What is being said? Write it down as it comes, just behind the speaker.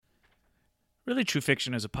Really True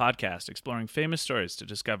Fiction is a podcast exploring famous stories to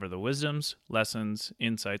discover the wisdoms, lessons,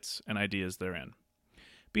 insights, and ideas therein.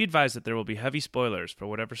 Be advised that there will be heavy spoilers for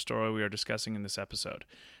whatever story we are discussing in this episode,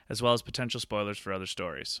 as well as potential spoilers for other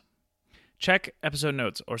stories. Check episode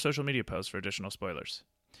notes or social media posts for additional spoilers.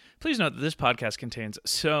 Please note that this podcast contains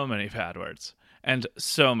so many bad words and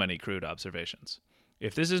so many crude observations.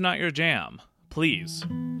 If this is not your jam, please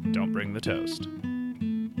don't bring the toast.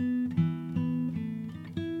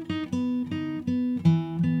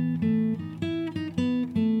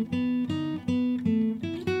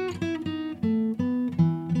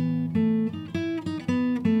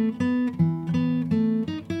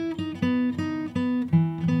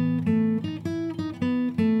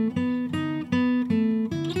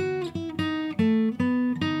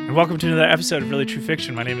 Welcome to another episode of Really True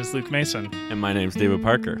Fiction. My name is Luke Mason. And my name's David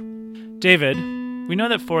Parker. David, we know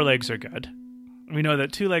that 4 legs are good. We know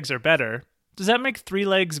that 2 legs are better. Does that make 3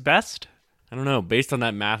 legs best? I don't know. Based on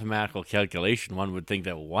that mathematical calculation, one would think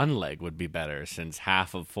that 1 leg would be better, since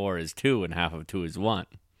half of 4 is 2 and half of 2 is 1.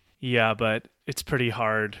 Yeah, but it's pretty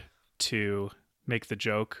hard to make the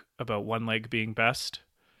joke about 1 leg being best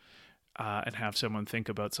and have someone think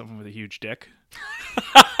about someone with a huge dick.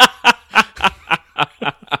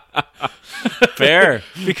 Fair.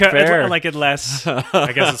 Because Fair. Unless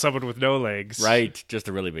I guess it's someone with no legs. Right. Just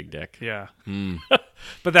a really big dick. Yeah. Mm.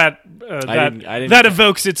 But that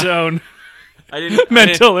evokes its own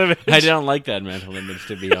mental image. I don't like that mental image,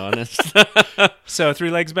 to be honest. So 3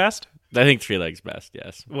 legs best? I think 3 legs best,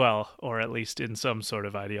 yes. Well, or at least in some sort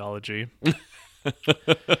of ideology.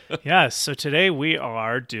 Yes, so today we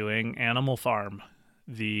are doing Animal Farm,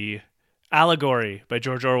 the allegory by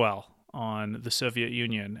George Orwell on the Soviet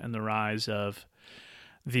Union and the rise of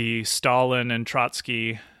the Stalin and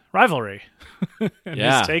Trotsky rivalry and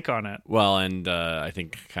his take on it. Well, and I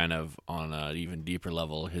think kind of on an even deeper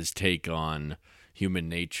level, his take on human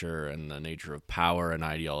nature and the nature of power and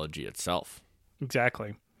ideology itself.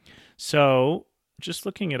 Exactly. So, just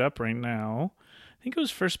looking it up right now, I think it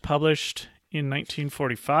was first published in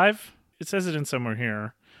 1945. It says it in somewhere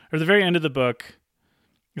here. Or the very end of the book,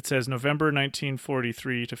 it says November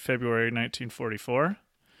 1943 to February 1944.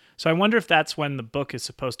 So I wonder if that's when the book is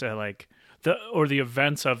supposed to the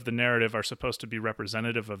events of the narrative are supposed to be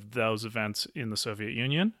representative of those events in the Soviet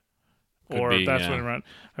Union. When it ran.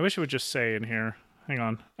 I wish it would just say in here. Hang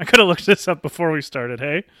on. I could have looked this up before we started,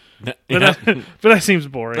 hey? But that seems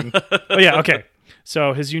boring. Oh yeah, okay.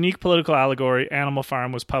 So his unique political allegory, Animal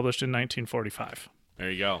Farm, was published in 1945.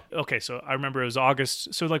 There you go. Okay, so I remember it was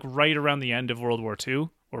August, so like right around the end of World War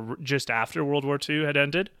II, or just after World War II had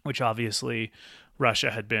ended, which obviously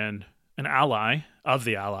Russia had been an ally of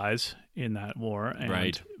the Allies in that war. And,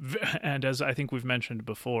 right. And as I think we've mentioned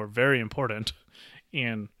before, very important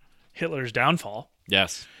in Hitler's downfall.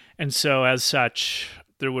 Yes. And so as such,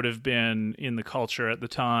 there would have been in the culture at the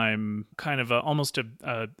time kind of almost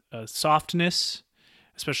a softness,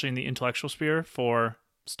 especially in the intellectual sphere, for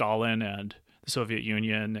Stalin and the Soviet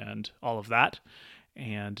Union and all of that.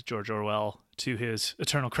 And George Orwell, to his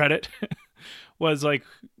eternal credit, was like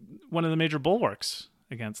one of the major bulwarks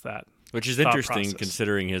against that. Which is interesting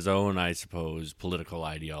considering his own, I suppose, political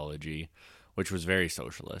ideology, which was very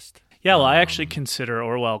socialist. Yeah, well, I actually consider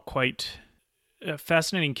Orwell quite a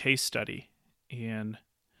fascinating case study in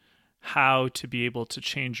how to be able to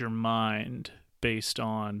change your mind based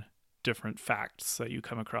on different facts that you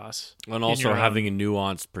come across. And also having a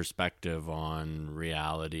nuanced perspective on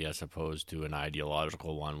reality as opposed to an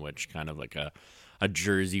ideological one, which kind of like a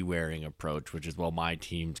jersey-wearing approach, which is, well, my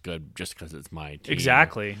team's good just because it's my team.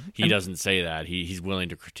 Exactly. He doesn't say that. He's willing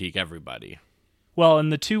to critique everybody. Well,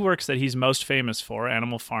 and the 2 works that he's most famous for,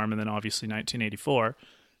 Animal Farm and then obviously 1984,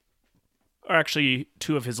 are actually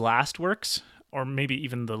 2 of his last works, or maybe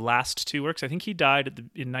even the last 2 works. I think he died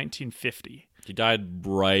in 1950. He died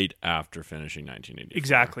right after finishing 1984.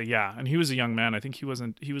 Exactly, yeah. And he was a young man. I think he was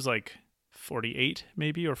like 48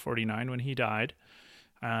 maybe or 49 when he died.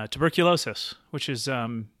 Tuberculosis, which is, he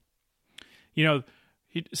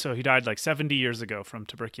died like 70 years ago from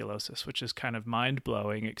tuberculosis, which is kind of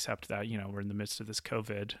mind-blowing, except that, we're in the midst of this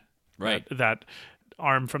COVID. Right. That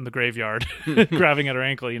arm from the graveyard grabbing at her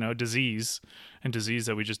ankle, disease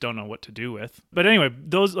that we just don't know what to do with. But anyway,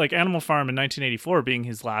 those like Animal Farm in 1984 being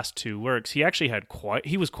his last 2 works, he actually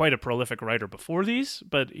he was quite a prolific writer before these,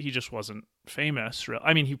 but he just wasn't famous.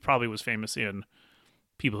 I mean, he probably was famous in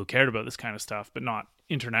people who cared about this kind of stuff, but not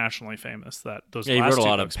internationally famous. He wrote a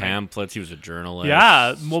lot of pamphlets. He was a journalist.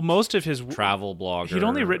 Yeah, well, most of his travel blogger. He'd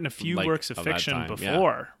only written a few works of fiction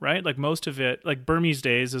before, right? Like most of it, like Burmese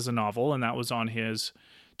Days is a novel, and that was on his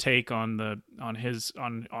take on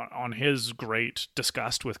his great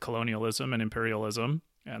disgust with colonialism and imperialism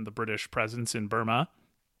and the British presence in Burma,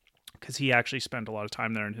 because he actually spent a lot of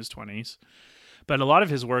time there in his 20s. But a lot of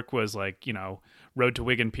his work was like, Road to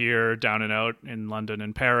Wigan Pier, Down and Out in London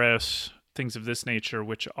and Paris, things of this nature,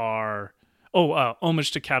 which are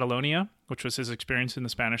Homage to Catalonia, which was his experience in the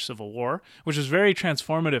Spanish Civil War, which was very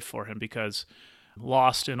transformative for him because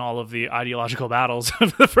lost in all of the ideological battles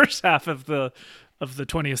of the first half of the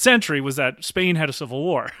 20th century was that Spain had a civil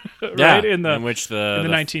war, right? In which the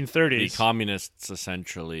 1930s. The communists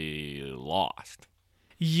essentially lost.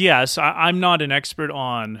 Yes, I'm not an expert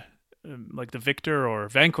on like the victor or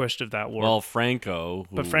vanquished of that war. Well, Franco.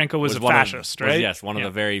 But Franco was a fascist, right? Yes, one of the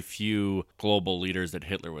very few global leaders that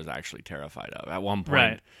Hitler was actually terrified of at one point.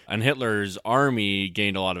 Right. And Hitler's army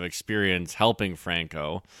gained a lot of experience helping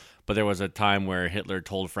Franco. But there was a time where Hitler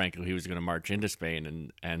told Franco he was going to march into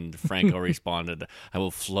Spain, and Franco responded, "I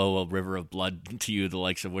will flow a river of blood to you, the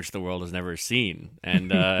likes of which the world has never seen."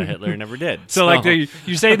 And Hitler never did. So like,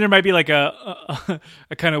 you're saying there might be like a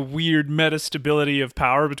kind of weird metastability of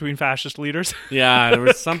power between fascist leaders? Yeah, there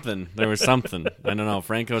was something. I don't know.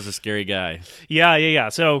 Franco's a scary guy. Yeah.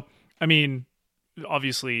 So, I mean,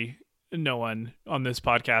 obviously, no one on this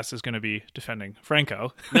podcast is going to be defending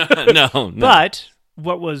Franco. No. But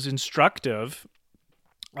what was instructive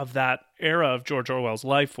of that era of George Orwell's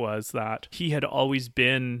life was that he had always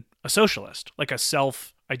been a socialist, like a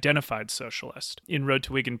self-identified socialist. In Road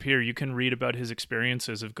to Wigan Pier, you can read about his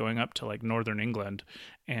experiences of going up to like northern England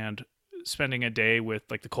and spending a day with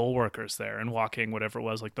like the coal workers there and walking whatever it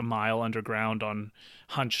was, like the mile underground on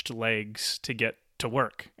hunched legs to get to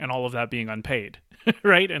work, and all of that being unpaid,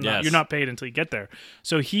 right? And yes. You're not paid until you get there.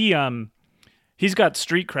 So he's got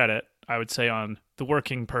street credit, I would say, on the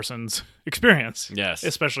working person's experience. Yes.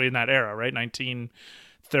 Especially in that era, right?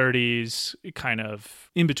 1930s, kind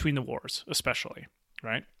of in between the wars, especially,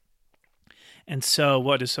 right? And so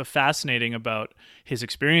what is so fascinating about his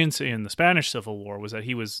experience in the Spanish Civil War was that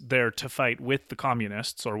he was there to fight with the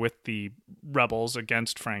communists or with the rebels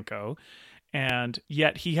against Franco. And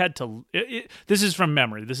yet he had to... this is from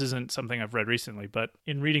memory. This isn't something I've read recently, but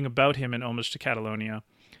in reading about him in Homage to Catalonia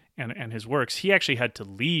and his works, he actually had to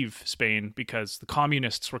leave Spain because the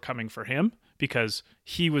communists were coming for him, because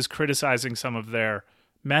he was criticizing some of their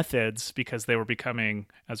methods because they were becoming,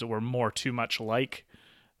 as it were, more too much like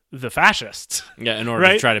the fascists. Yeah, in order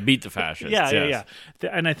right? to try to beat the fascists. Yeah.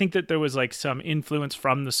 And I think that there was like some influence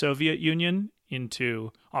from the Soviet Union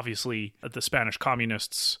into, obviously, the Spanish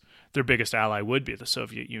communists. Their biggest ally would be the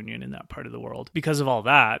Soviet Union in that part of the world. Because of all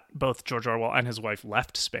that, both George Orwell and his wife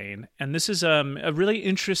left Spain. And this is a really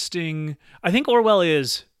interesting... I think Orwell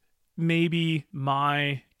is maybe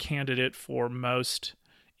my candidate for most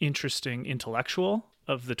interesting intellectual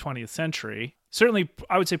of the 20th century. Certainly,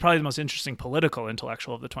 I would say probably the most interesting political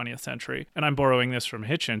intellectual of the 20th century. And I'm borrowing this from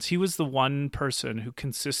Hitchens. He was the one person who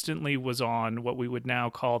consistently was on what we would now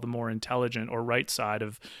call the more intelligent or right side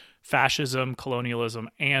of fascism, colonialism,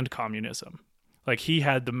 and communism. Like, he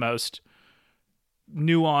had the most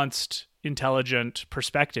nuanced, intelligent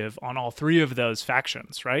perspective on all three of those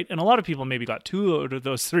factions, right? And a lot of people maybe got two out of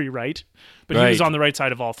those three right, but he was on the right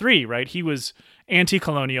side of all three, right? He was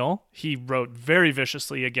anti-colonial. He wrote very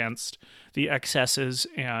viciously against the excesses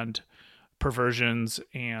and perversions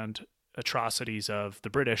and atrocities of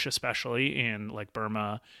the British, especially in like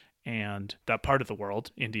Burma and that part of the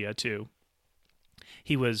world, India too.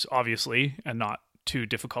 He was obviously, and not too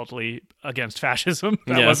difficultly, against fascism.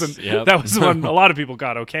 That was the one a lot of people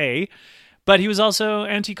got okay. But he was also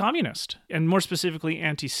anti-communist, and more specifically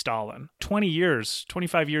anti-Stalin.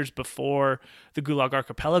 25 years before the Gulag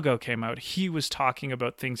Archipelago came out, he was talking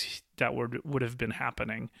about things that would have been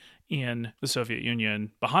happening in the Soviet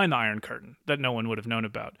Union behind the Iron Curtain that no one would have known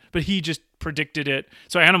about. But he just predicted it.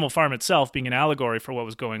 So Animal Farm itself, being an allegory for what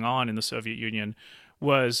was going on in the Soviet Union,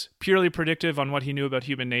 was purely predictive on what he knew about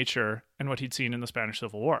human nature and what he'd seen in the Spanish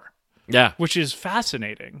Civil War. Yeah. Which is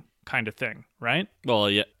fascinating kind of thing, right? Well,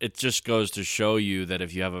 yeah, it just goes to show you that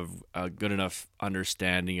if you have a good enough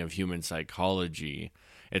understanding of human psychology,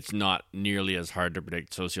 it's not nearly as hard to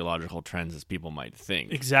predict sociological trends as people might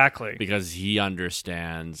think. Exactly. Because he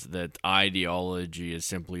understands that ideology is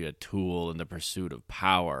simply a tool in the pursuit of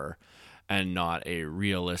power and not a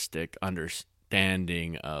realistic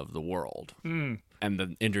understanding of the world. And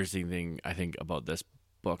the interesting thing, I think, about this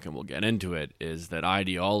book, and we'll get into it, is that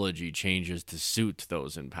ideology changes to suit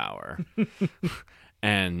those in power.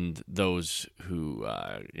 And those who,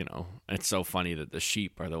 it's so funny that the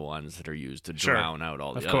sheep are the ones that are used to drown out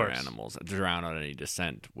all the other animals, drown out any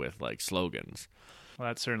dissent with like slogans. Well,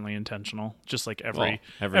 that's certainly intentional. Just like Well,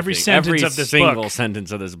 every sentence of this single book.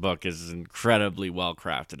 sentence of this book is incredibly well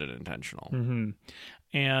crafted and intentional.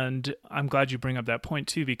 And I'm glad you bring up that point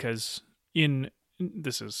too, because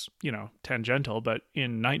this is, tangential, but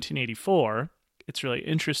in 1984, it's really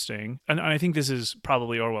interesting. And I think this is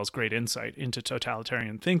probably Orwell's great insight into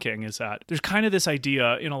totalitarian thinking, is that there's kind of this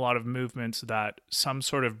idea in a lot of movements that some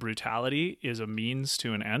sort of brutality is a means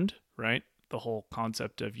to an end, right? The whole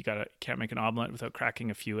concept of can't make an omelet without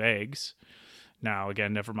cracking a few eggs. Now,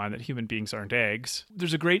 again, never mind that human beings aren't eggs.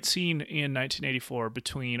 There's a great scene in 1984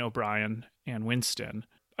 between O'Brien and Winston.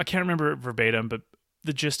 I can't remember it verbatim, but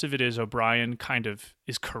the gist of it is O'Brien kind of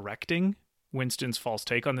is correcting Winston's false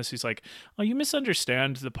take on this. He's like, oh, you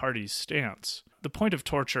misunderstand the party's stance. The point of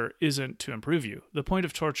torture isn't to improve you. The point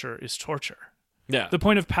of torture is torture. Yeah. The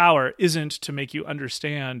point of power isn't to make you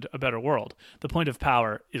understand a better world. The point of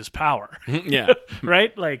power is power. Yeah.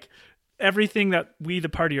 Right? Like, everything that we, the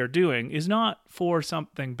party, are doing is not for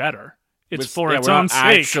something better. It's for its we're own not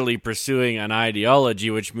sake. actually pursuing an ideology,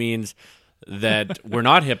 which means that we're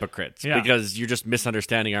not hypocrites because you're just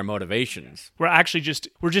misunderstanding our motivations. We're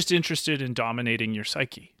just interested in dominating your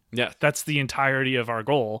psyche. Yeah. That's the entirety of our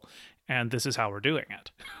goal, and this is how we're doing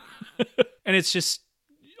it. And it's just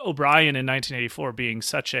O'Brien in 1984 being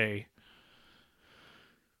such a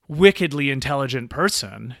wickedly intelligent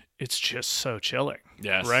person. It's just so chilling.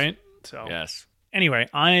 Yes. Right? So Yes. Anyway,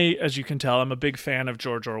 as you can tell, I'm a big fan of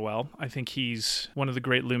George Orwell. I think he's one of the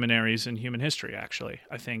great luminaries in human history, actually.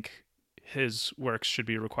 I think his works should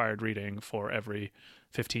be required reading for every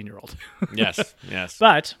 15-year-old. Yes. Yes.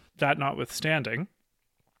 But that notwithstanding,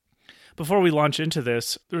 before we launch into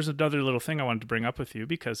this, there's another little thing I wanted to bring up with you,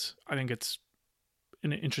 because I think it's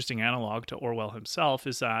an interesting analog to Orwell himself,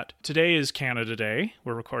 is that today is Canada Day.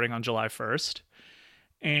 We're recording on July 1st.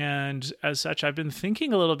 And as such, I've been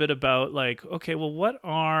thinking a little bit about, like, okay, well, what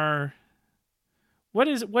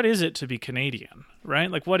is it to be Canadian, right?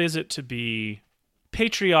 Like, what is it to be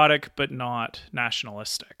patriotic but not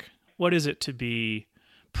nationalistic? What is it to be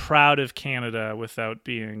proud of Canada without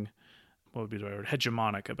being, what would be the word,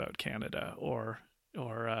 hegemonic about Canada, or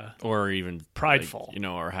even prideful,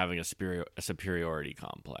 or having a superiority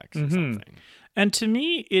complex or something. And to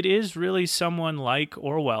me, it is really someone like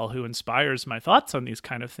Orwell who inspires my thoughts on these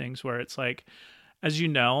kind of things, where it's like, as you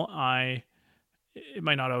know, it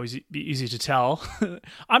might not always be easy to tell.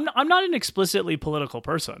 I'm not an explicitly political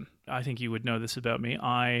person. I think you would know this about me.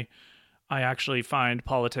 I actually find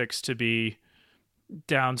politics to be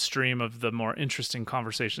downstream of the more interesting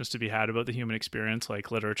conversations to be had about the human experience, like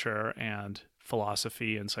literature and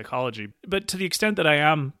philosophy and psychology. But to the extent that I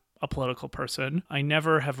am a political person, I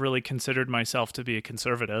never have really considered myself to be a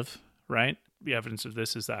conservative, right? The evidence of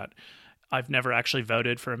this is that I've never actually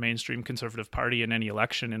voted for a mainstream conservative party in any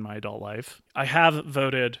election in my adult life. I have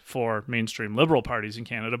voted for mainstream liberal parties in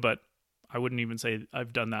Canada, but I wouldn't even say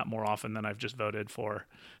I've done that more often than I've just voted for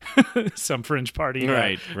some fringe party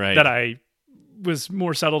that I was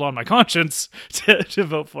more settled on my conscience to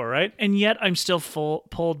vote for, right? And yet I'm still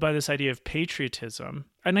pulled by this idea of patriotism.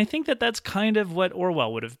 And I think that that's kind of what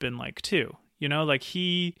Orwell would have been like too. Like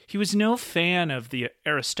he was no fan of the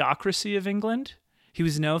aristocracy of England. He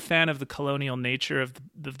was no fan of the colonial nature of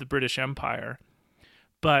the British Empire.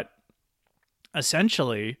 But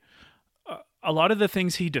essentially, a lot of the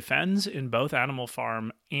things he defends in both Animal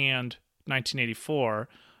Farm and 1984,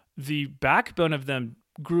 the backbone of them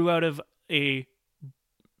grew out of a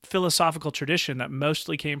philosophical tradition that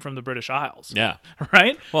mostly came from the British Isles. Yeah.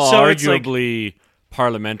 Right? Well, so arguably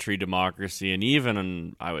parliamentary democracy, and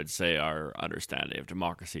even, I would say, our understanding of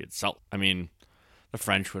democracy itself. I mean, the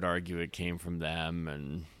French would argue it came from them,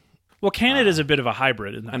 and well, Canada's a bit of a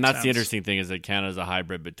hybrid in that and that's sense. The interesting thing, is that Canada's a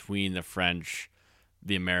hybrid between the French,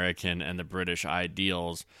 the American, and the British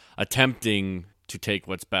ideals, attempting to take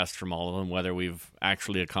what's best from all of them. Whether we've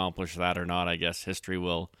actually accomplished that or not, I guess history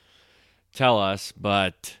will tell us.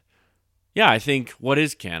 But yeah, I think, what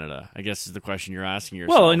is Canada, I guess, is the question you're asking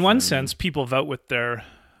yourself. Well, in one sense, people vote with their,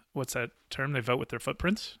 what's that term? They vote with their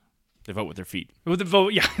footprints? They vote with their feet. With the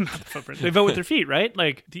vote, yeah, not the footprint. They vote with their feet, right?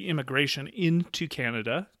 Like, the immigration into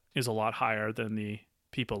Canada is a lot higher than the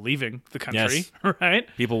people leaving the country, yes. Right?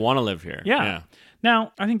 People want to live here. Yeah.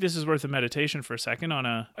 Now, I think this is worth a meditation for a second on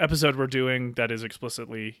a episode we're doing that is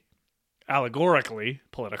explicitly allegorically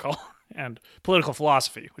political and political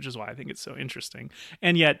philosophy, which is why I think it's so interesting,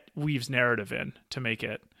 and yet weaves narrative in to make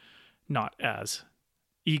it not as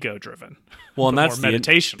ego-driven. Well, and that's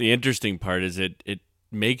meditation. The interesting part is it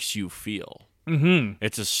makes you feel. Mm-hmm.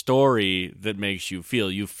 It's a story that makes you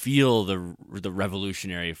feel. You feel the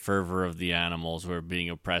revolutionary fervor of the animals who are being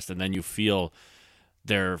oppressed, and then you feel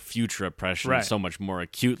their future oppression Right. so much more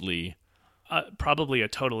acutely. Probably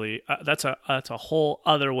that's a whole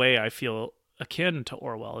other way I feel akin to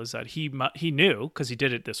Orwell, is that he knew, because he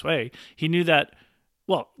did it this way. He knew that,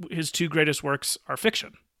 well, his two greatest works are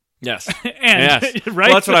fiction. Yes. And yes. right.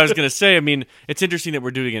 Well, that's what I was going to say. I mean, it's interesting that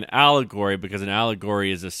we're doing an allegory, because an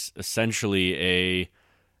allegory is essentially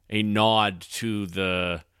a nod to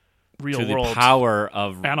the Real world power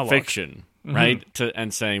of analog fiction, right?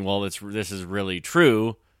 And saying, well, this is really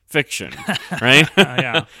true fiction, right?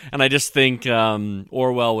 Yeah. And I just think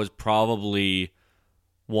Orwell was probably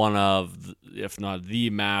one of, if not the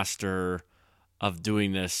master of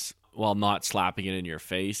doing this while not slapping it in your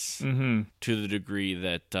face, to the degree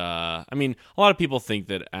that, I mean, a lot of people think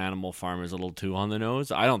that Animal Farm is a little too on the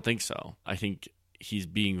nose. I don't think so. I think he's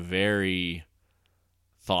being very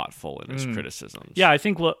thoughtful in his criticisms. Yeah, I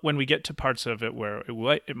think when we get to parts of it where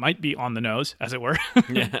it might be on the nose, as it were,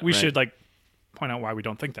 we should point out why we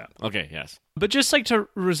don't think that. Okay, yes. But just to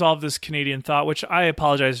resolve this Canadian thought, which I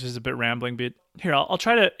apologize is a bit rambling, but here, I'll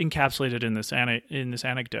try to encapsulate it in this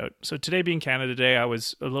anecdote. So today being Canada Day, I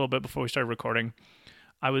was, a little bit before we started recording,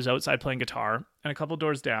 I was outside playing guitar, and a couple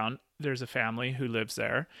doors down, there's a family who lives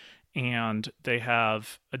there, and they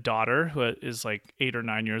have a daughter who is 8 or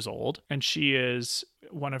 9 years old, and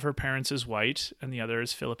one of her parents is white, and the other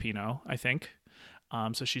is Filipino, I think.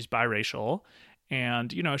 So she's biracial.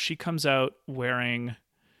 And, she comes out wearing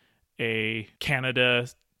a Canada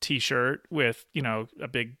t-shirt with, a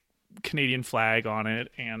big Canadian flag on it.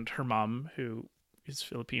 And her mom, who is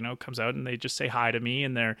Filipino, comes out and they just say hi to me.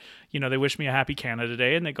 And they wish me a happy Canada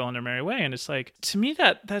Day, and they go on their merry way. And it's to me,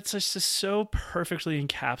 that's just so perfectly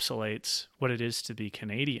encapsulates what it is to be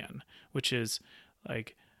Canadian, which is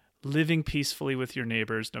living peacefully with your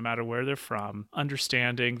neighbors, no matter where they're from,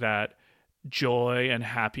 understanding that joy and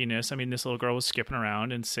happiness. I mean, this little girl was skipping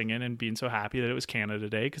around and singing and being so happy that it was Canada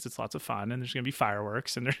Day, because it's lots of fun, and there's going to be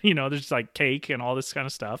fireworks, and there's cake and all this kind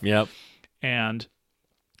of stuff. Yep. And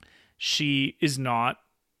she is not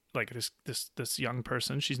this young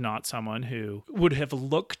person. She's not someone who would have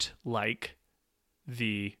looked like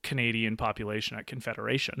the Canadian population at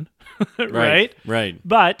Confederation, right? Right.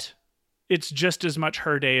 But it's just as much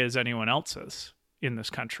her day as anyone else's in this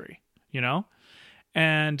country,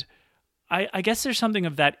 And I guess there's something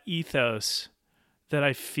of that ethos that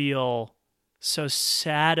I feel so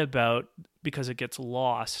sad about, because it gets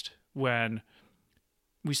lost when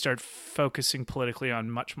we start focusing politically on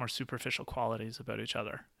much more superficial qualities about each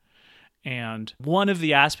other. And one of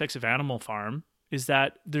the aspects of Animal Farm is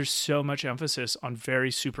that there's so much emphasis on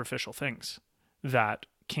very superficial things that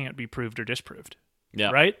can't be proved or disproved.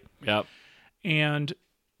 Yeah. Right? Yep. And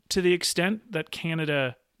to the extent that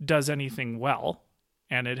Canada does anything well,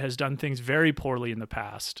 and it has done things very poorly in the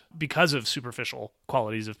past because of superficial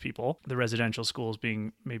qualities of people, the residential schools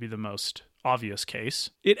being maybe the most obvious case,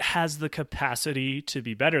 it has the capacity to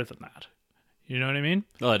be better than that. You know what I mean?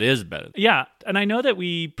 Well, it is better. Yeah. And I know that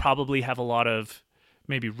we probably have a lot of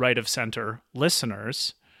maybe right of center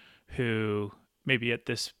listeners who maybe at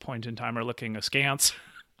this point in time are looking askance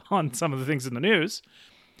on some of the things in the news.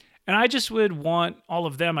 And I just would want all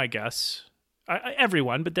of them, I guess,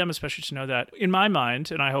 everyone, but them especially, to know that in my mind,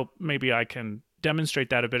 and I hope maybe I can demonstrate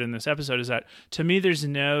that a bit in this episode, is that to me, there's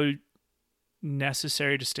no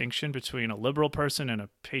necessary distinction between a liberal person and a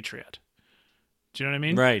patriot. Do you know what I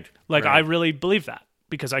mean? Right. I really believe that,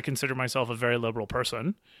 because I consider myself a very liberal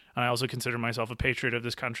person, and I also consider myself a patriot of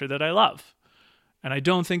this country that I love. And I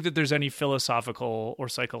don't think that there's any philosophical or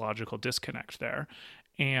psychological disconnect there.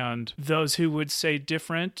 And those who would say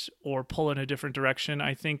different or pull in a different direction,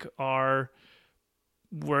 I think, are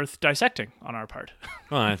worth dissecting on our part.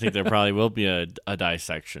 Well, I think there probably will be a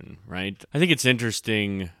dissection, right? I think it's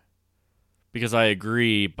interesting because I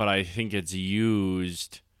agree, but I think it's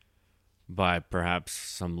used by perhaps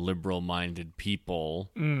some liberal-minded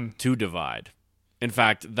people to divide. In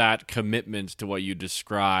fact, that commitment to what you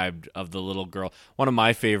described of the little girl, one of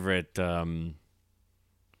my favorite, one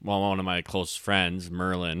of my close friends,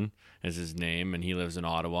 Merlin is his name, and he lives in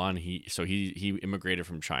Ottawa, and he immigrated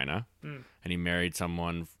from China, and he married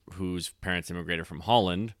someone whose parents immigrated from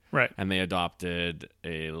Holland, right? And they adopted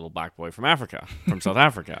a little black boy from Africa, from South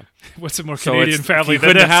Africa. What's a more Canadian family you than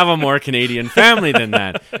couldn't this? have a more Canadian family than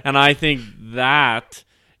that. And I think that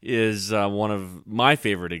is one of my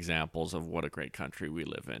favorite examples of what a great country we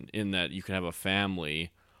live in that you can have a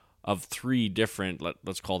family of three different,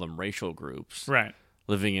 let's call them racial groups, right,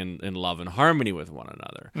 living in love and harmony with one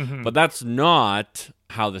another. Mm-hmm. But that's not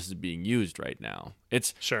how this is being used right now.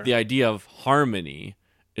 It's the idea of harmony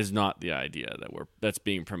is not the idea that's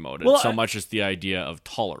being promoted much as the idea of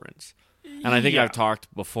tolerance. And I think I've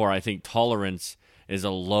talked before, I think tolerance is a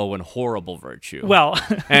low and horrible virtue. Well,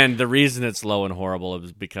 and the reason it's low and horrible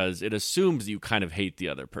is because it assumes you kind of hate the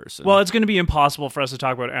other person. well, it's going to be impossible for us to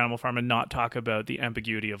talk about Animal Farm and not talk about the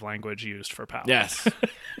ambiguity of language used for power. Yes.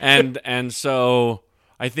 and so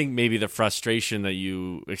I think maybe the frustration that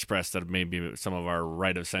you expressed, that maybe some of our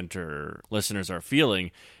right of center listeners are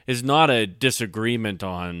feeling, is not a disagreement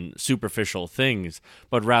on superficial things,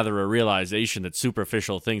 but rather a realization that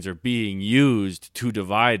superficial things are being used to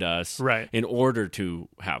divide us Right. in order to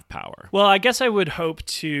have power. Well, I guess I would hope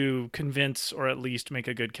to convince or at least make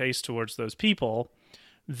a good case towards those people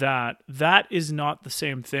that that is not the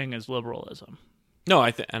same thing as liberalism. No,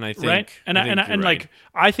 I think, right, and I think you're right. like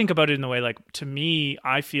I think about it in the way, like, to me,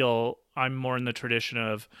 I feel I'm more in the tradition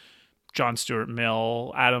of John Stuart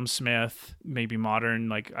Mill, Adam Smith, maybe modern.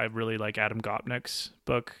 Like, I really like Adam Gopnik's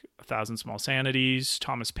book, A Thousand Small Sanities,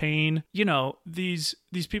 Thomas Paine. You know, these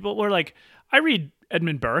people were like, I read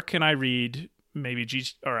Edmund Burke and I read maybe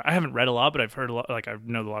or I haven't read a lot, but I've heard a lot, like I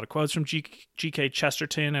know a lot of quotes from G.K.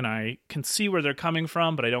 Chesterton, and I can see where they're coming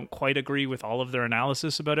from, but I don't quite agree with all of their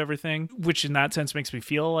analysis about everything, which in that sense makes me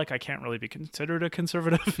feel like I can't really be considered a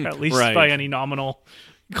conservative, at least Right. by any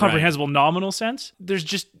comprehensible nominal sense. There's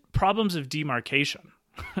just problems of demarcation.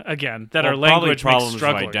 Again, that our language problems makes of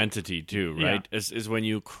struggling. identity too, right? Is when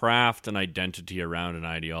you craft an identity around an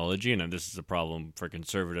ideology, and this is a problem for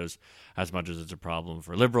conservatives as much as it's a problem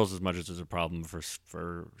for liberals, as much as it's a problem for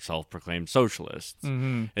self-proclaimed socialists.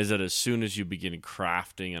 Mm-hmm. Is that as soon as you begin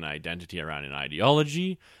crafting an identity around an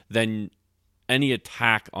ideology, then any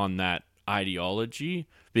attack on that ideology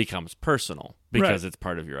becomes personal because it's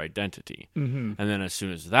part of your identity. Mm-hmm. And then as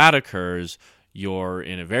soon as that occurs, you're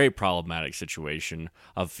in a very problematic situation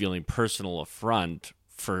of feeling personal affront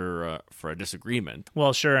for a disagreement.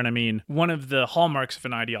 Well, sure. And I mean, one of the hallmarks of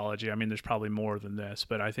an ideology, I mean, there's probably more than this,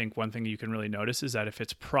 but I think one thing you can really notice is that if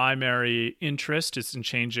its primary interest is in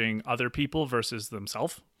changing other people versus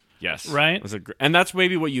themselves. Yes. Right? And that's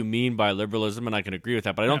maybe what you mean by liberalism, and I can agree with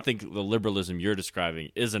that, but I don't think the liberalism you're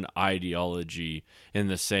describing is an ideology in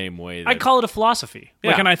the same way that... I call it a philosophy.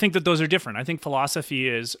 Yeah. And I think that those are different. I think philosophy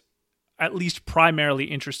is at least primarily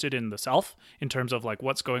interested in the self, in terms of like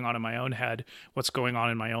what's going on in my own head, what's going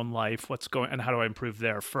on in my own life, and how do I improve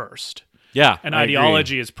there first. Yeah, And I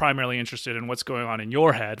ideology agree. is primarily interested in what's going on in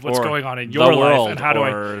your head, what's Or going on in the your world, life,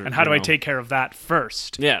 and how do I take care of that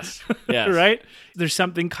first. Yes. Yes. Right? There's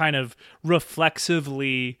something kind of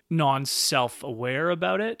reflexively non-self-aware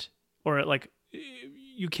about it, or like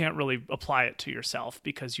you can't really apply it to yourself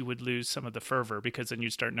because you would lose some of the fervor, because then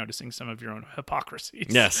you'd start noticing some of your own hypocrisies.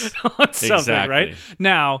 Yes. On something, Exactly. right?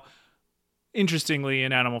 Now, interestingly,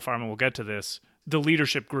 in Animal Farm, and we'll get to this, the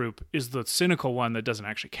leadership group is the cynical one that doesn't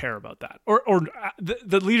actually care about that. Or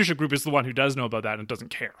the leadership group is the one who does know about that and doesn't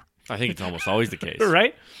care. I think it's almost always the case.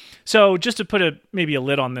 Right? So just to put maybe a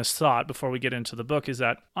lid on this thought before we get into the book, is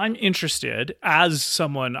that I'm interested, as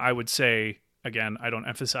someone, I would say, again, I don't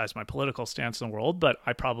emphasize my political stance in the world, but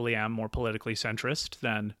I probably am more politically centrist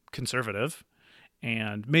than conservative,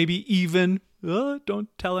 and maybe even, don't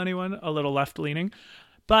tell anyone, a little left-leaning.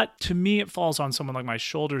 But to me, it falls on someone like my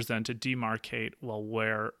shoulders then to demarcate, well,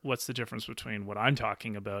 what's the difference between what I'm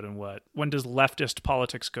talking about and when does leftist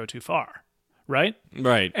politics go too far, right?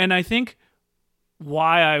 Right. And I think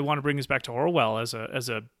why I want to bring this back to Orwell as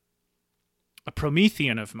a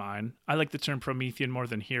Promethean of mine, I like the term Promethean more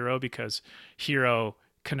than hero, because hero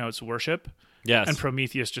connotes worship. Yes. And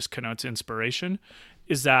Prometheus just connotes inspiration,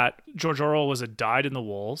 is that George Orwell was a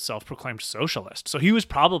dyed-in-the-wool, self-proclaimed socialist. So he was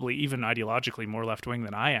probably even ideologically more left-wing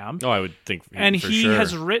than I am. Oh, I would think And for he sure.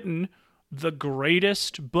 has written the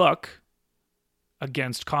greatest book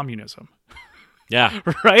against communism. Yeah.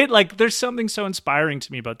 Right? Like, there's something so inspiring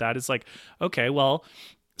to me about that. It's like, okay, well,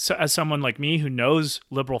 so as someone like me who knows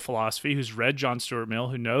liberal philosophy, who's read John Stuart Mill,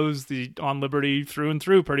 who knows the On Liberty through and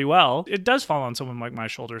through pretty well, it does fall on someone like my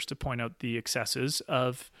shoulders to point out the excesses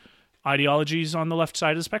of ideologies on the left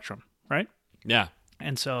side of the spectrum, right? Yeah.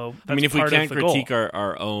 And so that's I mean, if we part can't of the goal. critique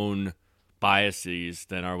our own biases,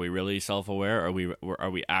 then are we really self-aware? Are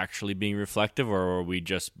we actually being reflective, or are we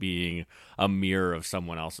just being a mirror of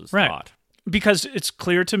someone else's thought? Because it's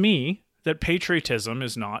clear to me that patriotism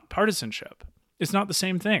is not partisanship. It's not the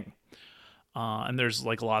same thing. And there's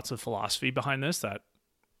like lots of philosophy behind this that,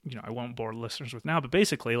 I won't bore listeners with now, but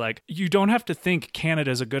basically, like, you don't have to think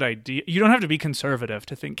Canada's a good idea. You don't have to be conservative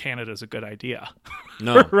to think Canada's a good idea.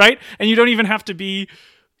 No. Right? And you don't even have to be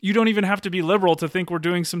liberal to think we're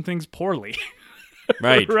doing some things poorly.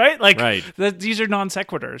 Right. Right? Like, right. these are non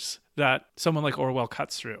sequiturs that someone like Orwell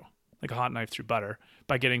cuts through. like a hot knife through butter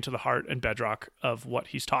by getting to the heart and bedrock of what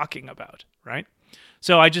he's talking about, right?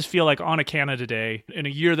 So I just feel like on a Canada Day, in a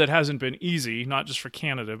year that hasn't been easy, not just for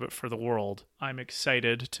Canada, but for the world, I'm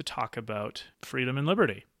excited to talk about freedom and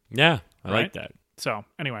liberty. Yeah, I Right? like that. So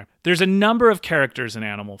anyway, there's a number of characters in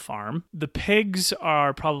Animal Farm. The pigs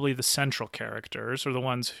are probably the central characters, or the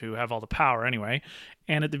ones who have all the power anyway.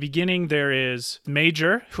 And at the beginning, there is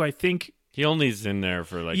Major, who I think, He only's in there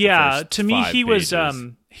for like the first to me, 5 he pages.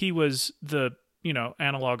 was the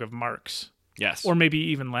analog of Marx, Yes. or maybe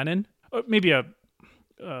even Lenin, or maybe a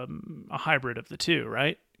hybrid of the two,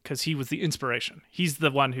 right? Because he was the inspiration. He's the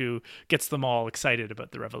one who gets them all excited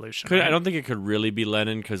about the revolution. I right? don't think it could really be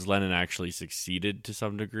Lenin because Lenin actually succeeded to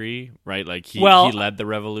some degree, right? Like he Well, led the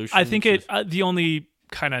revolution. I think the only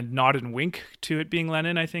kind of nod and wink to it being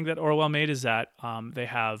Lenin, I think that Orwell made is that they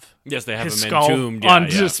have yes, they have his him skull entombed on yeah.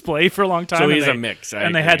 display for a long time. So and he's they, a mix. I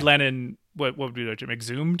and they had agree. Lenin. What would be like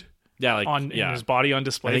exhumed? Yeah, like in his body on I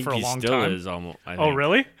display think for a he long still time. is almost. Oh,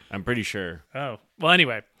 really? I'm pretty sure. Oh, well.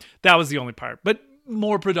 Anyway, that was the only part, but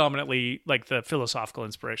more predominantly like the philosophical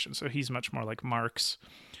inspiration. So he's much more like Marx.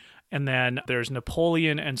 And then there's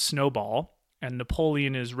Napoleon and Snowball, and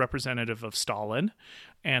Napoleon is representative of Stalin,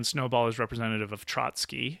 and Snowball is representative of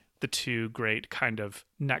Trotsky, the two great kind of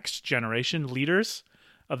next generation leaders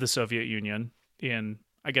of the Soviet Union in,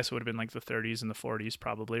 I guess it would have been like the 30s and the 40s,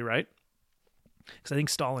 probably, right? Because I think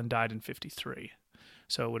Stalin died in 1953,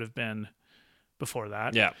 so it would have been before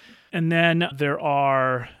that. Yeah, And then there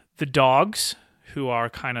are the dogs, who are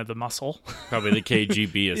kind of the muscle. probably the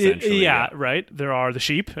KGB essentially. Yeah, right. There are the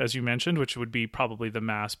sheep, as you mentioned, which would be probably the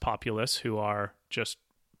mass populace who are just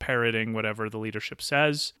parroting whatever the leadership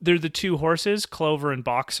says. They're the two horses, Clover and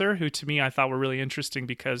Boxer, who to me I thought were really interesting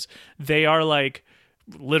because they are like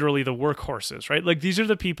literally the workhorses, right? Like these are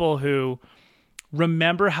the people who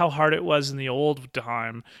remember how hard it was in the old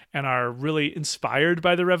time and are really inspired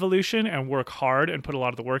by the revolution and work hard and put a lot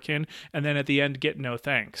of the work in, and then at the end get no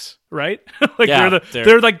thanks, right? Like Yeah,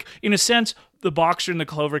 they're like, in a sense, the Boxer and the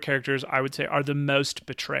Clover characters, I would say, are the most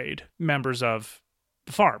betrayed members of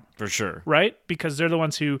the farm, for sure. right? Because they're the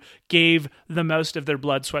ones who gave the most of their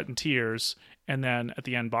blood, sweat, and tears, and then at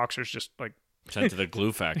the end, Boxer's just like, Sent to the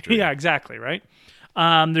glue factory. yeah, exactly, right?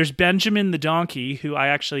 There's Benjamin the donkey, who I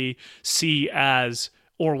actually see as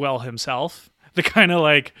Orwell himself, the kind of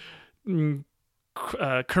like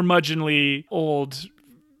curmudgeonly old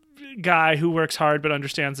guy who works hard but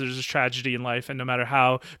understands there's a tragedy in life, and no matter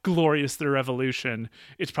how glorious the revolution,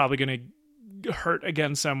 it's probably going to hurt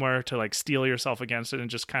again somewhere to like steel yourself against it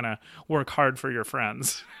and just kind of work hard for your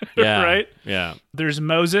friends. Yeah. Right? Yeah. There's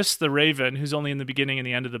Moses the raven, who's only in the beginning and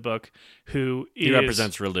the end of the book, who He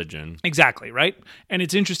represents religion. Exactly, right? And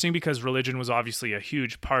it's interesting because religion was obviously a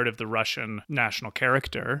huge part of the Russian national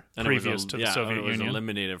character And previous to the Soviet it was Union.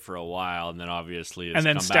 eliminated for a while, and then obviously it's And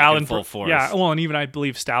then come Stalin, back in full force. yeah, well, and even I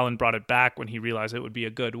believe Stalin brought it back when he realized it would be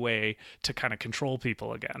a good way to kind of control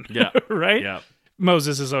people again. Yeah. Right? Yeah.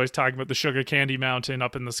 Moses is always talking about the sugar candy mountain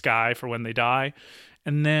up in the sky for when they die.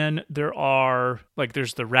 And then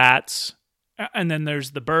there's the rats, and then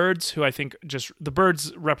there's the birds, who I think the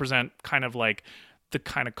birds represent kind of like the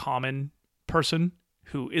kind of common person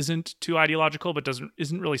who isn't too ideological but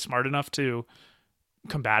isn't really smart enough to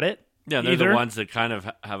combat it. Yeah, they're either. the ones that kind of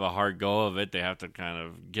have a hard go of it. They have to kind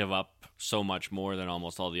of give up so much more than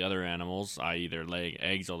almost all the other animals, i.e. they're laying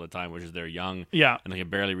eggs all the time, which is they're young, Yeah. and they can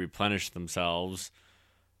barely replenish themselves,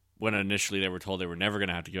 when initially they were told they were never going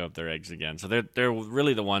to have to give up their eggs again. So they're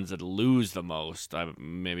really the ones that lose the most,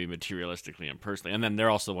 maybe materialistically and personally. And then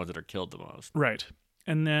they're also the ones that are killed the most. Right.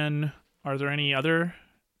 And then are there any other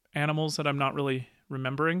animals that I'm not really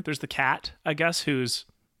remembering? There's the cat, I guess, who's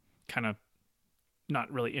kind of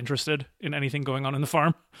not really interested in anything going on in the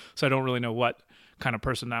farm. So I don't really know what kind of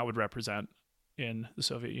person that would represent in the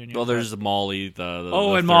Soviet Union. Well, there's Molly, the and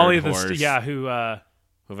third Molly, horse, who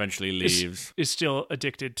eventually leaves. is still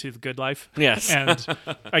addicted to the good life. Yes. And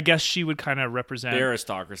I guess she would kind of represent The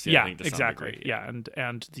aristocracy, yeah, I think, to some exactly. degree. Yeah,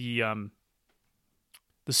 and the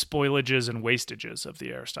spoilages and wastages of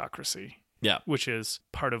the aristocracy. Yeah. Which is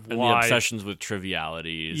part of And why the obsessions with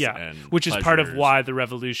trivialities. yeah, and which is part of pleasures. why the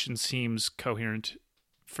revolution seems coherent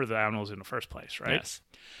for the animals in the first place, right? Yes.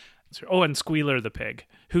 So, oh, and Squealer the pig,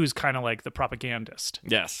 who's kind of like the propagandist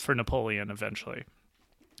Yes. for Napoleon eventually.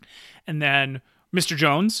 And then Mr.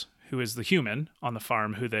 Jones, who is the human on the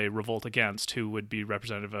farm who they revolt against, who would be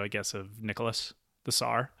representative, I guess, of Nicholas the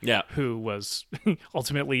Tsar, Yeah. who was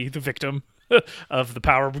ultimately the victim of the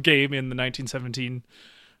power game in the 1917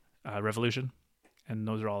 revolution. And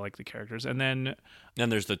those are all like the characters. And then Then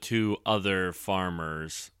there's the two other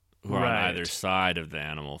farmers who are on Right. either side of the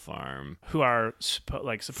animal farm. Who are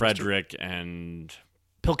supposed to Frederick and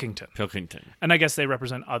Pilkington. Pilkington. And I guess they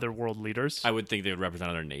represent other world leaders. I would think they would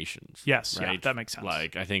represent other nations. Yes, yeah, right? that makes sense.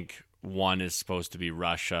 Like, I think one is supposed to be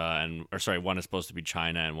Russia, one is supposed to be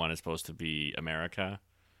China, and one is supposed to be America.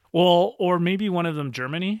 Well, or maybe one of them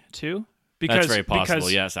Germany, too. That's very possible,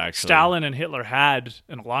 because yes, actually. Stalin and Hitler had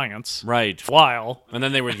an alliance. Right. For a while. And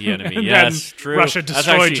then they were the enemy. And Yes, then true. Russia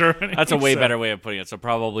destroyed Germany, That's a way so- better way of putting it. So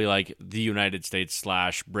probably like the United States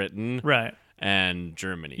 / Britain Right. and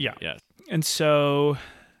Germany. Yeah. Yes. And so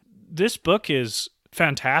this book is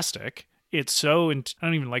fantastic. It's so, I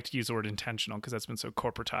don't even like to use the word intentional because that's been so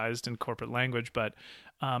corporatized in corporate language, but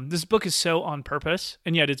this book is so on purpose,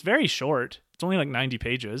 and yet it's very short. It's only like 90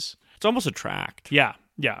 pages. It's almost a tract. Yeah.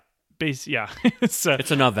 It's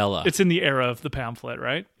It's a novella. It's in the era of the pamphlet,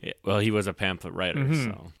 right? Yeah, well, he was a pamphlet writer,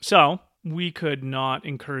 so. So we could not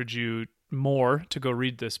encourage you more to go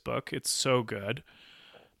read this book. It's so good.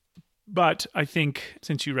 But I think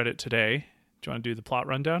since you read it today, do you want to do the plot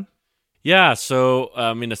rundown? Yeah, so,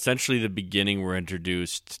 essentially the beginning, we're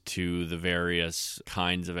introduced to the various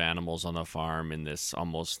kinds of animals on the farm in this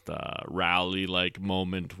almost rally-like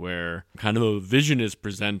moment where kind of a vision is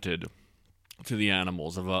presented to the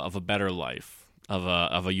animals of a better life, of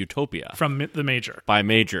a utopia. From the Major. By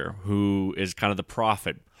Major, who is kind of the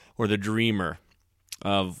prophet or the dreamer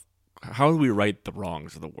of how do we right the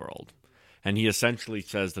wrongs of the world. And he essentially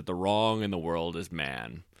says that the wrong in the world is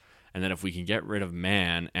man. And that if we can get rid of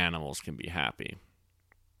man, animals can be happy.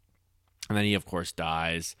 And then he, of course,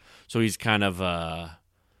 dies. So he's kind of a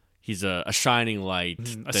shining light.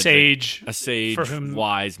 A sage. A sage, for whom...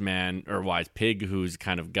 wise man, or wise pig who's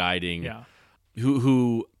kind of guiding. Yeah.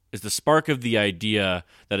 Who is the spark of the idea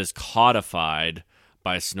that is codified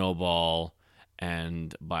by Snowball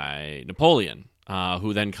and by Napoleon.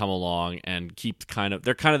 Who then come along and keep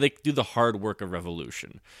they do the hard work of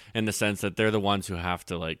revolution in the sense that they're the ones who have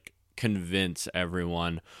to like convince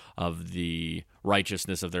everyone of the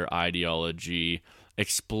righteousness of their ideology,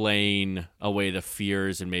 explain away the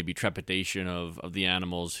fears and maybe trepidation of the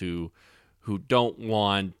animals who don't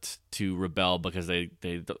want to rebel because they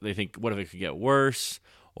think, what if it could get worse,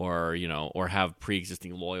 or have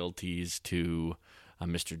pre-existing loyalties to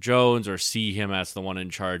Mr. Jones, or see him as the one in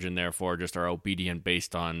charge and therefore just are obedient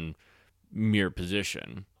based on mere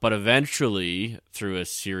position. But eventually, through a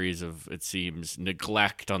series of, it seems,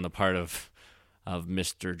 neglect on the part of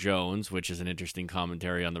Mr. Jones, which is an interesting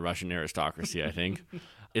commentary on the Russian aristocracy, I think,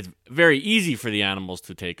 it's very easy for the animals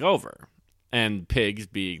to take over. And pigs,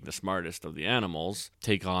 being the smartest of the animals,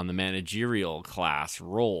 take on the managerial class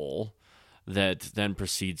role that then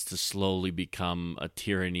proceeds to slowly become a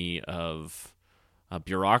tyranny of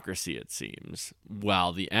bureaucracy, it seems,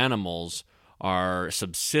 while the animals are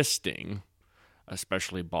subsisting,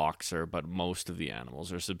 especially Boxer, but most of the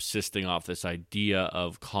animals are subsisting off this idea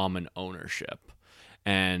of common ownership.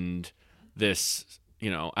 And this,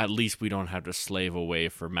 at least we don't have to slave away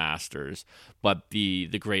for masters. But the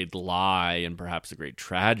great lie, and perhaps the great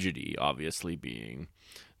tragedy, obviously, being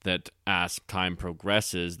that as time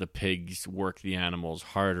progresses, the pigs work the animals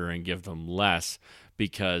harder and give them less,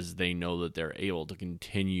 because they know that they're able to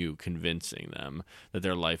continue convincing them that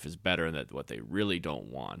their life is better and that what they really don't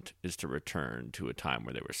want is to return to a time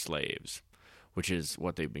where they were slaves, which is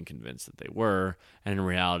what they've been convinced that they were. And in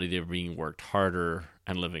reality, they're being worked harder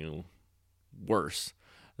and living worse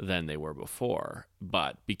than they were before.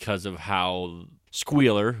 But because of how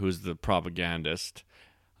Squealer, who's the propagandist,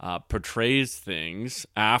 portrays things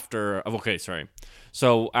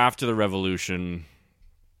So after the revolution,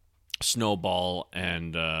 Snowball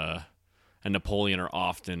and Napoleon are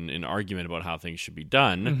often in argument about how things should be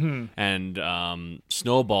done, and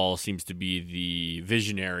Snowball seems to be the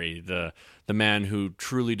visionary, the man who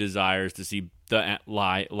truly desires to see the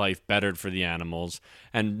life bettered for the animals,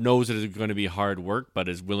 and knows that it's going to be hard work, but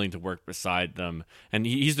is willing to work beside them, and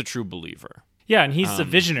he's the true believer. Yeah, and he's the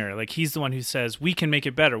visionary. Like, he's the one who says, we can make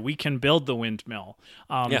it better. We can build the windmill.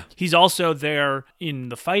 He's also there in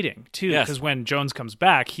the fighting, too, because when Jones comes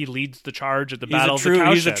back, he leads the charge at the Battle of the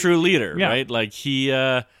Cowshed. He's a true leader, right? Like, he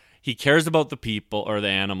cares about the people, or the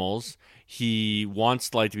animals. He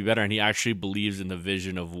wants life to be better, and he actually believes in the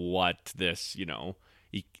vision of what this,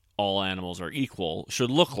 all animals are equal,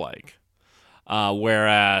 should look like.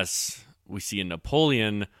 Whereas we see in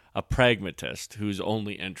Napoleon a pragmatist whose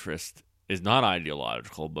only interest is not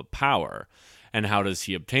ideological, but power. And how does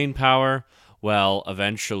he obtain power? Well,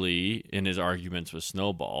 eventually, in his arguments with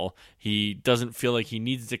Snowball, he doesn't feel like he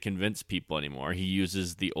needs to convince people anymore. He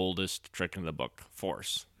uses the oldest trick in the book,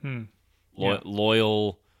 force.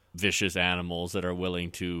 Loyal, vicious animals that are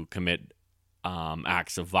willing to commit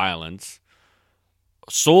acts of violence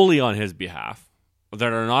solely on his behalf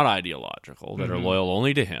that are not ideological, that are loyal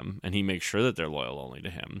only to him, and he makes sure that they're loyal only to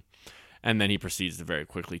him. And then he proceeds to very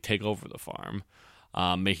quickly take over the farm,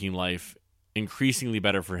 making life increasingly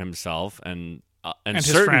better for himself and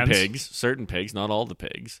certain pigs, not all the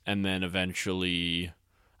pigs. And then eventually,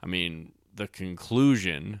 I mean, the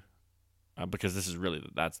conclusion, because this is really,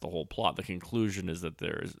 that's the whole plot. The conclusion is that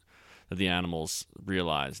that the animals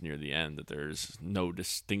realize near the end that there's no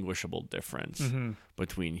distinguishable difference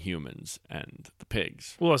between humans and the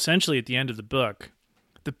pigs. Well, essentially at the end of the book,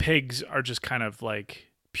 the pigs are just kind of like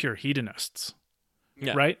pure hedonists,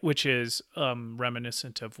 right? Which is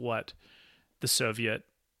reminiscent of what the Soviet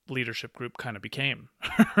leadership group kind of became,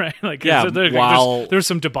 right? Like, there's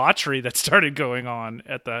some debauchery that started going on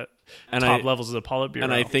at the top levels of the Politburo.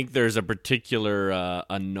 And I think there's a particular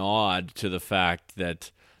a nod to the fact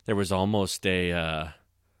that there was almost an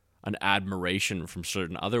admiration from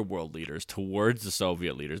certain other world leaders towards the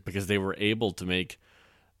Soviet leaders because they were able to make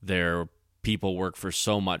their people work for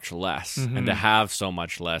so much less and to have so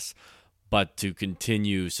much less, but to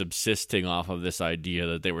continue subsisting off of this idea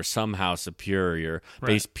that they were somehow superior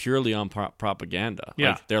based purely on propaganda.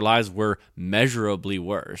 Yeah. Like, their lives were measurably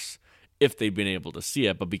worse if they'd been able to see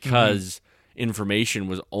it, but because information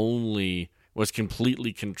is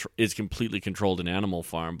completely controlled in Animal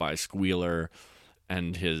Farm by Squealer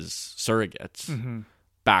and his surrogates,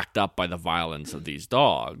 backed up by the violence of these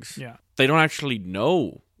dogs. Yeah. They don't actually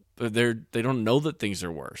know. They don't know that things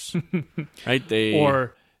are worse, right?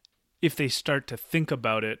 Or if they start to think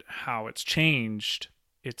about it, how it's changed,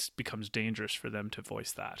 it becomes dangerous for them to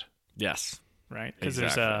voice that. Yes, right. Because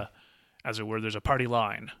exactly. there's a party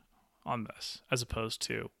line on this, as opposed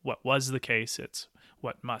to what was the case. It's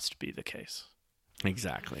what must be the case.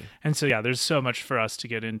 Exactly. And so, there's so much for us to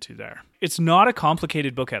get into there. It's not a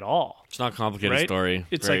complicated book at all. It's not a complicated story.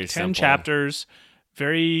 It's very like 10 simple. chapters,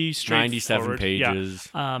 very 97 straightforward. pages,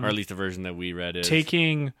 or at least the version that we read is.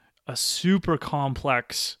 Taking a super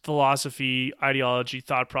complex philosophy, ideology,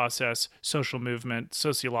 thought process, social movement,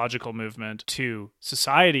 sociological movement to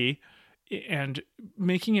society, and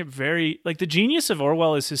making it very, like, the genius of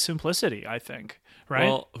Orwell is his simplicity, I think. Right?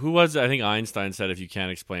 Well, I think Einstein said if you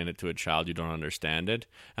can't explain it to a child, you don't understand it.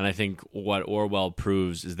 And I think what Orwell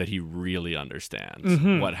proves is that he really understands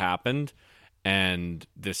what happened. And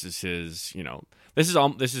this is his, this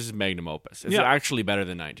is his magnum opus. It's actually better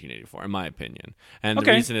than 1984, in my opinion. And the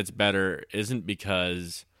reason it's better isn't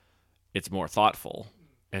because it's more thoughtful.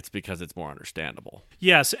 It's because it's more understandable.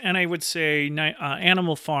 Yes, and I would say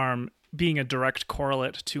Animal Farm, being a direct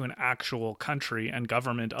correlate to an actual country and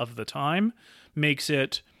government of the time, makes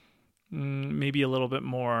it maybe a little bit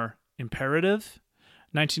more imperative.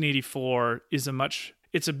 1984 is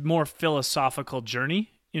it's a more philosophical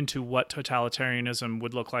journey into what totalitarianism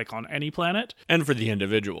would look like on any planet. And for the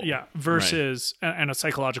individual. Yeah, versus, and a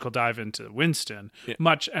psychological dive into Winston,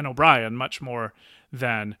 and O'Brien, much more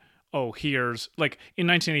than, here's, like, in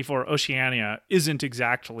 1984, Oceania isn't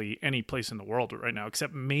exactly any place in the world right now,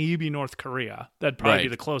 except maybe North Korea. That'd probably be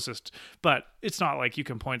the closest. But it's not like you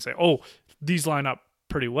can point and say, these line up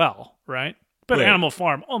pretty well, right? But Animal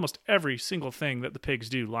Farm, almost every single thing that the pigs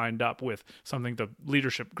do lined up with something the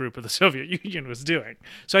leadership group of the Soviet Union was doing.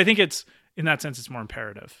 So I think in that sense, it's more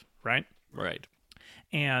imperative, right? Right.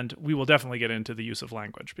 And we will definitely get into the use of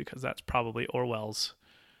language, because that's probably Orwell's,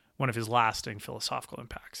 one of his lasting philosophical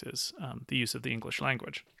impacts is the use of the English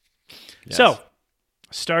language. Yes. So,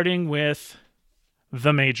 starting with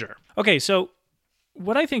the Major. Okay, so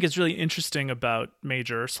what I think is really interesting about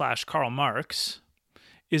Major / Karl Marx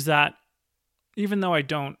is that even though I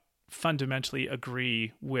don't fundamentally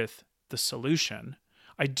agree with the solution,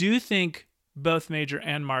 I do think both Major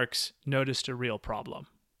and Marx noticed a real problem.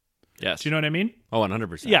 Yes. Do you know what I mean? Oh,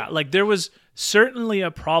 100%. Yeah, like there was certainly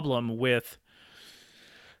a problem with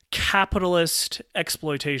capitalist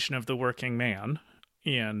exploitation of the working man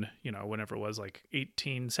in, whenever it was, like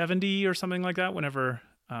 1870 or something like that, whenever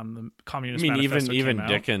the Communist Manifesto even came out.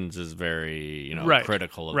 Dickens is very,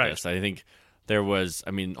 critical of this. I think there was,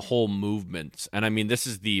 whole movements, and this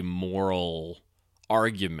is the moral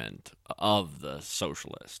argument of the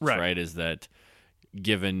socialists, right? Is that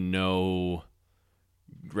given no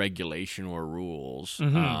regulation or rules,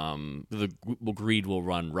 the greed will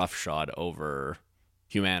run roughshod over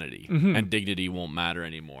humanity, and dignity won't matter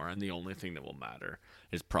anymore, and the only thing that will matter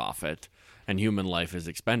is profit, and human life is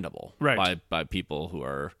expendable by people who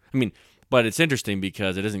are. But it's interesting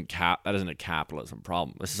because that isn't a capitalism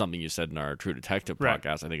problem. This is something you said in our True Detective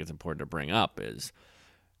podcast. I think it's important to bring up is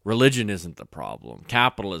religion isn't the problem.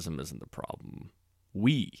 Capitalism isn't the problem.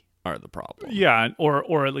 We are the problem. Yeah,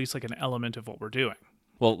 or at least like an element of what we're doing.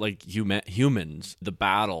 Well, like humans, the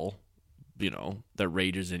battle, that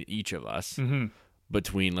rages in each of us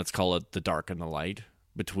between, let's call it the dark and the light,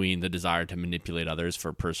 between the desire to manipulate others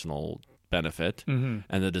for personal benefit and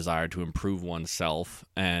the desire to improve oneself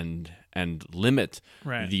and limit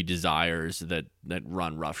the desires that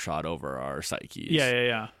run roughshod over our psyches.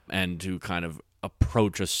 Yeah. And to kind of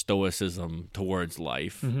approach a stoicism towards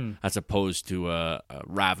life as opposed to a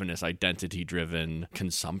ravenous, identity-driven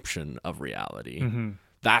consumption of reality.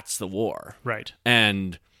 That's the war. Right.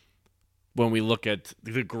 And when we look at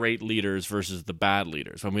the great leaders versus the bad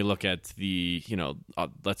leaders, when we look at the,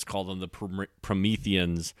 let's call them the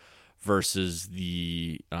Prometheans versus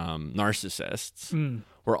the narcissists,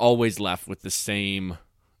 we're always left with the same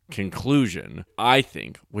conclusion, I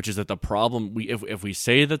think, which is that the problem, if we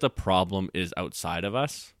say that the problem is outside of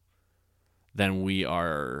us, then we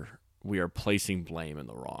are placing blame in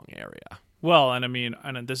the wrong area. Well, and I mean,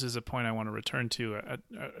 and this is a point I want to return to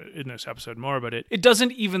in this episode more, but it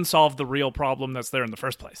doesn't even solve the real problem that's there in the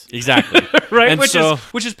first place. Exactly. Right? And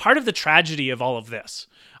which is part of the tragedy of all of this.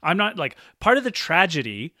 I'm not like part of the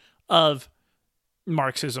tragedy of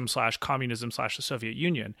Marxism / communism / the Soviet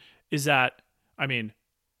Union is that, I mean,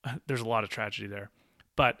 there's a lot of tragedy there,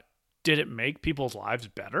 but did it make people's lives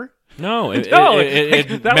better? No,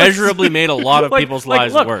 it measurably made a lot of people's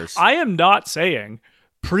lives worse. I am not saying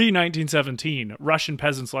pre-1917 Russian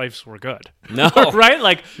peasants' lives were good. No. Right?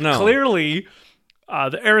 Like, no. Clearly,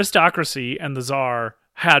 the aristocracy and the Tsar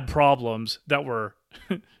had problems that were...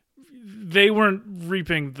 they weren't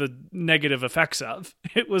reaping the negative effects of.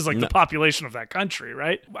 It was like the population of that country,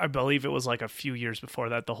 right? I believe it was like a few years before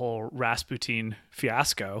that, the whole Rasputin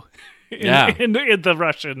fiasco in the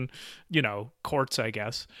Russian, courts, I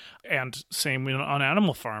guess. And same on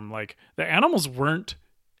Animal Farm. Like, the animals weren't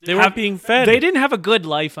being fed. They didn't have a good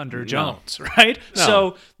life under Jones, right? No.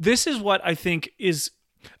 So this is what I think is...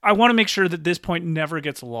 I want to make sure that this point never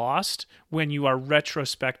gets lost when you are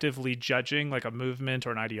retrospectively judging like a movement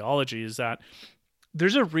or an ideology, is that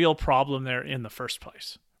there's a real problem there in the first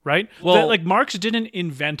place, right? Well, like Marx didn't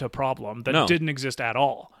invent a problem that didn't exist at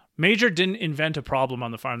all. Major didn't invent a problem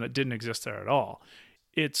on the farm that didn't exist there at all.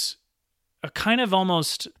 It's a kind of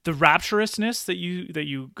almost the rapturousness that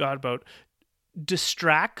you got about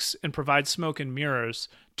distracts and provides smoke and mirrors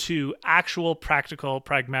to actual practical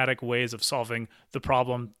pragmatic ways of solving the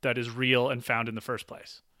problem that is real and found in the first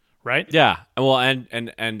place, right? Yeah. Well,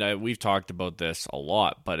 and we've talked about this a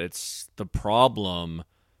lot, but it's the problem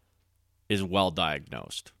is well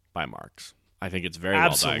diagnosed by Marx. I think it's very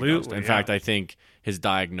well diagnosed. In fact, I think his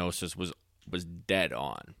diagnosis was dead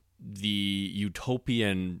on. The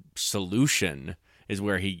utopian solution is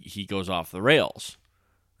where he goes off the rails,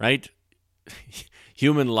 right?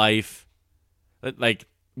 Human life, like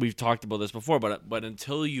we've talked about this before, but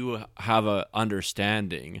until you have a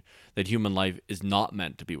understanding that human life is not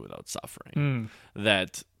meant to be without suffering,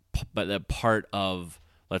 that part of,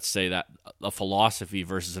 let's say, that a philosophy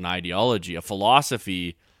versus an ideology, a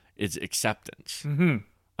philosophy is acceptance. An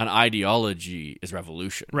ideology is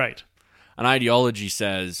revolution. Right. An ideology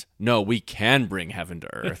says, no, we can bring heaven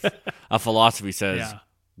to earth. A philosophy says,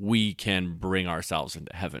 we can bring ourselves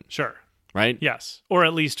into heaven. Sure. Right? Yes. Or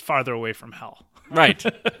at least farther away from hell. Right.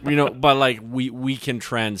 But like we can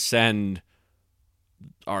transcend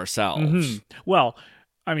ourselves. Well,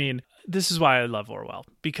 I mean, this is why I love Orwell,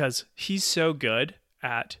 because he's so good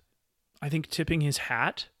at, I think, tipping his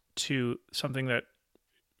hat to something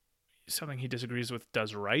he disagrees with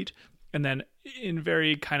does right. And then in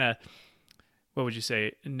very kind of, what would you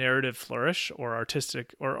say, narrative flourish or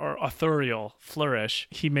artistic or authorial flourish,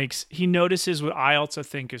 he notices what I also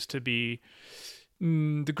think is to be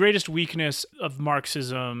the greatest weakness of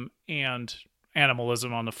Marxism and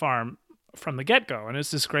animalism on the farm from the get-go. And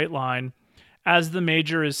it's this great line, as the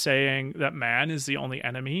major is saying that man is the only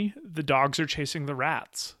enemy, the dogs are chasing the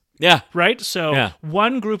rats. Yeah. Right? So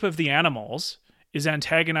one group of the animals is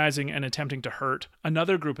antagonizing and attempting to hurt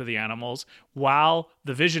another group of the animals, while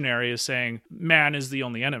the visionary is saying man is the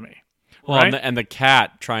only enemy. Well, right? and the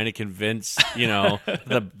cat trying to convince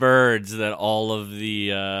the birds that all of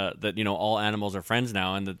the all animals are friends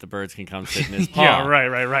now, and that the birds can come sit in his paw. Yeah,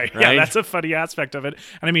 right. Yeah, that's a funny aspect of it.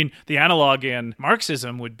 And I mean, the analog in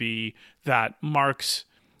Marxism would be that Marx,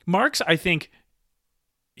 I think,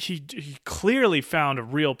 he clearly found a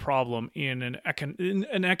real problem in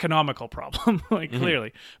an economical problem, like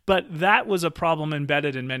clearly. But that was a problem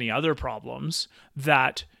embedded in many other problems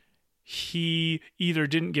that he either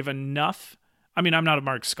didn't give enough. I mean, I'm not a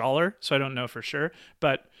Marx scholar, so I don't know for sure,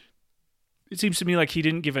 but it seems to me like he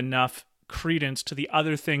didn't give enough credence to the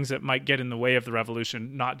other things that might get in the way of the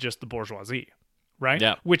revolution, not just the bourgeoisie, right?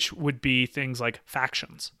 Yeah. Which would be things like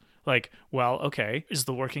factions. Like, well, okay, is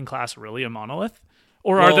the working class really a monolith?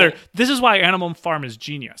 Or are there... This is why Animal Farm is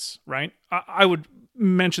genius, right? I would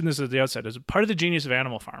mention this at the outset. As part of the genius of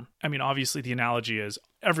Animal Farm, I mean, obviously the analogy is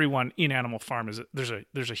everyone in Animal Farm is... There's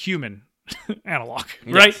a human analog,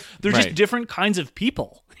 right? They're just different kinds of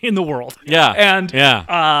people in the world. Yeah. And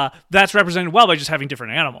that's represented well by just having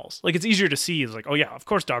different animals. Like, it's easier to see, it's like, oh yeah, of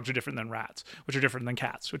course dogs are different than rats, which are different than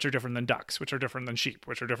cats, which are different than ducks, which are different than sheep,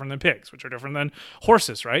 which are different than pigs, which are different than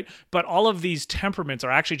horses, right? But all of these temperaments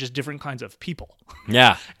are actually just different kinds of people.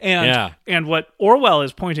 Yeah. And what Orwell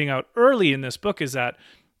is pointing out early in this book is that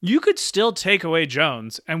you could still take away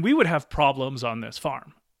Jones and we would have problems on this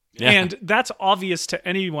farm. Yeah. And that's obvious to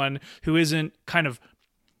anyone who isn't kind of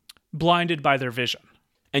blinded by their vision.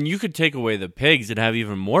 And you could take away the pigs and have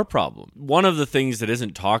even more problems. One of the things that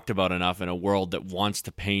isn't talked about enough in a world that wants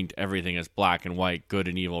to paint everything as black and white, good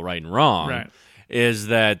and evil, right and wrong, is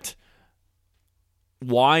that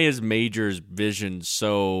why is Major's vision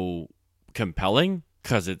so compelling?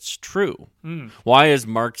 Because it's true. Why is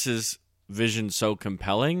Marx's vision so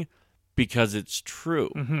compelling? Because it's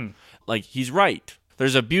true. Like, he's right.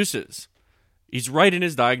 There's abuses. He's right in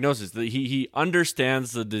his diagnosis. He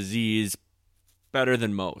understands the disease better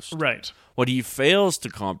than most. Right. What he fails to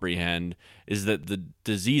comprehend is that the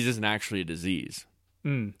disease isn't actually a disease.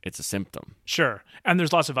 It's a symptom. Sure. And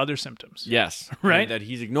there's lots of other symptoms. Yes. Right? That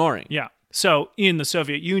he's ignoring. Yeah. So in the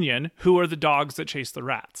Soviet Union, who are the dogs that chase the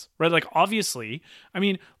rats? Right? Like, obviously, I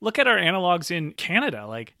mean, look at our analogs in Canada.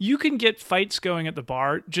 Like, you can get fights going at the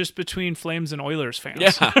bar just between Flames and Oilers fans.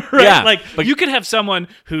 Yeah. Right? Yeah. Like, but you could have someone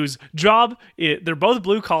whose job, they're both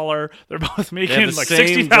blue collar, they're both making like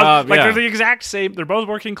 60,000. Like, they're the exact same, they're both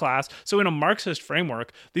working class. So in a Marxist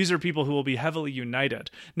framework, these are people who will be heavily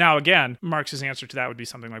united. Now, again, Marx's answer to that would be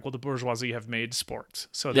something like, well, the bourgeoisie have made sports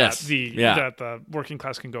so that that the working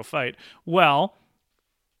class can go fight. Well,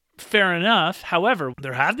 fair enough. However,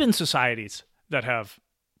 there have been societies that have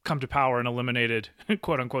come to power and eliminated,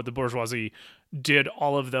 quote unquote, the bourgeoisie. Did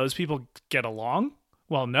all of those people get along?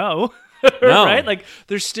 Well, no. No. Right? Like,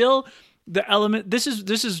 there's still the element. This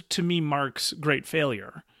is to me Marx's great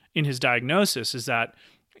failure in his diagnosis is that,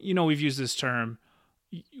 you know, we've used this term,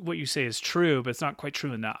 what you say is true, but it's not quite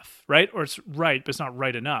true enough, right? Or it's right, but it's not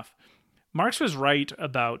right enough. Marx was right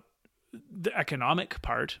about the economic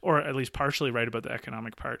part, or at least partially right about the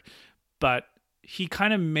economic part, but he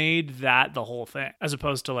kind of made that the whole thing, as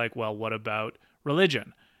opposed to like, well, what about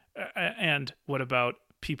religion? And what about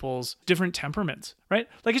people's different temperaments, right?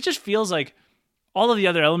 Like, it just feels like all of the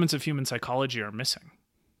other elements of human psychology are missing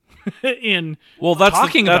in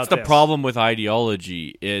talking about that's the problem with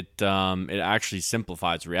ideology. It actually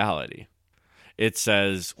simplifies reality. It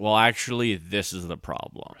says, well, actually, this is the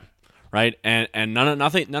problem. Right, and none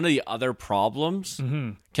of the other problems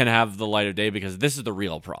can have the light of day because this is the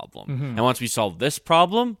real problem. And once we solve this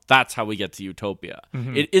problem, that's how we get to utopia.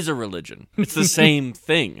 It is a religion. It's the same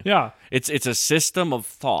thing. Yeah, it's a system of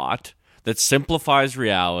thought that simplifies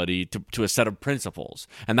reality to a set of principles,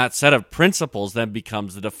 and that set of principles then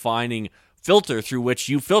becomes the defining filter through which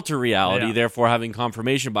you filter reality. Therefore, having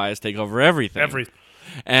confirmation bias take over everything.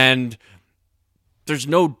 And there's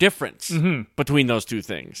no difference between those two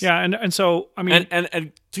things. Yeah, and so I mean,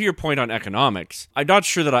 and to your point on economics, I'm not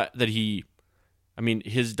sure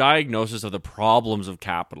his diagnosis of the problems of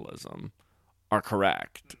capitalism are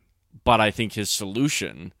correct, but I think his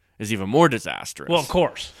solution is even more disastrous. Well, of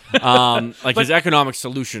course. His economic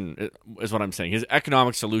solution is what I'm saying. His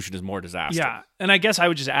economic solution is more disastrous. Yeah, and I guess I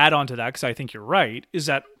would just add on to that, because I think you're right, is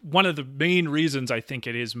that one of the main reasons I think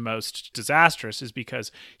it is most disastrous is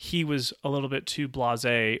because he was a little bit too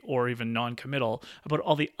blasé or even non-committal about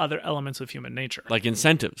all the other elements of human nature. Like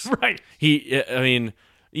incentives. Right.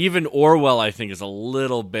 Even Orwell, I think, is a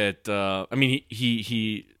little bit...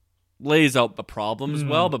 he lays out the problems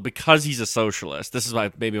well, but because he's a socialist, this is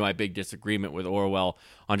maybe my big disagreement with Orwell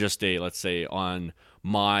on just on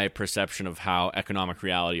my perception of how economic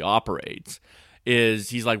reality operates, is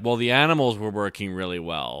he's like, well, the animals were working really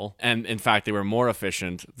well, and in fact, they were more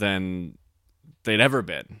efficient than they'd ever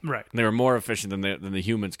been. Right. They were more efficient than the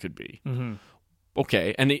humans could be.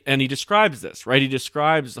 Okay, and he describes this, right? He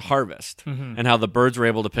describes the harvest and how the birds were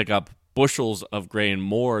able to pick up bushels of grain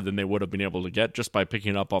more than they would have been able to get just by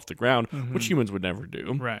picking it up off the ground, which humans would never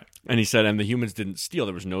do. Right. And he said, and the humans didn't steal.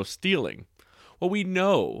 There was no stealing. Well, we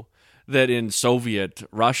know that in Soviet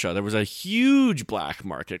Russia, there was a huge black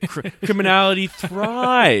market. Criminality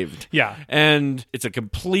thrived. Yeah. And it's a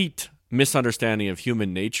complete misunderstanding of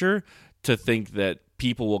human nature to think that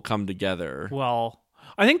people will come together. Well,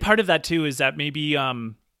 I think part of that too is that maybe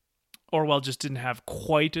Orwell just didn't have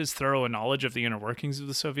quite as thorough a knowledge of the inner workings of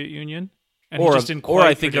the Soviet Union. And he just didn't quite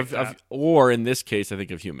I think or in this case, I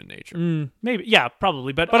think of human nature. Maybe, yeah,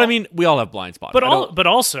 probably. But I mean, we all have blind spots. But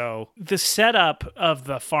also, the setup of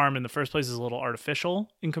the farm in the first place is a little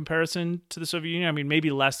artificial in comparison to the Soviet Union. I mean,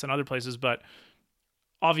 maybe less than other places, but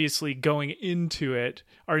obviously going into it,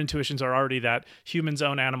 our intuitions are already that humans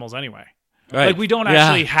own animals anyway. Right. Like, we don't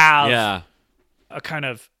actually have Yeah. a kind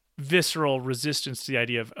of visceral resistance to the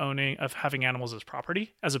idea of having animals as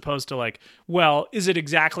property, as opposed to like, well, is it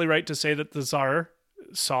exactly right to say that the Tsar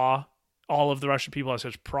saw all of the Russian people as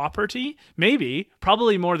his property? Maybe,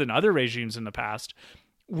 probably more than other regimes in the past,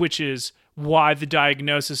 which is why the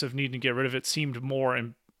diagnosis of needing to get rid of it seemed more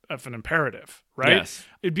of an imperative, right? Yes.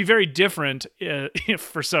 It'd be very different if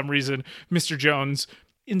for some reason Mr. Jones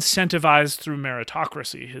incentivized through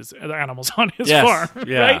meritocracy his animals on his farm,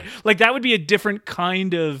 right? Like, that would be a different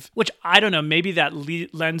kind of, which I don't know, maybe that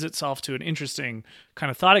lends itself to an interesting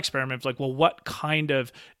kind of thought experiment. Like, well, what kind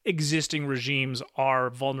of existing regimes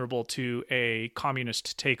are vulnerable to a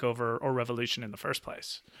communist takeover or revolution in the first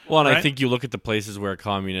place? Well, and right? I think you look at the places where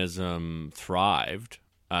communism thrived,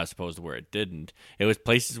 as opposed to where it didn't. It was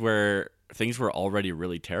places where things were already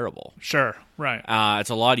really terrible. Sure, right. It's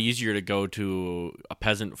a lot easier to go to a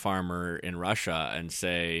peasant farmer in Russia and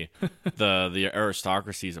say the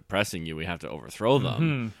aristocracy is oppressing you, we have to overthrow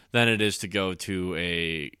them, than it is to go to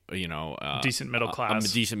a decent middle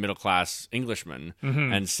class Englishman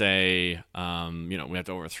and say we have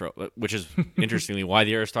to overthrow. Which is interestingly why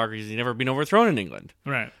the aristocracy has never been overthrown in England,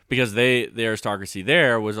 right? Because the aristocracy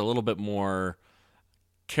there was a little bit more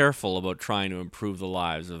careful about trying to improve the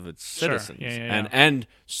lives of its citizens. And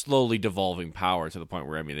slowly devolving power to the point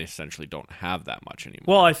where, I mean, they essentially don't have that much anymore.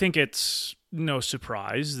 Well, I think it's no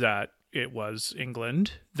surprise that it was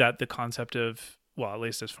England that the concept of, well, at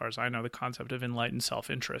least as far as I know, the concept of enlightened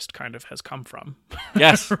self-interest kind of has come from.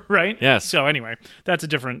 Yes. Right? Yes. So anyway, that's a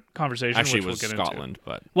different conversation. Actually, which it was we'll get Scotland, into.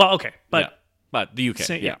 but... Well, okay. But the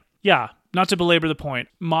UK, Yeah, not to belabor the point,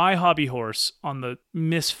 my hobby horse on the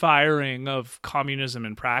misfiring of communism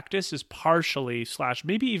in practice is partially /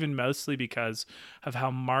 maybe even mostly because of how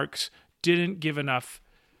Marx didn't give enough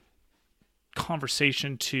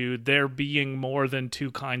conversation to there being more than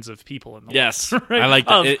two kinds of people in the world. Right? I like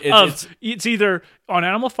that. It's either, on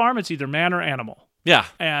Animal Farm, it's either man or animal. Yeah.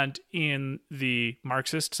 And in the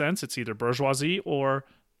Marxist sense, it's either bourgeoisie or,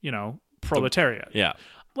 proletariat. Yeah.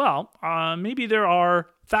 Well, maybe there are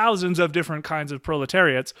thousands of different kinds of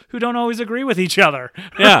proletariats who don't always agree with each other.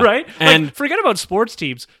 Yeah. Right? And like, forget about sports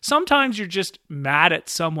teams. Sometimes you're just mad at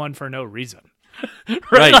someone for no reason.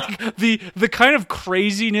 Right. Like the kind of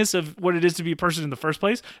craziness of what it is to be a person in the first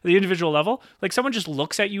place, at the individual level, like someone just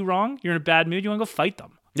looks at you wrong, you're in a bad mood, you want to go fight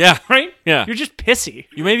them. Yeah. Right? Yeah. You're just pissy.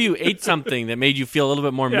 Maybe you ate something that made you feel a little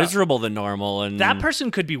bit more miserable than normal, and that person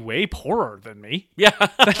could be way poorer than me. Yeah.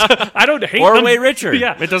 I don't hate or them. way richer.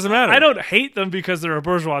 Yeah. It doesn't matter. I don't hate them because they're a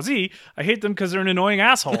bourgeoisie. I hate them because they're an annoying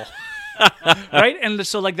asshole. Right? And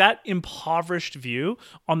so, like, that impoverished view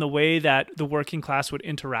on the way that the working class would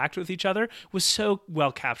interact with each other was so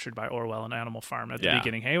well captured by Orwell and Animal Farm at the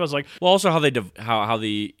beginning. Hey, it was like, well, also how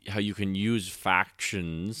you can use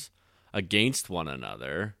factions against one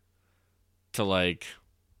another to like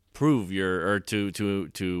prove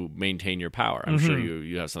to maintain your power. I'm sure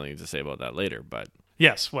you have something to say about that later, but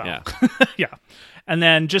yes, well, yeah. And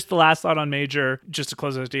then just the last thought on Major, just to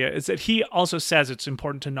close this idea, is that he also says it's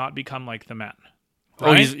important to not become like the men. Right?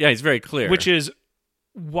 Oh, he's very clear. Which is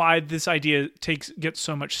why this idea gets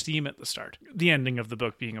so much steam at the start. The ending of the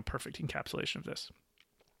book being a perfect encapsulation of this.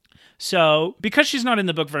 So, because she's not in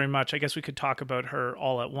the book very much, I guess we could talk about her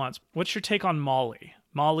all at once. What's your take on Molly?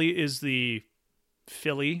 Molly is the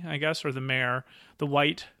filly, I guess, or the mare, the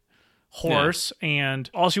white horse, and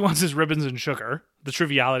all she wants is ribbons and sugar, the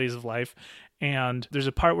trivialities of life. And there's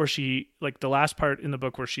a part where she, like the last part in the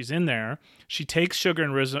book where she's in there, she takes sugar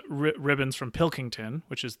and ribbons from Pilkington,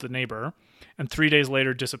 which is the neighbor, and 3 days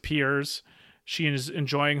later disappears. She is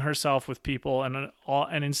enjoying herself with people,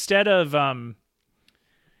 and instead of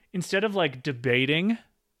like debating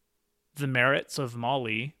the merits of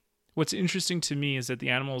Molly, what's interesting to me is that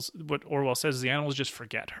what Orwell says is the animals just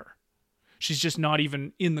forget her. She's just not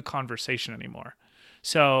even in the conversation anymore.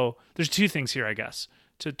 So there's two things here, I guess,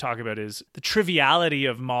 to talk about. Is the triviality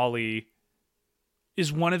of Molly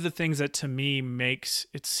is one of the things that to me makes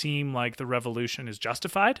it seem like the revolution is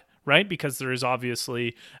justified, right? Because there is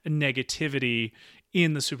obviously a negativity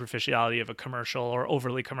in the superficiality of a commercial or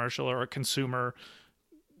overly commercial or a consumer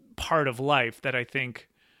part of life that I think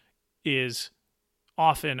is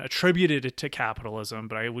often attributed to capitalism,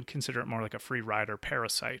 but I would consider it more like a free rider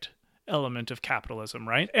parasite element of capitalism,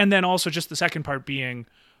 right? And then also just the second part being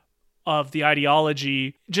of the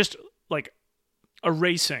ideology, just like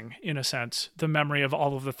erasing, in a sense, the memory of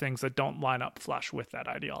all of the things that don't line up flush with that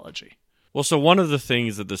ideology. Well, so one of the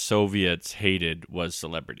things that the Soviets hated was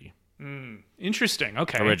celebrity. Interesting.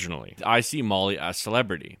 Okay. Originally, I see Molly as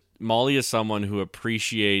celebrity. Molly is someone who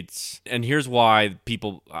appreciates, and here's why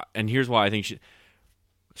I think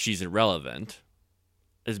she's irrelevant,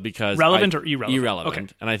 is because relevant or irrelevant? Irrelevant.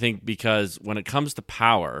 Okay. And I think because when it comes to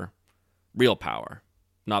power, real power,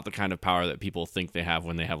 not the kind of power that people think they have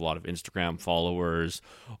when they have a lot of Instagram followers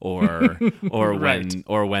or Right.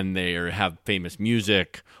 when they have famous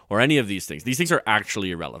music or any of these things. These things are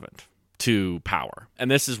actually irrelevant to power.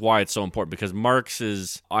 And this is why it's so important, because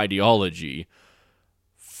Marx's ideology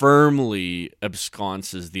firmly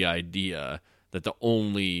ensconces the idea that the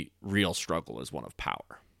only real struggle is one of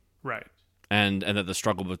power. Right. And that the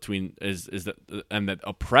struggle between is that, and that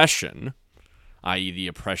oppression, i.e. the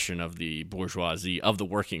oppression of the bourgeoisie, of the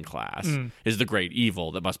working class, is the great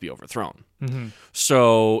evil that must be overthrown. Mm-hmm.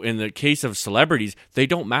 So in the case of celebrities, they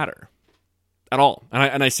don't matter at all.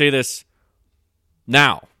 And I say this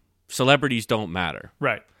now. Celebrities don't matter.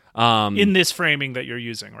 Right. In this framing that you're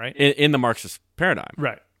using, right? In the Marxist paradigm.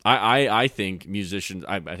 Right. I think musicians,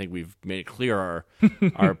 I think we've made it clear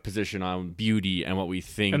our position on beauty and what we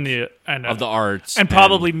think of the arts. And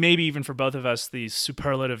probably maybe even for both of us, the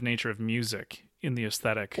superlative nature of music in the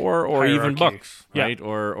aesthetic or even hierarchy. books, right? Yeah.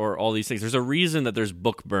 Or all these things. There's a reason that there's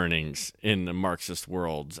book burnings in the Marxist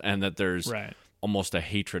worlds, and that there's almost a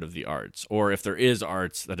hatred of the arts. Or if there is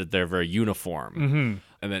arts, that they're very uniform,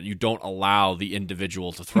 and that you don't allow the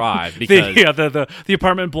individual to thrive because the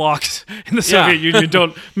apartment blocks in the Soviet Union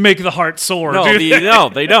don't make the heart soar. No,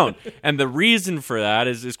 they don't. And the reason for that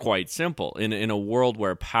is quite simple. In a world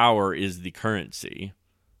where power is the currency,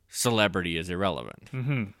 celebrity is irrelevant.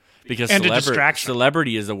 Because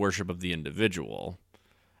celebrity is a worship of the individual,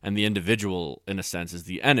 and the individual, in a sense, is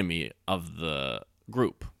the enemy of the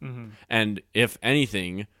group. And if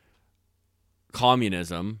anything,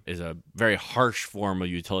 communism is a very harsh form of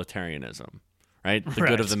utilitarianism, right? The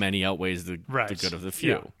good of the many outweighs the good of the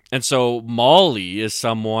few. Yeah. And so Molly is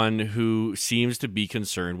someone who seems to be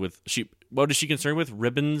concerned with, what is she concerned with?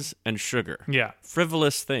 Ribbons and sugar. Yeah.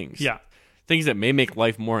 Frivolous things. Yeah. Things that may make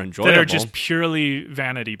life more enjoyable. That are just purely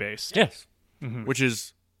vanity-based. Yes. Which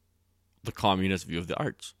is the communist view of the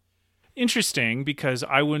arts. Interesting, because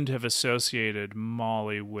I wouldn't have associated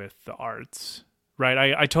Molly with the arts,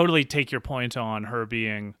 right? I totally take your point on her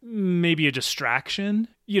being maybe a distraction.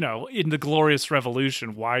 You know, in the Glorious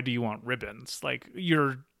Revolution, why do you want ribbons? Like,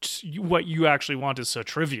 what you actually want is so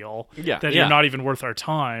trivial that you're not even worth our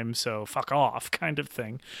time, so fuck off, kind of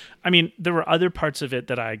thing. I mean, there were other parts of it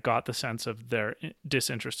that I got the sense of their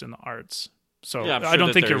disinterest in the arts. So I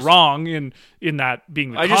don't think you're wrong in that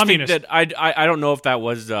being the communist. I just think that I don't know if that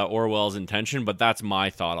was Orwell's intention, but that's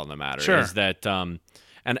my thought on the matter. Sure. Is that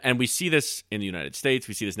and we see this in the United States.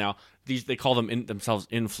 We see this now. They call themselves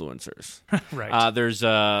influencers. Right. There's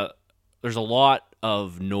a lot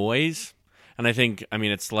of noise, and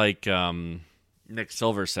it's like Nick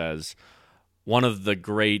Silver says, one of the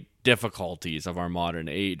great difficulties of our modern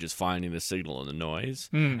age is finding the signal in the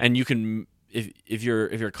noise, and you can. If you're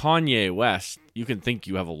Kanye West, you can think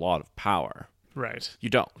you have a lot of power. Right. You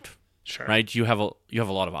don't. Sure. Right? You have a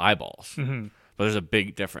lot of eyeballs. But there's a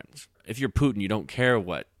big difference. If you're Putin, you don't care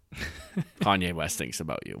what Kanye West thinks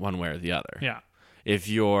about you, one way or the other. Yeah. If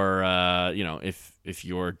you're if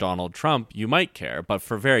you're Donald Trump, you might care, but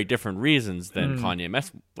for very different reasons than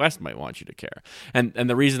Kanye West might want you to care. And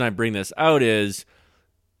the reason I bring this out is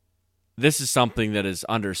this is something that is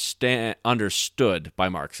understood by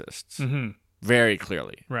Marxists. Very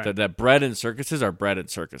clearly, right. that bread and circuses are bread and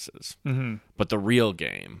circuses, but the real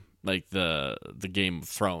game, like the Game of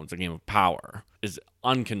Thrones, the game of power, is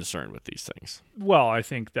unconcerned with these things. Well, I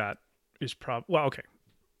think that is okay.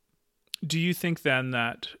 Do you think then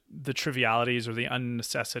that the trivialities or the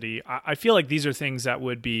unnecessity, I feel like these are things that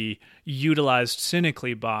would be utilized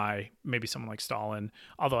cynically by maybe someone like Stalin,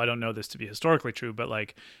 although I don't know this to be historically true, but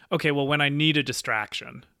like, okay, well, when I need a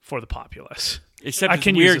distraction for the populace, except it's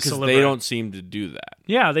weird because they don't seem to do that.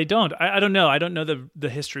 Yeah, they don't. I don't know. I don't know the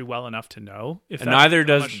history well enough to know if. And neither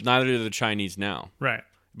do the Chinese now, right?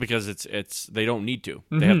 Because it's they don't need to.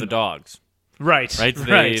 They have the dogs, right?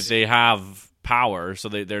 They have power, so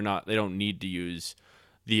they don't need to use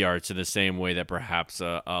the arts in the same way that perhaps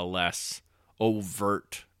a less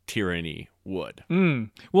overt tyranny would.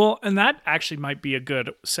 Well, and that actually might be a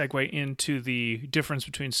good segue into the difference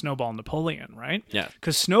between Snowball and Napoleon, right? Yeah.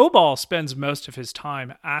 Because Snowball spends most of his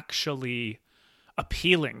time actually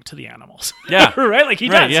appealing to the animals. Yeah. Right? Like he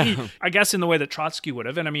Right, does. yeah. I guess in the way that Trotsky would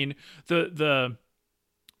have. And I mean, the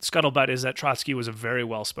scuttlebutt is that Trotsky was a very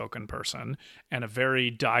well-spoken person and a very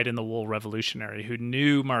dyed-in-the-wool revolutionary who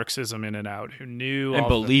knew Marxism in and out, who knew And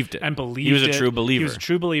believed it. and believed He was a it. true believer. He was a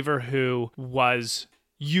true believer who was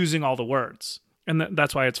using all the words. And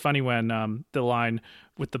that's why it's funny when the line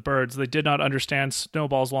with the birds, they did not understand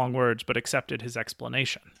Snowball's long words, but accepted his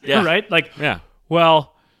explanation. Yeah. Right? Like, Yeah.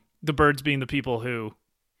 well, the birds being the people who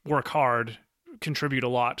work hard, contribute a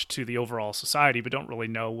lot to the overall society, but don't really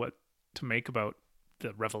know what to make about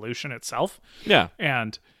the revolution itself. Yeah.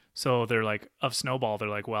 And so they're like, of Snowball, they're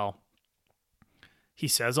like, well, he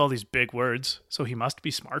says all these big words, so he must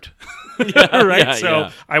be smart. Right? Yeah, So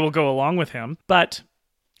yeah. I will go along with him. But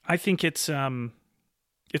I think it's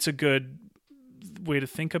a good way to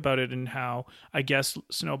think about it, and how I guess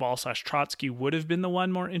Snowball / Trotsky would have been the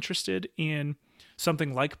one more interested in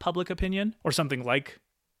something like public opinion or something like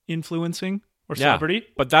influencing or celebrity.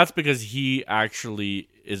 But that's because he actually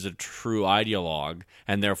is a true ideologue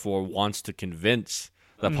and therefore wants to convince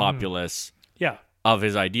the populace Yeah. of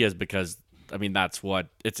his ideas, because I mean that's what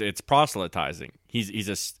it's proselytizing.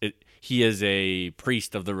 He is a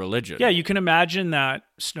priest of the religion. Yeah, you can imagine that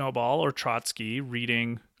Snowball or Trotsky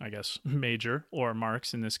reading, I guess, Major or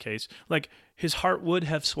Marx in this case, like his heart would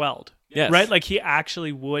have swelled. Yes. Right? Like he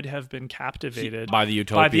actually would have been captivated by the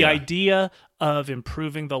utopia. by the idea of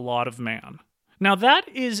improving the lot of man. Now, that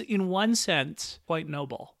is, in one sense, quite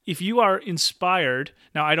noble. If you are inspired,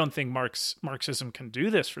 now I don't think Marxism can do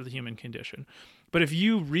this for the human condition, but if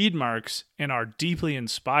you read Marx and are deeply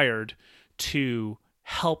inspired to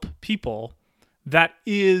help people, that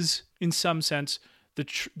is, in some sense,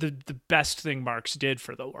 the best thing Marx did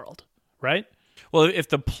for the world, right? Well, if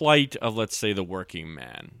the plight of, let's say, the working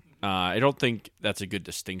man, I don't think that's a good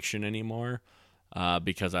distinction anymore,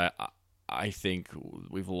 because I think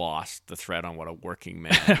we've lost the thread on what a working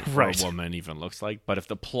man Right. or a woman even looks like. But if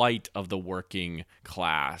the plight of the working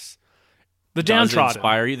class, The does downtrodden,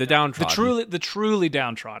 inspire you, the downtrodden, the truly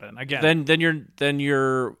downtrodden. Again, then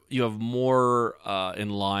you have more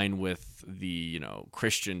in line with the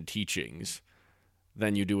Christian teachings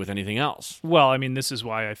than you do with anything else. well, I mean, this is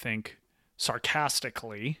why I think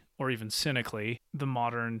sarcastically or even cynically, the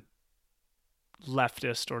modern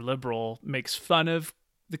leftist or liberal makes fun of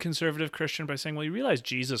the conservative Christian by saying, well, you realize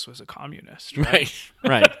Jesus was a communist, right?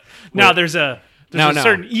 Right. Now, Well, there's a No.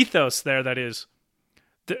 certain ethos there that is,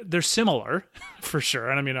 they're similar, for sure.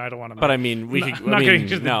 And I mean, I don't want to... But I mean, we could. not I getting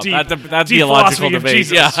mean, into the no, deep, that's deep theological philosophy of debate.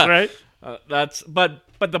 Jesus, Yeah, right?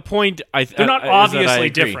 but the point They're not obviously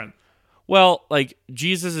different. Well, like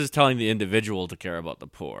Jesus is telling the individual to care about the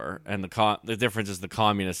poor, and the difference is the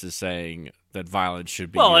communist is saying that violence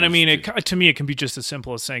should be. Well, and I used mean, to- to me, it can be just as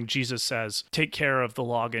simple as saying Jesus says, take care of the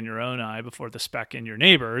log in your own eye before the speck in your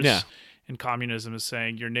neighbor's. Yeah. And communism is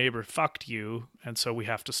saying your neighbor fucked you, and so we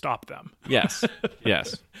have to stop them. yes,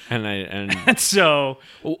 yes, and And so,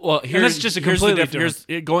 well, here's that's just a here's the completely difference.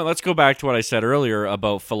 Let's go back to what I said earlier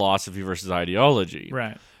about philosophy versus ideology.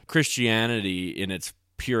 right. Christianity in its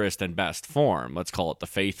purest and best form, let's call it the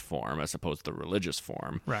faith form as opposed to the religious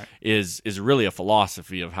form, Right. is really a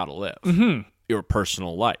philosophy of how to live your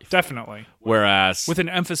personal life. Definitely. Whereas With an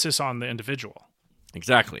emphasis on the individual.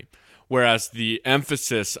 exactly. Whereas the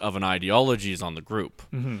emphasis of an ideology is on the group.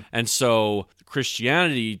 And so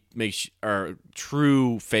Christianity or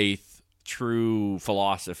true faith, true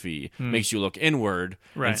philosophy makes you look inward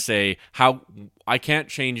Right. and say, how I can't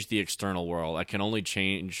change the external world. I can only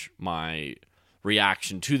change my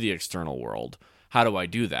reaction to the external world. How do I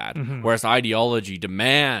do that? Whereas ideology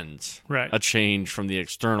demands Right. a change from the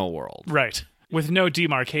external world. Right. With no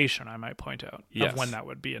demarcation, I might point out, Yes. of when that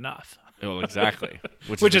would be enough. Well, exactly.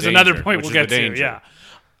 Which is the another danger, point which we'll is get the to. danger.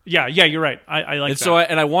 Yeah, you're right. I like And that. so,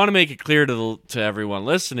 I want to make it clear to everyone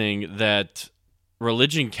listening that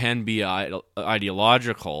religion can be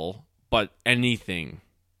ideological, but anything,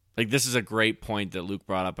 like this is a great point that Luke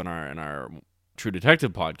brought up in our True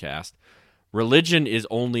Detective podcast. Religion is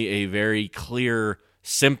only a very clear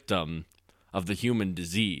symptom of the human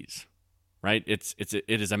disease, right? It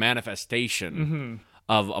is a manifestation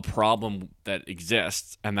of a problem that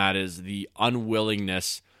exists, and that is the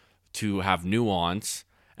unwillingness to have nuance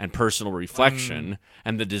and personal reflection,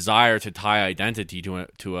 and the desire to tie identity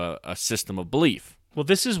to a system of belief. Well,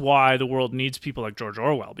 this is why the world needs people like George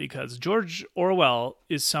Orwell, because George Orwell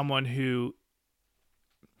is someone who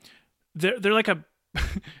they're like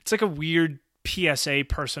it's like a weird PSA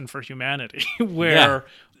person for humanity, where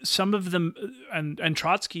some of them, and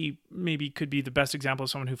Trotsky maybe could be the best example of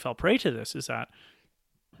someone who fell prey to this, is that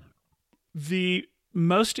the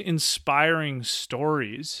most inspiring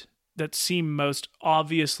stories that seem most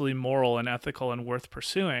obviously moral and ethical and worth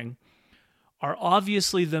pursuing are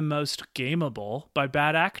obviously the most gameable by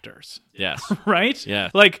bad actors. Yes. Right? Yeah.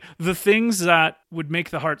 Like the things that would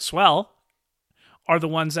make the heart swell are the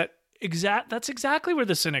ones that that's exactly where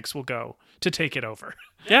the cynics will go to take it over.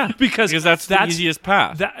 Yeah. because that's the easiest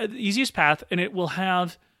path. The easiest path, and it will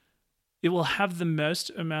have the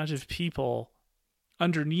most amount of people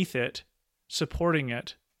underneath it supporting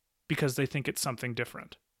it because they think it's something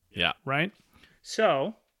different. Yeah. Right?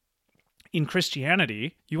 So, in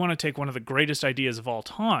Christianity, you want to take one of the greatest ideas of all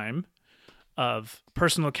time of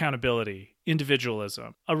personal accountability,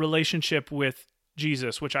 individualism, a relationship with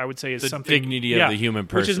Jesus, which I would say is the something... dignity of the human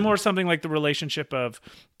person. Which is more something like the relationship of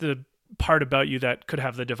the part about you that could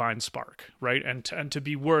have the divine spark, right? And to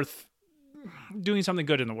be worth doing something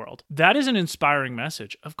good in the world. That is an inspiring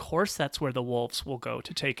message. Of course, that's where the wolves will go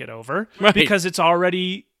to take it over, right. Because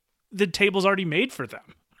the table's already made for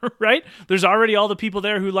them, right? There's already all the people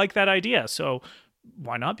there who like that idea. So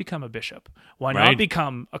why not become a bishop? Why not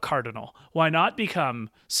become a cardinal? Why not become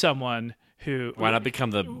someone who... Why not become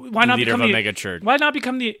the leader of a mega church?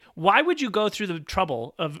 Why would you go through the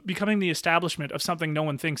trouble of becoming the establishment of something no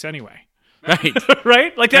one thinks anyway? Right.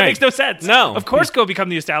 Right? Like that makes no sense. No. Of course go become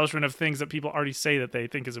the establishment of things that people already say that they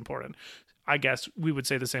think is important. I guess we would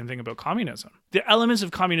say the same thing about communism. The elements of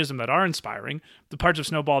communism that are inspiring, the parts of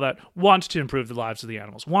Snowball that want to improve the lives of the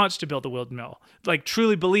animals, wants to build the windmill, like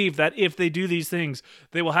truly believe that if they do these things,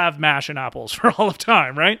 they will have mash and apples for all of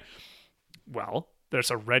time, right? Well, there's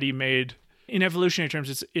a ready-made... In evolutionary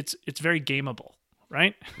terms, it's very gameable,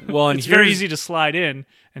 right? Well, and it's very easy to slide in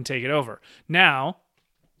and take it over. Now,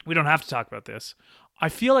 we don't have to talk about this. I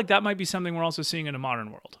feel like that might be something we're also seeing in a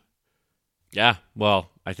modern world. Yeah, well,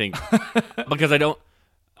 I think because I don't.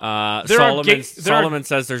 Solomon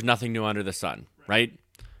says there's nothing new under the sun, right?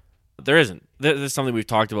 There isn't. This is something we've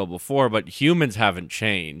talked about before, but humans haven't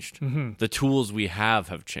changed. Mm-hmm. The tools we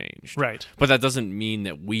have changed, right? But that doesn't mean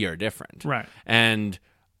that we are different, right? And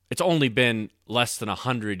it's only been less than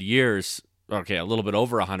 100 years, okay, a little bit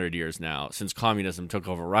over 100 years now, since communism took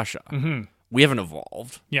over Russia. Mm-hmm. We haven't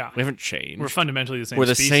evolved. Yeah. We haven't changed. We're fundamentally the same We're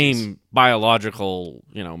the species. same biological,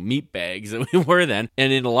 meat bags that we were then.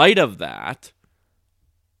 And in light of that,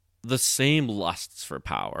 the same lusts for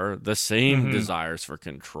power, the same desires for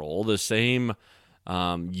control, the same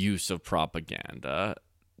use of propaganda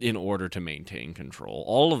in order to maintain control,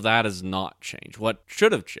 all of that has not changed. What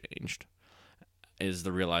should have changed is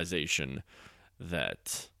the realization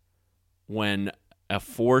that when a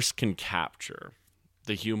force can capture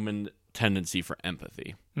the human tendency for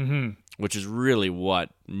empathy, which is really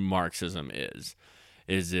what Marxism is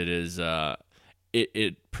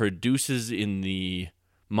it produces in the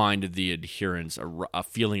mind of the adherents a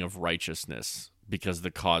feeling of righteousness because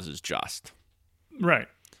the cause is just. Right.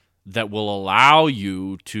 That will allow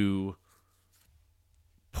you to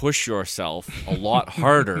push yourself a lot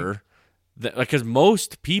harder because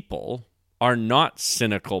most people are not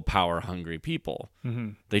cynical, power-hungry people.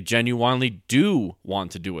 Mm-hmm. They genuinely do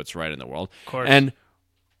want to do what's right in the world. Of course. And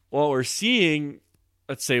what we're seeing,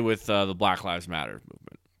 let's say with the Black Lives Matter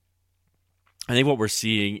movement, I think what we're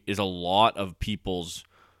seeing is a lot of people's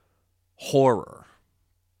horror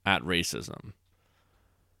at racism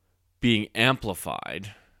being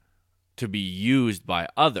amplified to be used by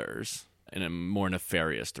others in a more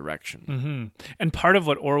nefarious direction. Mm-hmm. And part of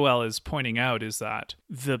what Orwell is pointing out is that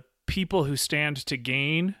the people who stand to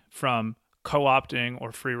gain from co-opting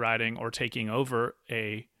or free riding or taking over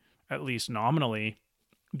a, at least nominally,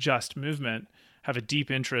 just movement have a deep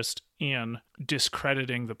interest in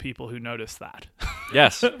discrediting the people who notice that.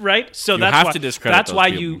 Yes. Right? So to discredit those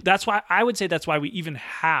people. That's why I would say that's why we even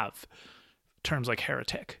have terms like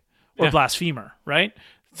heretic or blasphemer, right?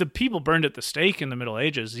 The people burned at the stake in the Middle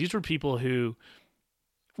Ages, these were people who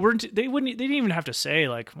they didn't even have to say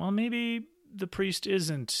like, well, maybe the priest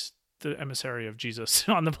isn't the emissary of Jesus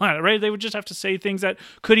on the planet, right? They would just have to say things that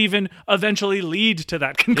could even eventually lead to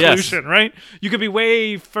that conclusion, right? You could be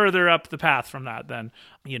way further up the path from that than,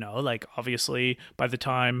 like obviously by the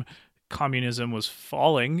time communism was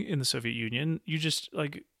falling in the Soviet Union, you just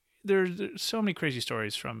like, there's so many crazy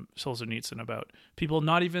stories from Solzhenitsyn about people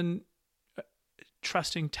not even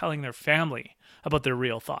trusting telling their family about their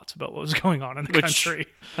real thoughts about what was going on in the country.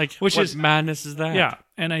 Which is madness is that? Yeah.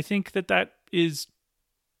 And I think that is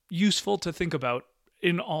useful to think about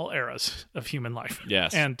in all eras of human life.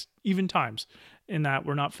 Yes. And even times in that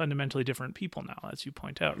we're not fundamentally different people now, as you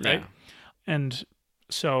point out, right? Yeah. And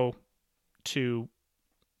so to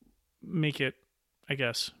make it, I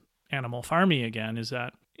guess, Animal Farmy again, is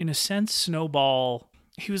that in a sense, Snowball,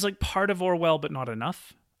 he was like part of Orwell, but not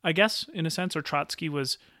enough, I guess, in a sense, or Trotsky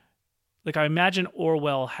was like, I imagine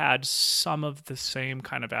Orwell had some of the same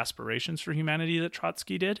kind of aspirations for humanity that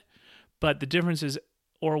Trotsky did, but the difference is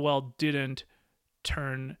Orwell didn't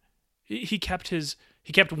turn, he kept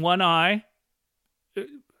one eye,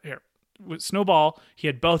 here, with Snowball, he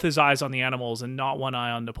had both his eyes on the animals and not one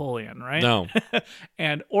eye on Napoleon, right? No.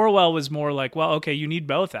 And Orwell was more like, well, okay, you need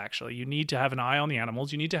both, actually. You need to have an eye on the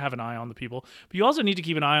animals, you need to have an eye on the people, but you also need to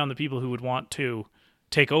keep an eye on the people who would want to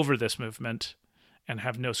take over this movement and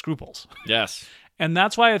have no scruples. Yes. And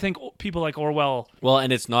that's why I think people like Orwell... Well,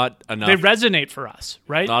 and it's not enough... They resonate for us,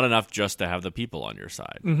 right? Not enough just to have the people on your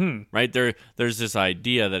side, right? There's this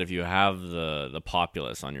idea that if you have the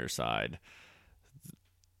populace on your side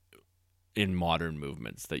in modern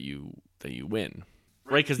movements, that you win,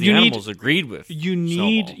 right? Because the animals agreed with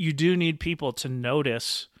Snowball. You do need people to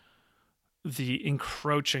notice the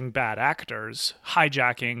encroaching bad actors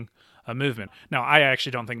hijacking a movement. Now, I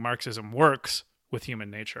actually don't think Marxism works with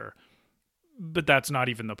human nature. But that's not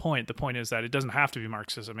even the point. The point is that it doesn't have to be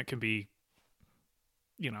Marxism. It can be,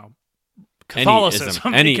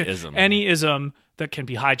 Catholicism. Any ism. Any ism that can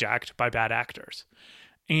be hijacked by bad actors.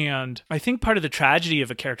 And I think part of the tragedy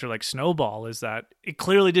of a character like Snowball is that it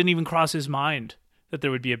clearly didn't even cross his mind that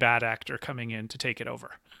there would be a bad actor coming in to take it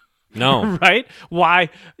over. No. Right? Why?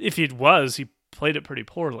 If it was, he played it pretty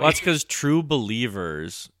poorly. Well, that's because true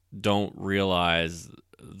believers don't realize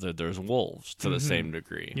that there's wolves to the same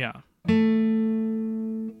degree. Yeah.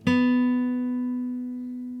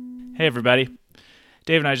 Hey, everybody.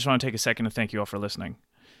 Dave and I just want to take a second to thank you all for listening.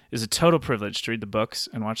 It is a total privilege to read the books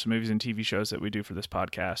and watch the movies and TV shows that we do for this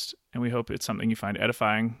podcast, and we hope it's something you find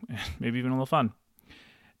edifying and maybe even a little fun.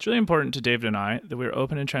 It's really important to David and I that we're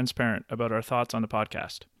open and transparent about our thoughts on the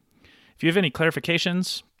podcast. If you have any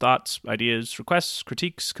clarifications, thoughts, ideas, requests,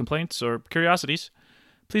 critiques, complaints, or curiosities,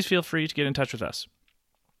 please feel free to get in touch with us.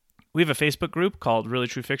 We have a Facebook group called Really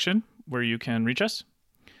True Fiction where you can reach us.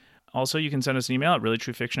 Also, you can send us an email at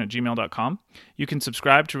reallytruefiction@gmail.com. You can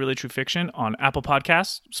subscribe to Really True Fiction on Apple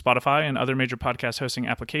Podcasts, Spotify, and other major podcast hosting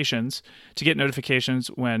applications to get notifications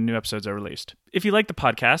when new episodes are released. If you like the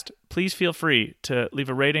podcast, please feel free to leave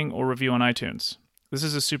a rating or review on iTunes. This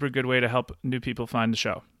is a super good way to help new people find the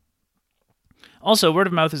show. Also, word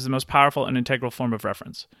of mouth is the most powerful and integral form of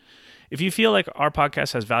reference. If you feel like our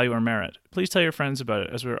podcast has value or merit, please tell your friends about it,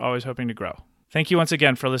 as we're always hoping to grow. Thank you once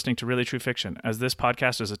again for listening to Really True Fiction, as this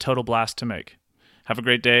podcast is a total blast to make. Have a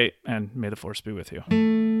great day, and may the force be with you.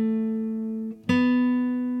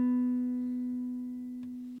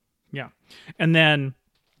 Yeah. And then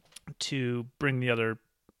to bring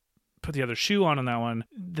put the other shoe on that one,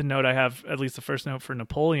 the note I have, at least the first note for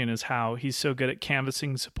Napoleon, is how he's so good at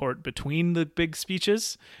canvassing support between the big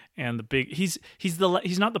speeches and the big, he's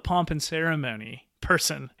not the pomp and ceremony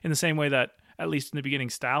person in the same way that, at least in the beginning,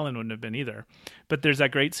 Stalin wouldn't have been either. But there's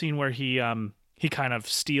that great scene where he kind of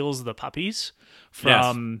steals the puppies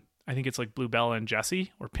from, yes, I think it's like Bluebell and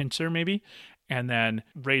Jessie, or Pincher maybe, and then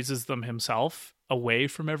raises them himself away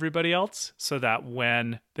from everybody else, so that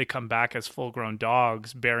when they come back as full-grown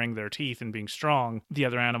dogs, baring their teeth and being strong, the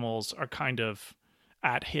other animals are kind of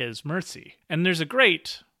at his mercy. And there's a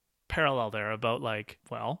great parallel there about, like,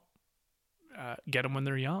 well, get them when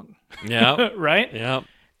they're young. Yeah. Right? Yeah.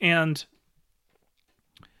 And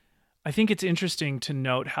I think it's interesting to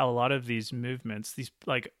note how a lot of these movements, these,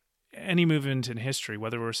 like any movement in history,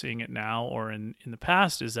 whether we're seeing it now or in the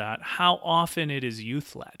past, is that how often it is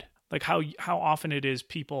youth-led. Like how often it is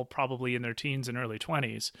people probably in their teens and early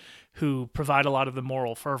 20s who provide a lot of the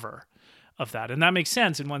moral fervor of that. And that makes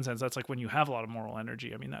sense in one sense. That's like when you have a lot of moral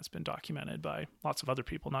energy. I mean, that's been documented by lots of other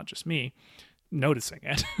people, not just me, noticing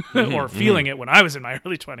it or feeling it when I was in my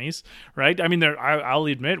early 20s, right? I mean, I'll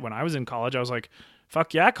admit, when I was in college, I was like,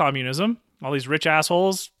 fuck yeah, communism. All these rich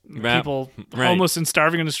assholes, people homeless and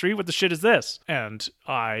starving in the street. What the shit is this? And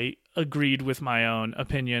I agreed with my own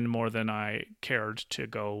opinion more than I cared to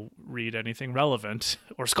go read anything relevant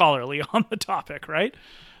or scholarly on the topic, right?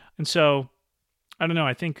 And so, I don't know,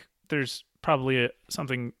 I think there's probably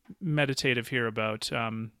something meditative here about,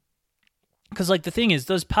 because like the thing is,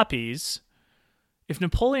 those puppies, if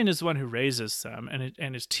Napoleon is the one who raises them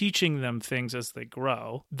and is teaching them things as they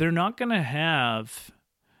grow, they're not going to have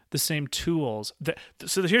the same tools.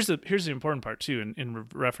 So here's the important part too, in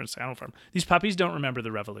reference to Animal Farm. These puppies don't remember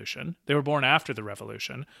the revolution. They were born after the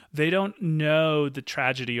revolution. They don't know the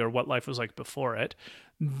tragedy or what life was like before it.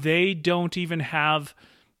 They don't even have,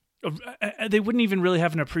 they wouldn't even really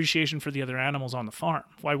have an appreciation for the other animals on the farm.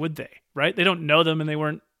 Why would they, right? They don't know them and they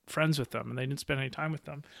weren't friends with them and they didn't spend any time with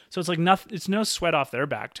them. So it's like nothing. It's no sweat off their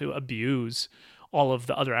back to abuse all of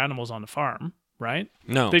the other animals on the farm, right?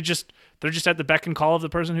 No. They're just at the beck and call of the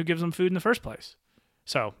person who gives them food in the first place.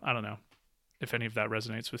 So I don't know if any of that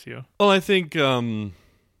resonates with you. Well, I think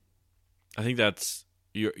that's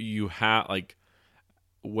you have like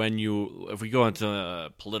if we go into a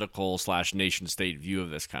political / nation state view of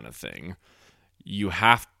this kind of thing, you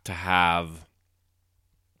have to have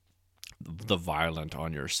the violent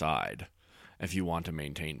on your side if you want to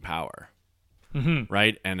maintain power,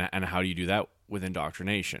 right? And how do you do that? With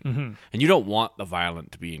indoctrination. And you don't want the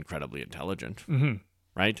violent to be incredibly intelligent,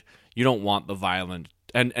 right? You don't want the violent,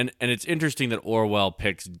 and it's interesting that Orwell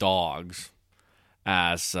picks dogs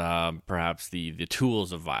as perhaps the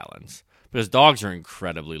tools of violence, because dogs are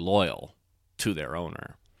incredibly loyal to their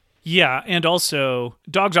owner. Yeah, and also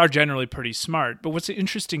dogs are generally pretty smart. But what's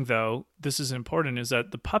interesting, though, this is important, is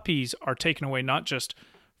that the puppies are taken away not just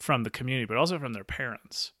from the community, but also from their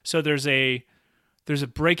parents. So there's a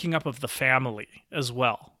breaking up of the family as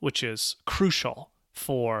well, which is crucial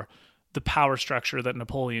for the power structure that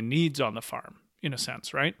Napoleon needs on the farm, in a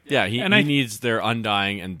sense, right? Yeah, he needs their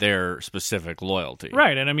undying and their specific loyalty.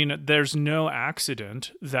 Right, and I mean, there's no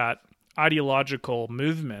accident that ideological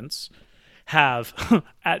movements have,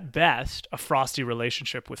 at best, a frosty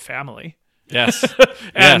relationship with family. Yes.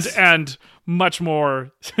 And much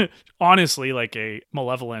more, honestly, like a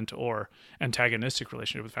malevolent or antagonistic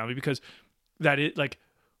relationship with family, because that is like,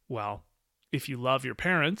 well, if you love your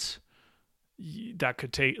parents, that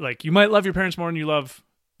could take, like, you might love your parents more than you love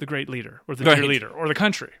the great leader or the dear leader or the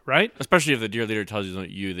country, right? Especially if the dear leader tells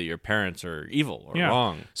you that your parents are evil or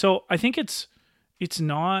wrong. So I think it's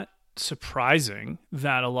not surprising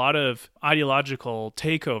that a lot of ideological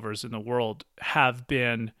takeovers in the world have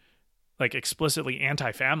been like explicitly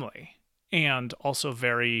anti-family and also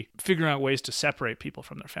very figuring out ways to separate people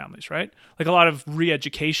from their families, right? Like a lot of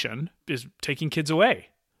re-education is taking kids away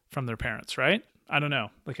from their parents, right? I don't know.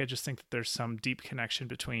 Like I just think that there's some deep connection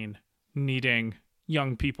between needing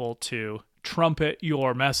young people to trumpet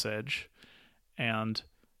your message and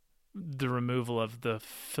the removal of the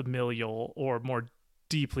familial or more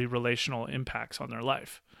deeply relational impacts on their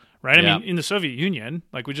life, right? I mean, in the Soviet Union,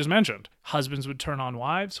 like we just mentioned, husbands would turn on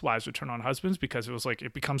wives, wives would turn on husbands, because it was like,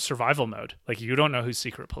 it becomes survival mode. Like you don't know who's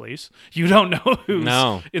secret police. You don't know who's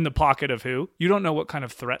in the pocket of who. You don't know what kind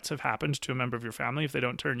of threats have happened to a member of your family if they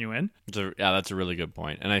don't turn you in. That's a really good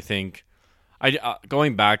point. And I think,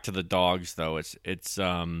 going back to the dogs though, it's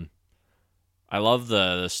I love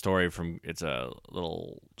the story it's a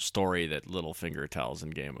little story that Littlefinger tells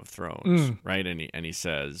in Game of Thrones, right? And he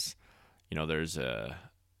says, you know, there's a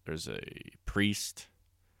priest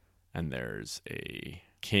and there's a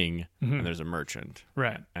king and there's a merchant,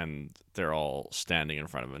 right? And they're all standing in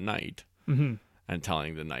front of a knight and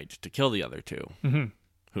telling the knight to kill the other two.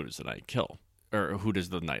 Who does the knight kill, or who does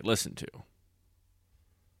the knight listen to?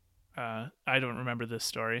 I don't remember this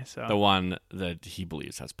story. So the one that he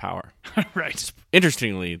believes has power. Right.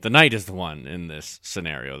 Interestingly, the knight is the one in this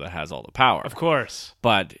scenario that has all the power. Of course.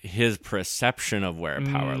 But his perception of where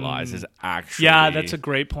power lies is actually... Yeah, that's a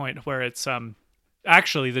great point, where it's...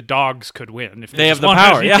 Actually, the dogs could win if they have the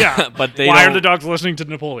power. Yeah, but why are the dogs listening to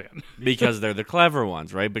Napoleon? Because they're the clever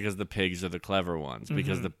ones, right? Because the pigs are the clever ones.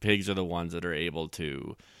 Because the pigs are the ones that are able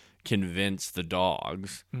to convince the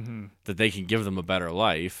dogs that they can give them a better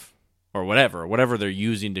life, or whatever they're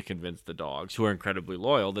using to convince the dogs, who are incredibly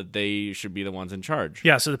loyal, that they should be the ones in charge.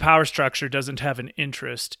 Yeah, so the power structure doesn't have an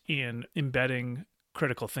interest in embedding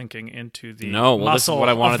critical thinking into the muscle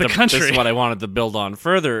of the country. This is what I wanted to build on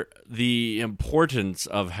further. The importance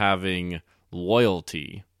of having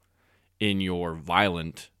loyalty in your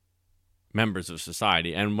violent members of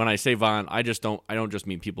society. And when I say violent, I don't just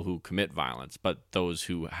mean people who commit violence, but those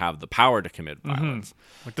who have the power to commit violence.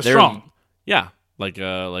 Like the strong. Yeah. Like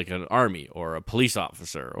an army or a police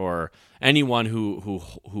officer or anyone who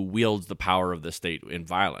wields the power of the state in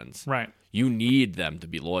violence. Right. You need them to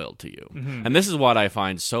be loyal to you. And this is what I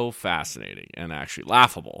find so fascinating and actually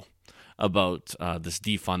laughable about this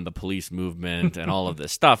defund the police movement and all of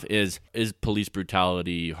this stuff is police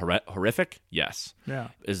brutality horrific? Yes. Yeah.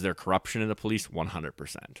 Is there corruption in the police?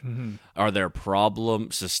 100%. Are there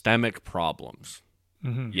systemic problems?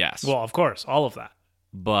 Yes. Well, of course, all of that.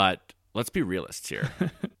 But let's be realists here.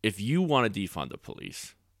 If you want to defund the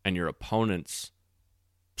police and your opponents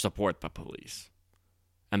support the police,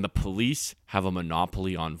 and the police have a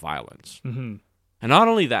monopoly on violence, and not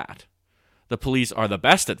only that, the police are the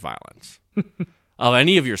best at violence of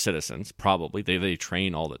any of your citizens, probably. They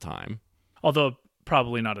train all the time. Although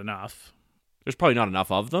probably not enough. There's probably not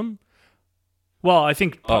enough of them. Well, I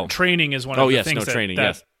think training is one of the things training,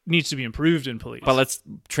 yes. needs to be improved in police. But let's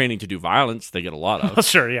training to do violence. They get a lot Oh, of.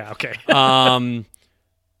 sure, yeah, okay.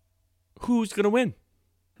 Who's gonna win?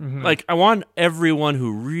 Mm-hmm. Like, I want everyone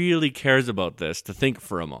who really cares about this to think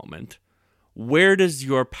for a moment. Where does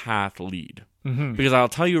your path lead? Mm-hmm. Because I'll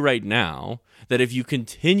tell you right now that if you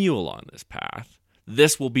continue along this path,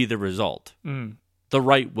 this will be the result. Mm. The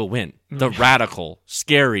right will win. The radical,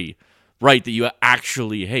 scary right that you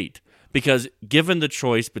actually hate. Because given the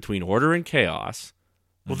choice between order and chaos,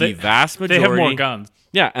 vast majority... They have more guns.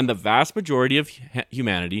 Yeah, and the vast majority of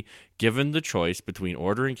humanity, given the choice between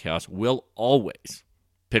order and chaos, will always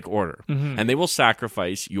pick order. Mm-hmm. And they will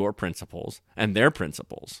sacrifice your principles and their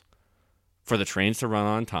principles for the trains to run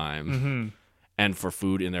on time Mm-hmm. and for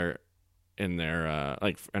food in their and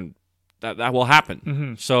that will happen.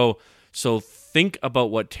 Mm-hmm. So think about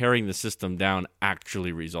what tearing the system down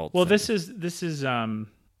actually results Well, in. this is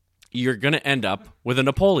You're going to end up with a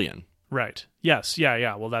Napoleon. right. Yes,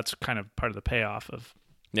 yeah. Well, that's kind of part of the payoff of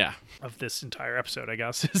Yeah. this entire episode, I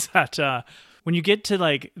guess, is that when you get to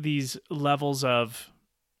like these levels of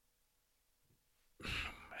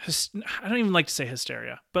I don't even like to say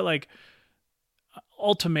hysteria, but like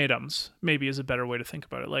ultimatums maybe is a better way to think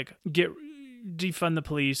about it. Like defund the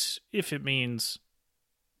police if it means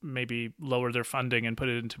maybe lower their funding and put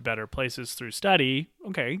it into better places through study.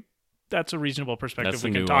 Okay, that's a reasonable perspective That's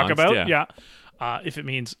we can nuanced, talk about. yeah. If it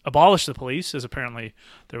means abolish the police, as apparently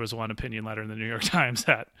there was one opinion letter in the New York Times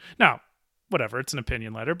that now, whatever, it's an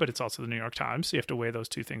opinion letter, but it's also the New York Times. So you have to weigh those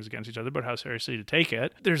two things against each other, but how seriously to take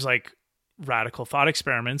it. There's like radical thought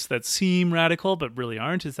experiments that seem radical but really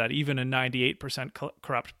aren't, is that even a 98%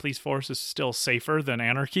 corrupt police force is still safer than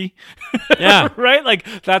anarchy. Yeah. Right?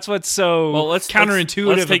 Like that's what's so counterintuitive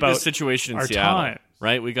let's take about this situation in our Seattle, time.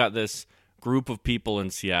 right? We got this group of people in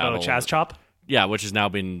Seattle. Chaz Chop? Yeah, which has now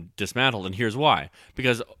been dismantled, and here's why.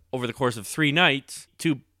 Because over the course of 3 nights,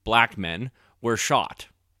 2 black men were shot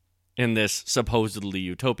in this supposedly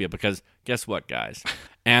utopia. Because guess what, guys?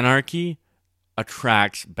 Anarchy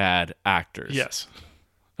attracts bad actors. Yes.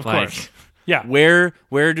 Of Like, course. Yeah.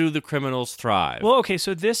 Where do the criminals thrive? Well, okay,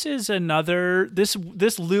 so this is another this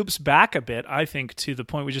loops back a bit, I think, to the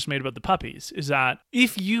point we just made about the puppies, is that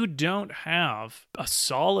if you don't have a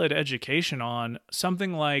solid education on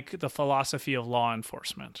something like the philosophy of law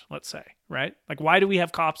enforcement, let's say, right? Like why do we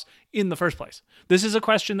have cops in the first place? This is a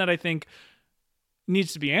question that I think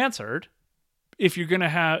needs to be answered if you're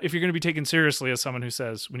gonna be taken seriously as someone who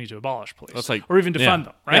says we need to abolish police, That's like, or even defund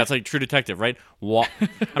them, right? Yeah, it's like True Detective, right?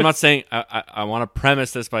 I'm not saying I want to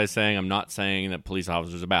premise this by saying I'm not saying that police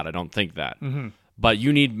officers are bad. I don't think that, but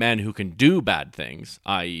you need men who can do bad things,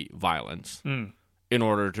 i.e., violence, in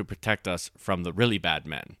order to protect us from the really bad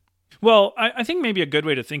men. Well, I think maybe a good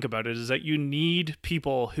way to think about it is that you need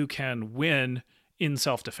people who can win in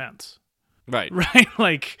self-defense. Right. Right?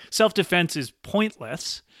 Like self-defense is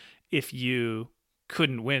pointless if you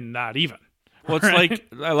couldn't win that even. Well, it's like,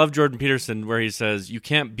 I love Jordan Peterson where he says, you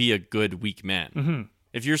can't be a good, weak man. Mm-hmm.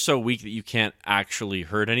 If you're so weak that you can't actually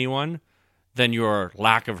hurt anyone, then your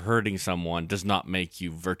lack of hurting someone does not make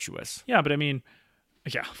you virtuous. Yeah, but I mean,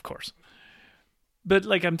 yeah, of course. But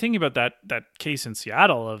like I'm thinking about that case in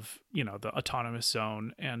Seattle of, you know, the autonomous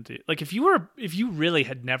zone, and like if you really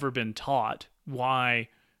had never been taught why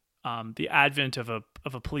the advent of a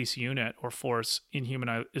police unit or force in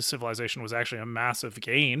human civilization was actually a massive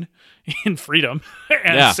gain in freedom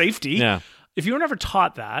and safety. Yeah. If you were never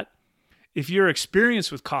taught that, if your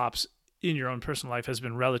experience with cops in your own personal life has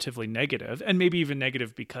been relatively negative, and maybe even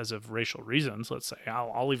negative because of racial reasons, let's say,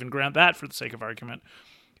 I'll even grant that for the sake of argument.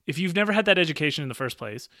 If you've never had that education in the first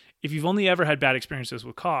place, if you've only ever had bad experiences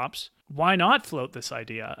with cops, why not float this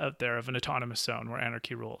idea out there of an autonomous zone where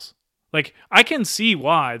anarchy rules? Like, I can see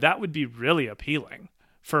why that would be really appealing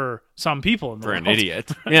for some people in the world. For an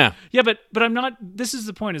idiot. Yeah. Yeah, but I'm not... This is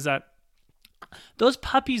the point, is that those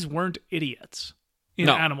puppies weren't idiots in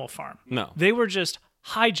Animal Farm. No. They were just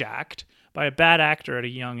hijacked by a bad actor at a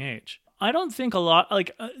young age. I don't think a lot...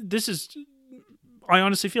 Like, I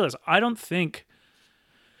honestly feel this. I don't think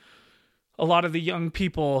a lot of the young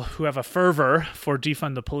people who have a fervor for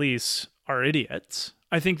defund the police are idiots.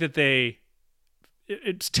 I think that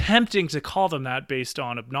it's tempting to call them that based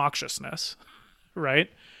on obnoxiousness, right?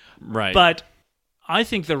 Right. But I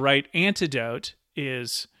think the right antidote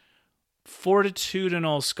is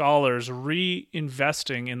fortitudinal scholars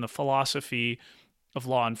reinvesting in the philosophy of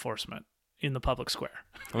law enforcement in the public square.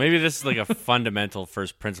 Well, maybe this is like a fundamental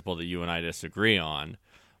first principle that you and I disagree on,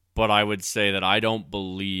 but I would say that I don't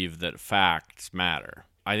believe that facts matter.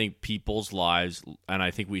 I think people's lives, and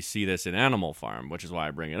I think we see this in Animal Farm, which is why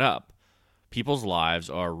I bring it up, people's lives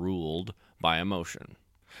are ruled by emotion.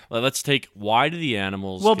 Let's take, why do the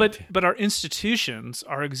animals... Well, but our institutions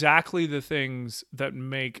are exactly the things that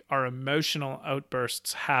make our emotional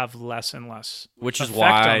outbursts have less and less which is effect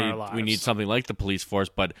on our why lives. we need something like the police force,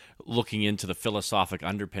 but looking into the philosophic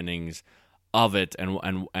underpinnings of it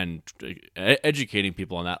and educating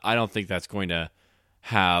people on that, I don't think that's going to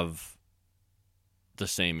have the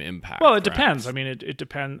same impact. Well, it depends. I mean, it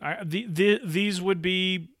depends. These would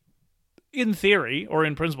be, in theory or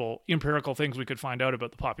in principle, empirical things we could find out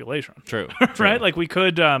about the population. True. Right? Like we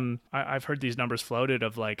could, I've heard these numbers floated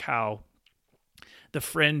of like how the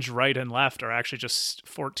fringe right and left are actually just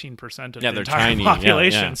 14% of the entire tiny.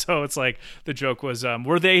 population. Yeah. So it's like the joke was,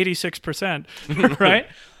 we're the 86%, right?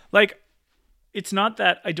 Like, it's not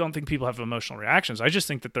that I don't think people have emotional reactions. I just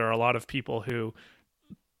think that there are a lot of people who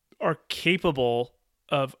are capable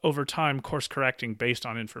of, over time, course correcting based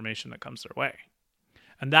on information that comes their way.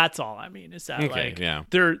 And that's all I mean, is that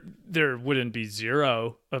there wouldn't be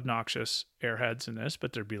zero obnoxious airheads in this,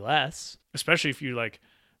 but there'd be less. Especially if you like,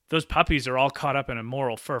 those puppies are all caught up in a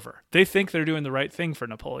moral fervor. They think they're doing the right thing for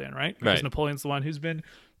Napoleon, right? Because Napoleon's the one who's been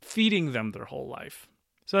feeding them their whole life.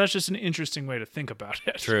 So that's just an interesting way to think about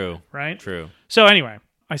it. True. Right? True. So anyway,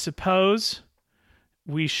 I suppose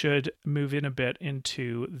we should move in a bit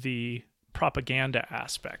into the propaganda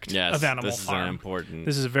aspect of Animal Farm.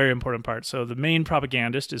 This is a very important part. So the main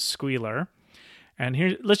propagandist is Squealer, and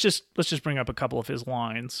here let's just bring up a couple of his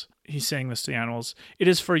lines. He's saying this to the animals: "It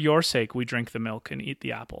is for your sake we drink the milk and eat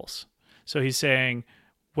the apples." So he's saying,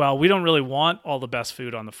 well, we don't really want all the best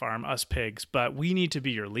food on the farm, us pigs, but we need to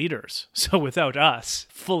be your leaders. So without us,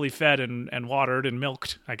 fully fed and watered and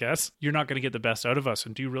milked, I guess, you're not going to get the best out of us.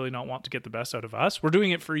 And do you really not want to get the best out of us? We're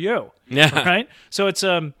doing it for you. Yeah. Right? So it's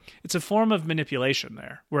a form of manipulation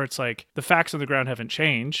there, where it's like the facts on the ground haven't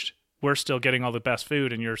changed. We're still getting all the best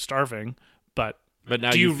food and you're starving, but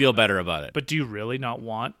now you feel better about it. But do you really not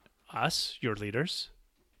want us, your leaders,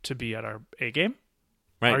 to be at our A game?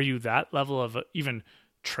 Right. Are you that level of even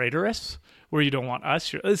traitorous where you don't want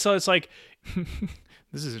us? So it's like,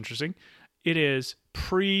 this is interesting. It is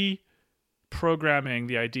pre-programming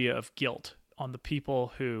the idea of guilt on the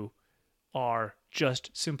people who are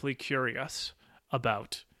just simply curious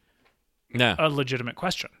about a legitimate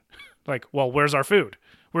question. Like, well, where's our food?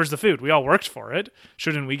 Where's the food? We all worked for it.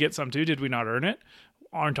 Shouldn't we get some too? Did we not earn it?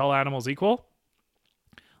 Aren't all animals equal?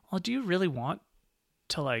 Well, do you really want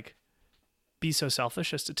to like be so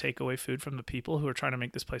selfish as to take away food from the people who are trying to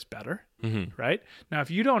make this place better? Mm-hmm. Right? Now,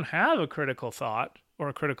 if you don't have a critical thought or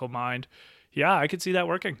a critical mind, yeah, I could see that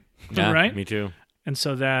working. Yeah, right? Me too. And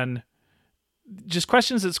so then just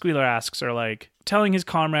questions that Squealer asks are like telling his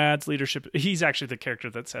comrades leadership. He's actually the character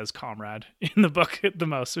that says comrade in the book the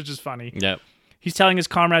most, which is funny. Yep. He's telling his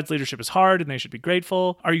comrades leadership is hard and they should be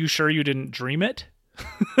grateful. Are you sure you didn't dream it?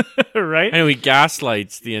 Right? And he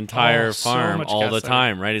gaslights the entire farm all the gaslighting.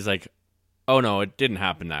 time, right? He's like, oh no, it didn't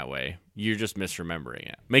happen that way. You're just misremembering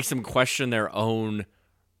it. Makes them question their own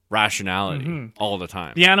rationality all the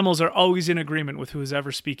time. The animals are always in agreement with who is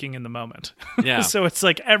ever speaking in the moment. Yeah. So it's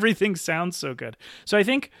like everything sounds so good. So I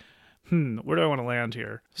think, where do I want to land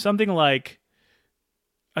here? Something like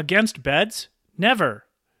against beds, never.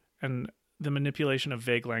 And the manipulation of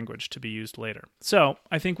vague language to be used later. So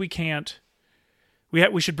I think we can't.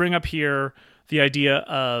 We should bring up here the idea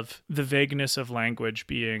of the vagueness of language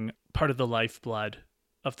being part of the lifeblood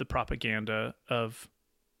of the propaganda of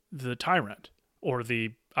the tyrant or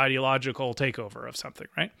the ideological takeover of something,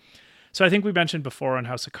 right? So I think we mentioned before on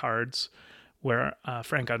House of Cards where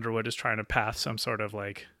Frank Underwood is trying to pass some sort of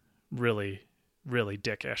like really, really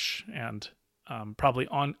dickish and probably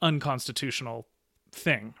unconstitutional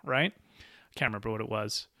thing, right? I can't remember what it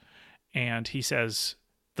was. And he says,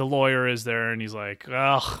 the lawyer is there and he's like,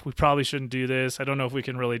 oh, we probably shouldn't do this. I don't know if we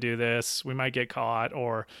can really do this. We might get caught,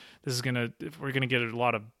 or we're going to get a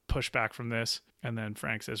lot of pushback from this. And then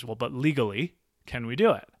Frank says, well, but legally, can we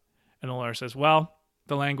do it? And the lawyer says, well,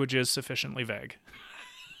 the language is sufficiently vague.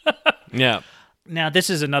 Yeah. Now, this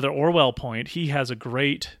is another Orwell point. He has a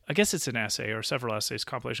great, I guess it's an essay or several essays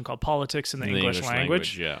compilation called Politics in the English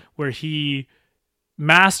Language, where he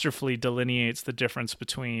masterfully delineates the difference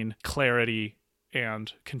between clarity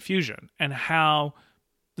and confusion, and how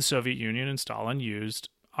the Soviet Union and Stalin used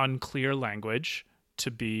unclear language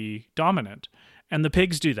to be dominant. And the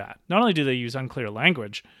pigs do that. Not only do they use unclear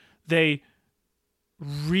language, they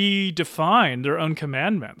redefine their own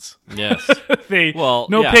commandments. Yes.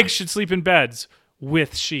 Pigs should sleep in beds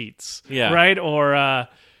with sheets. Yeah. Right? Or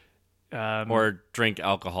drink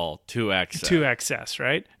alcohol to excess. To excess,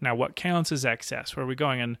 right? Now, what counts as excess? Where are we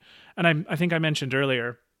going? And I think I mentioned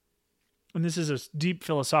earlier, and this is a deep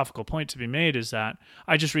philosophical point to be made, is that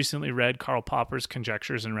I just recently read Karl Popper's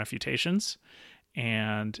Conjectures and Refutations,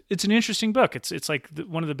 and it's an interesting book. It's like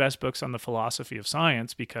one of the best books on the philosophy of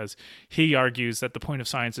science, because he argues that the point of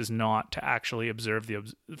science is not to actually observe the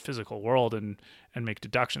physical world and make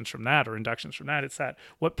deductions from that or inductions from that. It's that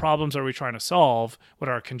what problems are we trying to solve? What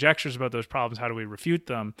are our conjectures about those problems? How do we refute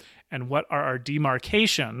them? And what are our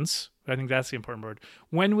demarcations? I think that's the important word.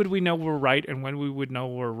 When would we know we're right and when we would know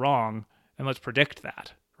we're wrong? And let's predict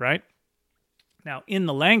that, right? Now, in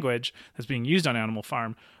the language that's being used on Animal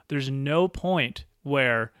Farm, there's no point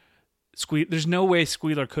where there's no way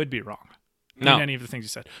Squealer could be wrong in any of the things he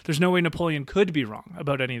said. There's no way Napoleon could be wrong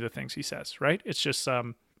about any of the things he says, right? It's just,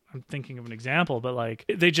 I'm thinking of an example, but like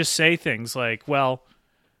they just say things like, well,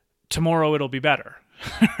 tomorrow it'll be better.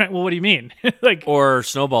 Well, what do you mean? Or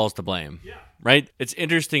Snowball's to blame, right? It's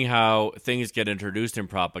interesting how things get introduced in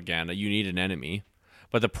propaganda. You need an enemy.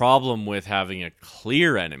 But the problem with having a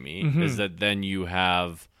clear enemy is that then you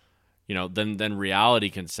have, then reality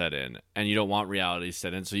can set in, and you don't want reality to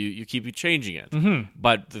set in, so you keep changing it.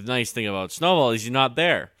 But the nice thing about Snowball is he's not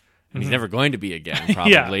there, and he's never going to be again,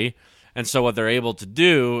 probably. Yeah. And so what they're able to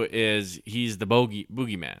do is he's the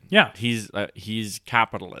boogeyman. Yeah, he's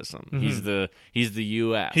capitalism. He's the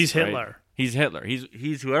U.S. He's right? Hitler. He's Hitler.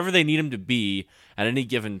 He's whoever they need him to be at any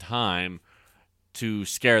given time to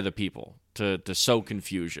scare the people. To sow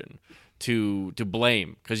confusion, to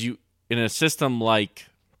blame, because you in a system like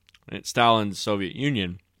Stalin's Soviet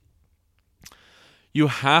Union, you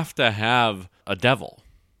have to have a devil,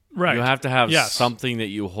 right? You have to have something that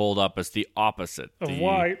you hold up as the opposite of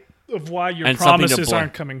why your promises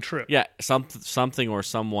aren't coming true. Yeah, something or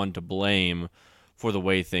someone to blame for the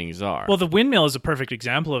way things are. Well, the windmill is a perfect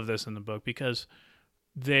example of this in the book, because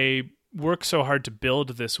they work so hard to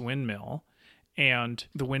build this windmill, and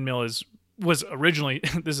the windmill was originally,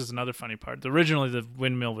 this is another funny part, originally the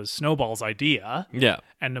windmill was Snowball's idea,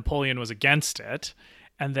 and Napoleon was against it,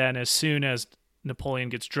 and then as soon as Napoleon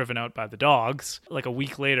gets driven out by the dogs, like a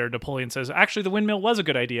week later, Napoleon says, actually the windmill was a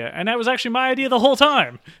good idea, and that was actually my idea the whole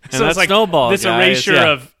time. And so it's like Snowball, this erasure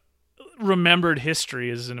of remembered history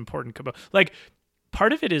is an important like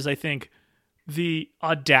part of it is, I think, the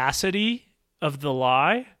audacity of the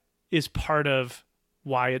lie is part of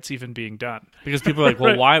why it's even being done. Because people are like,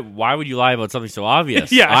 well, why would you lie about something so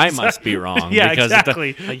obvious? Yeah, I must be wrong. Yeah, because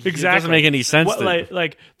exactly. It doesn't make any sense.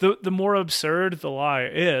 The more absurd the lie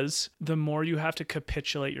is, the more you have to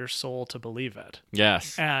capitulate your soul to believe it.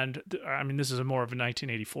 Yes. And I mean, this is more of a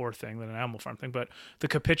 1984 thing than an Animal Farm thing, but the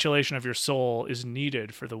capitulation of your soul is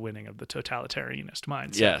needed for the winning of the totalitarianist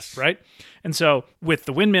mindset. Yes. Right? And so with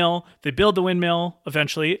the windmill, they build the windmill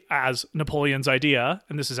eventually as Napoleon's idea,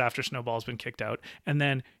 and this is after Snowball's been kicked out. And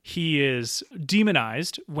then he is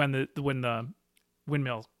demonized when the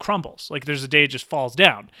windmill crumbles. Like there's a day it just falls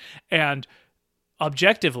down. And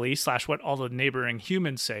objectively, / what all the neighboring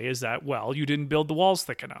humans say is that, well, you didn't build the walls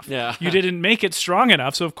thick enough. Yeah. You didn't make it strong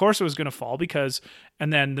enough, so of course it was going to fall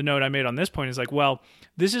and then the note I made on this point is like, well,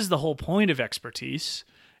 this is the whole point of expertise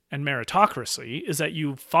and meritocracy, is that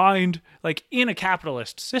you find, like in a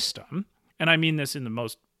capitalist system, and I mean this in the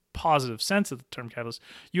most positive sense of the term capitalist,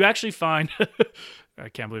 you actually find I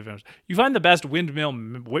can't believe it. You find the best windmill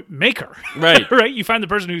maker, right? Right. You find the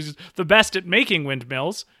person who's the best at making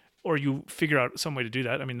windmills, or you figure out some way to do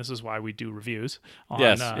that. I mean, this is why we do reviews on,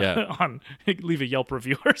 on leave a Yelp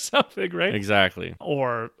review or something, right? Exactly.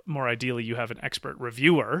 Or more ideally, you have an expert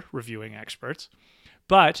reviewer reviewing experts,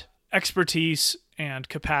 but expertise and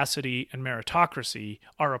capacity and meritocracy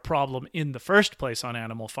are a problem in the first place on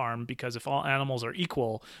Animal Farm, because if all animals are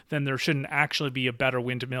equal, then there shouldn't actually be a better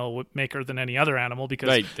windmill maker than any other animal,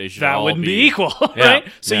 because that wouldn't be equal, right?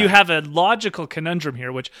 So you have a logical conundrum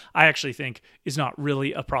here, which I actually think is not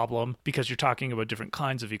really a problem, because you're talking about different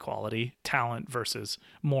kinds of equality, talent versus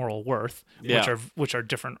moral worth, which are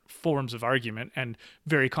different forms of argument and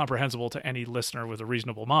very comprehensible to any listener with a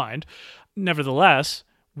reasonable mind. Nevertheless,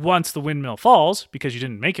 once the windmill falls, because you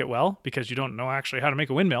didn't make it well, because you don't know actually how to make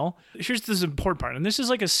a windmill, here's this important part, and this is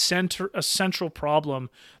like a central problem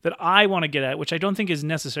that I want to get at, which I don't think is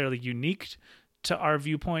necessarily unique to our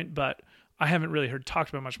viewpoint, but I haven't really heard talked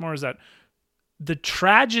about much more, is that the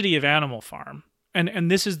tragedy of Animal Farm, and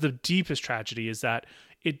this is the deepest tragedy, is that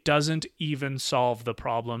it doesn't even solve the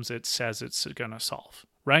problems it says it's going to solve,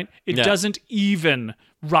 right? It doesn't even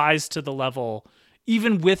rise to the level,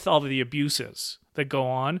 even with all of the abuses that go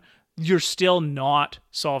on, you're still not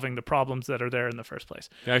solving the problems that are there in the first place.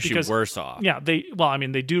 They're actually worse off. Yeah, they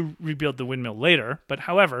do rebuild the windmill later, but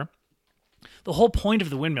however, the whole point of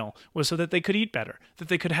the windmill was so that they could eat better, that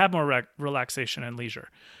they could have more relaxation and leisure.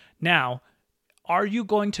 Now, are you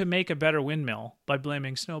going to make a better windmill by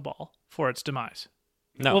blaming Snowball for its demise?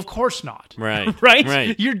 No. Well, of course not. Right. Right?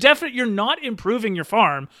 Right. You're not improving your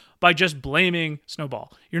farm by just blaming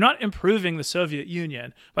Snowball. You're not improving the Soviet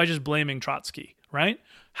Union by just blaming Trotsky, right?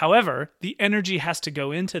 However, the energy has to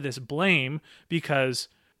go into this blame because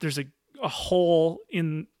there's a hole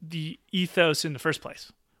in the ethos in the first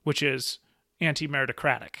place, which is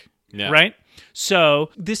anti-meritocratic, right? So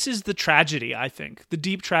this is the tragedy, I think, the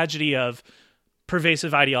deep tragedy of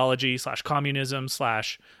pervasive ideology / communism /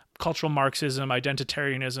 cultural Marxism,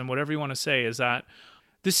 identitarianism, whatever you want to say, is that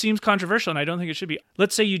this seems controversial, and I don't think it should be.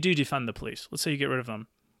 Let's say you do defund the police. Let's say you get rid of them.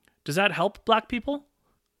 Does that help black people?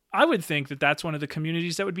 I would think that that's one of the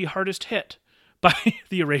communities that would be hardest hit by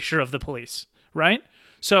the erasure of the police, right?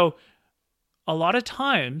 So a lot of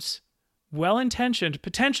times, well-intentioned,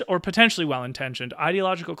 potentially well-intentioned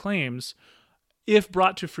ideological claims, if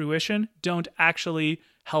brought to fruition, don't actually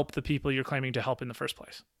help the people you're claiming to help in the first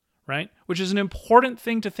place, right? Which is an important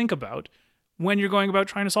thing to think about when you're going about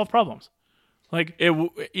trying to solve problems. Like,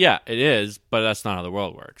 it is, but that's not how the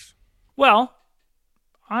world works. Well,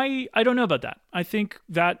 I don't know about that. I think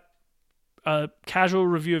that a casual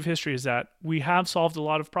review of history is that we have solved a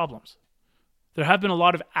lot of problems. There have been a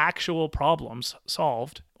lot of actual problems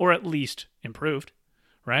solved, or at least improved,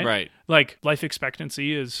 right? Right. Like life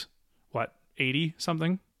expectancy is, 80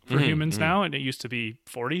 something for humans now, and it used to be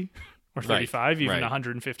 40 or 35 even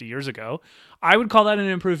 150 years ago. I would call that an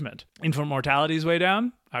improvement. Infant mortality is way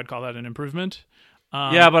down. I would call that an improvement.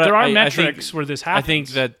 But there are I metrics think, where this happens. I think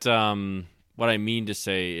that what I mean to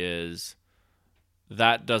say is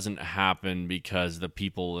that doesn't happen because the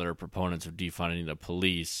people that are proponents of defunding the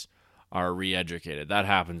police are re-educated. That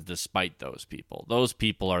happens despite those people. Those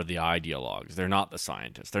people are the ideologues. They're not the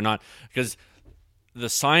scientists. They're not, because the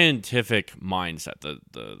scientific mindset,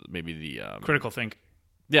 the critical think.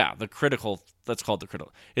 Yeah, the critical, let's call it the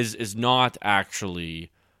critical, is not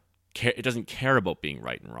actually, it doesn't care about being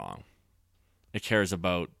right and wrong. It cares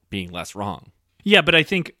about being less wrong. Yeah, but I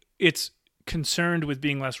think it's concerned with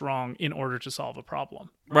being less wrong in order to solve a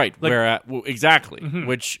problem. Right, exactly,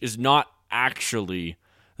 which is not actually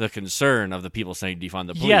the concern of the people saying defund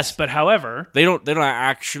the police. Yes, but however, they don't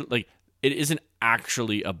actually, like, it isn't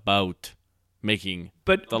actually about making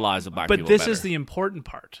the lives of black people better. But this is the important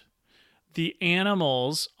part. The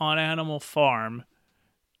animals on Animal Farm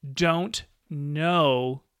don't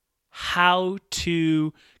know how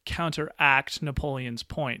to counteract Napoleon's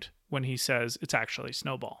point when he says it's actually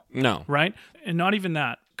Snowball. No. Right? And not even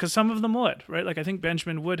that, because some of them would, right? Like I think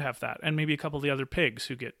Benjamin would have that, and maybe a couple of the other pigs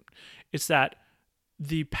who get... It's that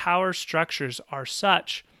the power structures are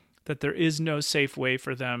such that there is no safe way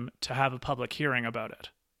for them to have a public hearing about it,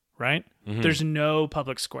 right? Mm-hmm. There's no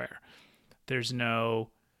public square. There's no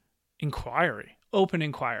open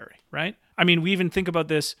inquiry, right? I mean, we even think about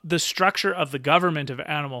this. The structure of the government of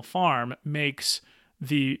Animal Farm makes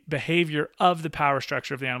the behavior of the power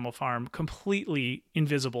structure of the Animal Farm completely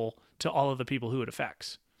invisible to all of the people who it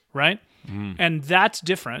affects, right? Mm. And that's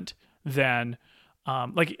different than,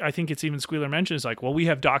 like, I think it's even Squealer mentions, like, well, we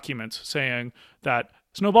have documents saying that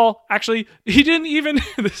Snowball, actually, he didn't even,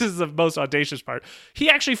 this is the most audacious part, he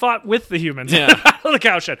actually fought with the humans out of the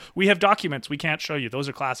cowshed. We have documents we can't show you. Those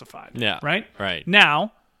are classified. Yeah. Right? Right.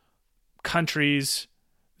 Now, countries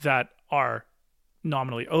that are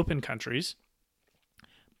nominally open countries,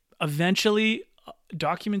 eventually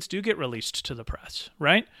documents do get released to the press,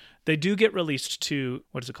 right? They do get released to,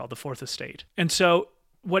 what is it called, the Fourth Estate. And so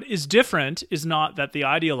what is different is not that the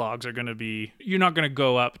ideologues are going to be, you're not going to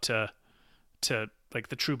go up to like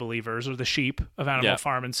the true believers or the sheep of Animal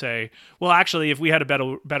Farm and say, well, actually, if we had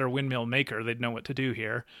a better windmill maker, they'd know what to do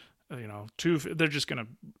here. You know, they're just going to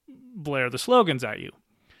blare the slogans at you.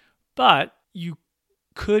 But you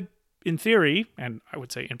could, in theory, and I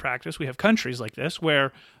would say in practice, we have countries like this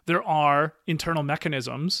where there are internal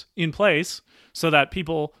mechanisms in place so that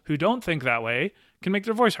people who don't think that way can make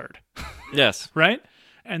their voice heard. Yes. Right?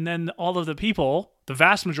 And then all of the people, the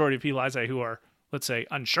vast majority of people, I say, who are, let's say,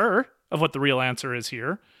 unsure of what the real answer is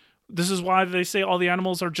here. This is why they say all the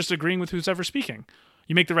animals are just agreeing with who's ever speaking.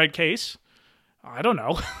 You make the right case. I don't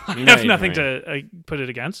know. I have nothing to put it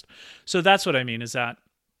against. So that's what I mean, is that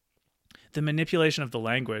the manipulation of the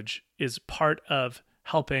language is part of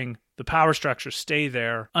helping the power structure stay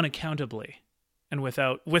there unaccountably and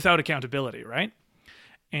without accountability, right?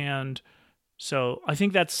 And so I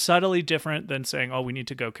think that's subtly different than saying, oh, we need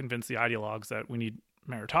to go convince the ideologues that we need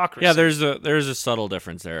meritocracy. Yeah, there's a subtle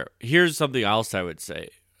difference there. Here's something else I would say.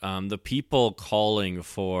 The people calling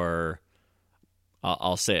for,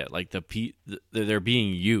 I'll say it, like they're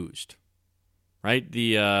being used. right?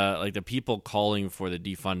 The like the people calling for the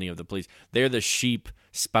defunding of the police, they're the sheep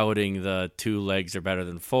spouting the 2 legs are better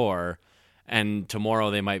than 4, and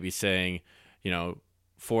tomorrow they might be saying,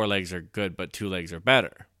 4 legs are good, but 2 legs are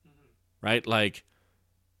better, right? Like,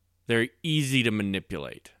 they're easy to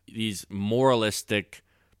manipulate. These moralistic,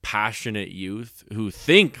 passionate youth who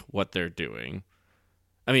think what they're doing.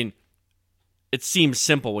 I mean, it seems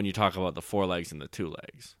simple when you talk about the 4 legs and the 2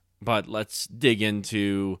 legs, but let's dig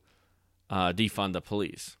into defund the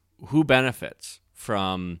police. Who benefits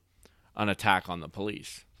from an attack on the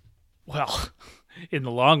police? Well, in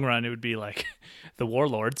the long run, it would be like the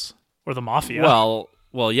warlords or the mafia.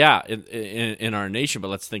 Well, yeah, in our nation, but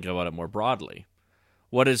let's think about it more broadly.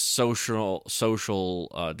 What is social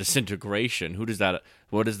disintegration?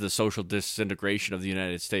 What is the social disintegration of the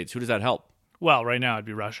United States? Who does that help? Well, right now it'd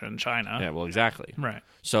be Russia and China. Yeah, well, exactly. Right.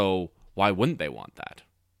 So why wouldn't they want that?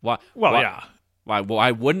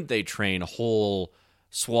 Why wouldn't they train whole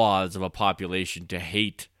swaths of a population to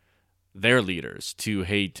hate their leaders, to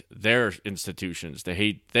hate their institutions, to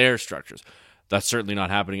hate their structures? That's certainly not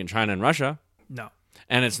happening in China and Russia. No.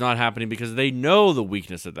 And it's not happening because they know the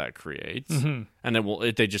weakness that creates, and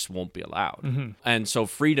they just won't be allowed. And so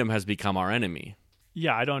freedom has become our enemy.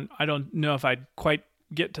 Yeah, I don't know if I'd quite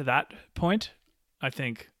get to that point. I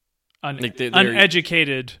think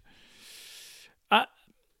uneducated.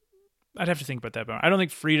 I'd have to think about that, but I don't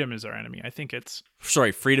think freedom is our enemy. I think it's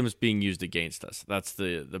freedom is being used against us. That's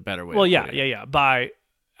the better way. Well, yeah, by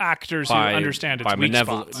actors who understand its weak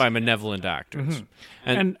spots. By malevolent actors.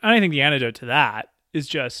 And I think the antidote to that is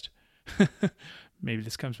just, maybe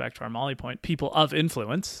this comes back to our Molly point, people of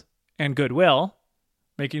influence and goodwill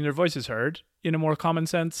making their voices heard in a more common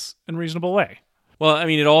sense and reasonable way. Well, I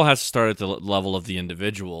mean, it all has to start at the level of the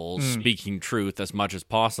individual speaking truth as much as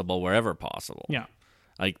possible, wherever possible. Yeah.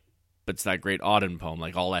 Like, it's that great Auden poem,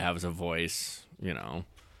 like, all I have is a voice, to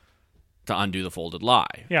undo the folded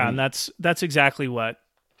lie. Yeah, and that's exactly what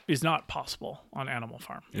is not possible on Animal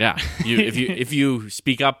Farm. Yeah. If you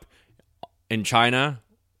speak up in China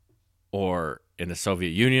or in the Soviet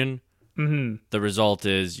Union, the result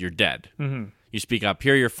is you're dead. You speak up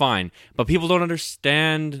here, you're fine. But people don't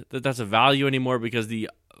understand that that's a value anymore because the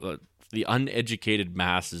uneducated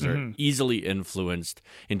masses are easily influenced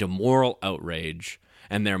into moral outrage,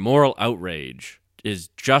 and their moral outrage is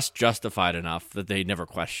just justified enough that they never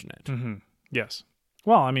question it. Yes.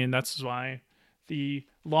 Well, I mean, that's why the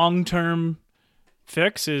long-term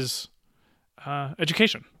fix is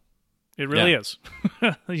education. It really is.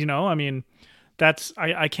 I mean,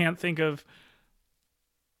 I can't think of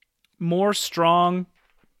more strong,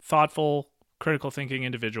 thoughtful, critical thinking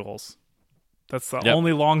individuals. That's the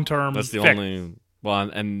only long-term That's the fix. only... Well,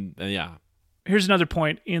 and yeah. Here's another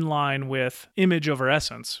point in line with image over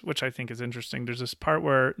essence, which I think is interesting. There's this part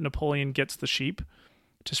where Napoleon gets the sheep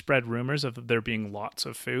to spread rumors of there being lots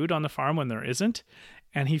of food on the farm when there isn't.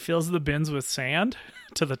 And he fills the bins with sand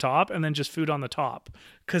to the top and then just food on the top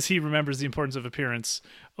because he remembers the importance of appearance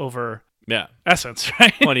over essence,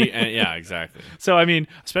 right? Yeah, exactly. So, I mean,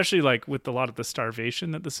 especially like with a lot of the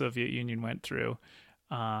starvation that the Soviet Union went through,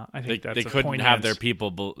 I think they couldn't have their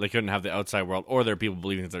people. They couldn't have the outside world or their people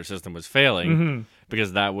believing that their system was failing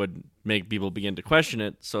because that would make people begin to question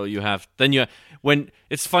it. So when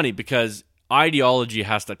it's funny because ideology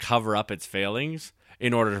has to cover up its failings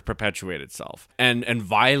in order to perpetuate itself and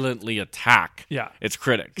violently attack its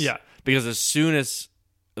critics. Yeah. Because as soon as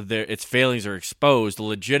its failings are exposed, the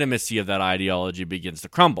legitimacy of that ideology begins to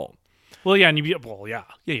crumble. Well, yeah,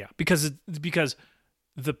 because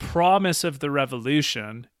the promise of the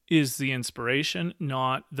revolution is the inspiration,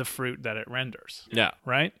 not the fruit that it renders. Yeah.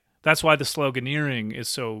 Right? That's why the sloganeering is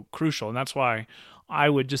so crucial, and that's why I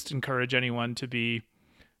would just encourage anyone to be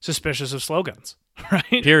suspicious of slogans.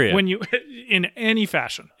 Right? Period. When you, in any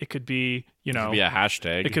fashion, it could be, it could be a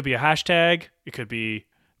hashtag. It could be a hashtag. It could be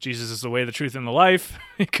Jesus is the way, the truth, and the life.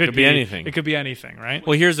 It could be anything. It could be anything, right?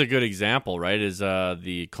 Well, here's a good example, right? Is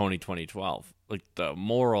the Kony 2012, like the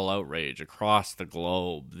moral outrage across the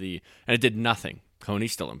globe. And it did nothing.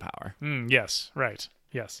 Kony's still in power. Yes, right.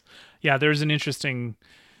 Yes, yeah. There's an interesting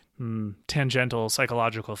tangential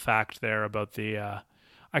psychological fact there about the.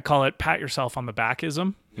 I call it pat yourself on the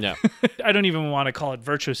backism. Yeah. I don't even want to call it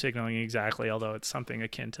virtue signaling exactly, although it's something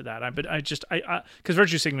akin to that. But because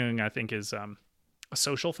virtue signaling, I think, is a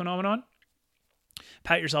social phenomenon.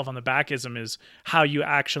 Pat yourself on the backism is how you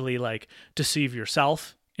actually like deceive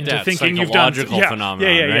yourself into thinking you've done phenomenon.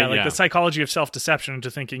 Yeah. Like the psychology of self-deception into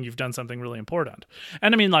thinking you've done something really important.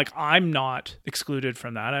 And I mean, like, I'm not excluded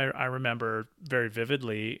from that. I remember very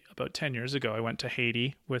vividly about 10 years ago, I went to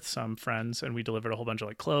Haiti with some friends and we delivered a whole bunch of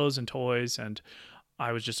like clothes and toys. And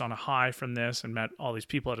I was just on a high from this and met all these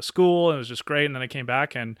people at a school, and it was just great. And then I came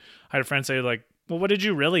back and I had a friend say like, well, what did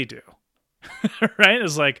you really do? Right? It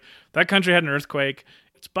was like, that country had an earthquake.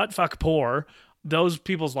 It's butt fuck poor. Those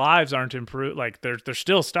people's lives aren't improved. Like they're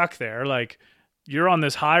still stuck there. Like, you're on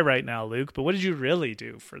this high right now, Luke, but what did you really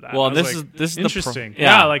do for that? Well, this is interesting.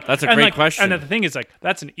 Like that's a great question. And the thing is, like,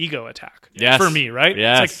 that's an ego attack Yes. for me, right?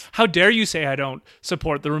 Yes. It's like, how dare you say I don't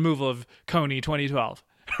support the removal of Coney 2012,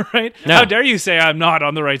 right? No. How dare you say I'm not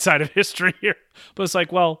on the right side of history here? But it's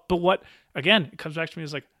like, well, but what? Again, it comes back to me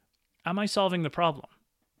as like, am I solving the problem,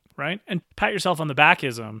 right? And pat yourself on the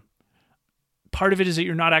backism. Part of it is that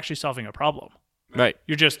you're not actually solving a problem. Right.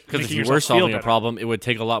 You're just Because if making you yourself were feel solving a better. problem, it would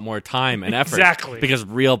take a lot more time and effort. Exactly. Because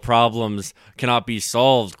real problems cannot be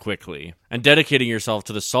solved quickly. And dedicating yourself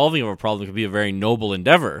to the solving of a problem could be a very noble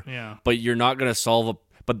endeavor. Yeah. But you're not going to solve a...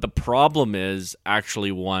 But the problem is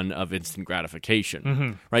actually one of instant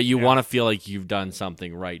gratification. Right? You want to feel like you've done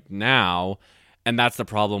something right now. And that's the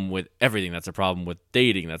problem with everything. That's the problem with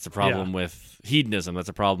dating. That's the problem with hedonism. That's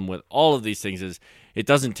the problem with all of these things, is it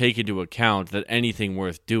doesn't take into account that anything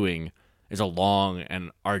worth doing is a long and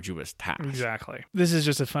arduous task. Exactly. This is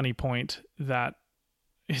just a funny point that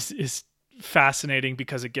is fascinating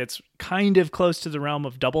because it gets kind of close to the realm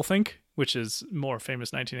of doublethink, which is more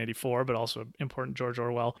famous 1984, but also important George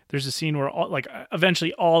Orwell. There's a scene where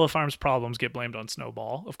eventually all the farm's problems get blamed on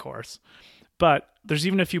Snowball, of course. But there's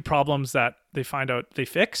even a few problems that they find out they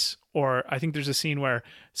fix, or I think there's a scene where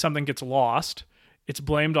something gets lost. It's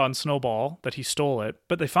blamed on Snowball that he stole it,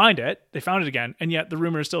 but they found it again, and yet the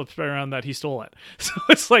rumor is still spread around that he stole it. So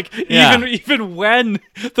it's like, even when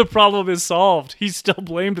the problem is solved, he's still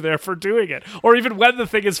blamed there for doing it. Or even when the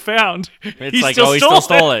thing is found, It's he like, still he stole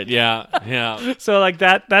still stole it. Yeah. So like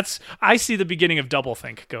that's, I see the beginning of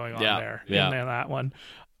doublethink going on there in that one.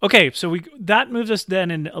 Okay, so that moves us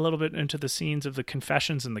then in a little bit into the scenes of the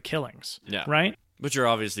confessions and the killings. Yeah. Right? Which are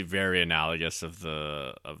obviously very analogous of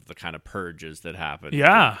the kind of purges that happened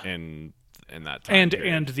in that time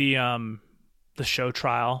period. And the show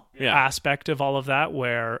trial aspect of all of that,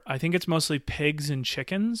 where I think it's mostly pigs and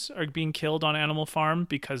chickens are being killed on Animal Farm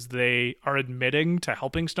because they are admitting to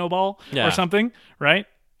helping Snowball or something, right?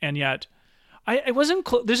 And yet it wasn't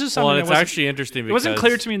this is something it's actually interesting because it wasn't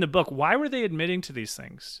clear to me in the book. Why were they admitting to these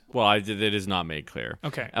things? Well, it is not made clear.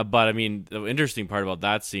 Okay. But I mean, the interesting part about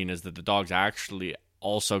that scene is that the dogs actually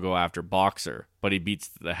also go after Boxer, but he beats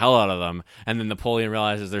the hell out of them, and then Napoleon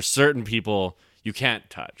realizes there's certain people you can't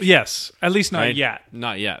touch. Yes, at least not yet.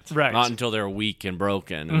 Not yet. Right. Not until they're weak and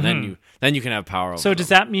broken, and then you can have power over So them. does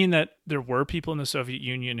that mean that there were people in the Soviet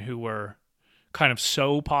Union who were kind of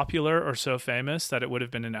so popular or so famous that it would have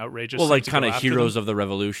been an outrageous thing like to kind go of after heroes them? of the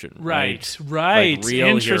revolution, Right. Like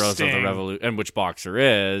real heroes of Interesting. the revolution, and which Boxer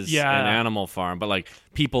is in Animal Farm, but like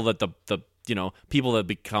people that the people that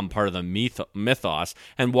become part of the mythos.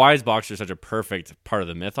 And why is Boxer such a perfect part of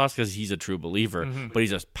the mythos? Because he's a true believer, but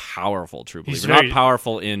he's a powerful true believer. Not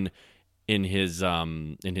powerful in his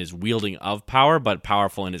wielding of power, but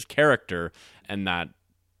powerful in his character, and that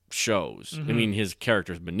shows. I mean, his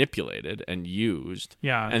character is manipulated and used.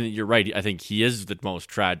 Yeah. And you're right. I think he is the most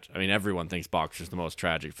tragic. I mean, everyone thinks Boxer's the most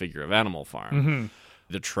tragic figure of Animal Farm.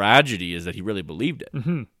 The tragedy is that he really believed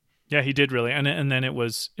it. Yeah, he did really. And then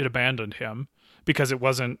it abandoned him because it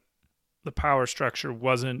wasn't, the power structure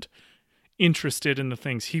wasn't interested in the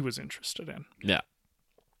things he was interested in. Yeah.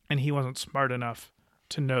 And he wasn't smart enough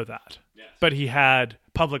to know that. Yes. But he had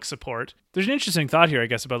public support. There's an interesting thought here, I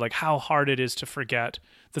guess, about like how hard it is to forget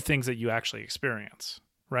the things that you actually experience.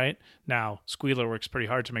 Right? Now, Squealer works pretty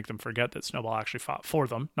hard to make them forget that Snowball actually fought for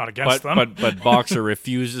them, not against them. But Boxer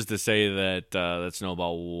refuses to say that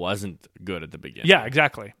Snowball wasn't good at the beginning. Yeah,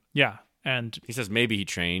 exactly. Yeah. And he says maybe he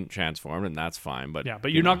transformed, and that's fine. But yeah,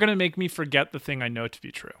 but you're not going to make me forget the thing I know to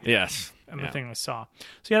be true. Yes. And the thing I saw.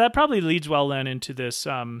 So yeah, that probably leads well then into this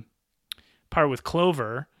part with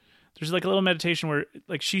Clover. There's like a little meditation where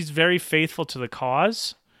like she's very faithful to the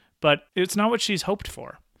cause, but it's not what she's hoped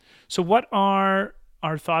for. So what are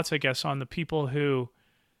our thoughts, I guess, on the people who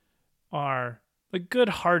are like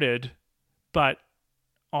good-hearted but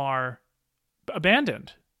are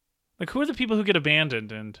abandoned? Like, who are the people who get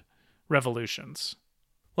abandoned in revolutions?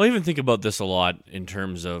 Well, I even think about this a lot in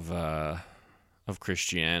terms of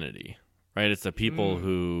Christianity, right? It's the people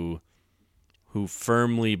who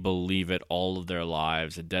firmly believe it all of their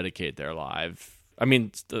lives and dedicate their life. I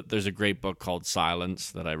mean, there's a great book called Silence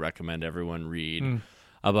that I recommend everyone read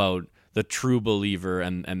about the true believer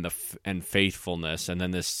and faithfulness, and then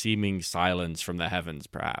this seeming silence from the heavens,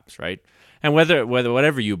 perhaps, right? And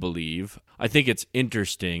whatever you believe, I think it's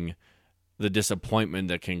interesting the disappointment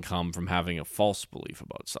that can come from having a false belief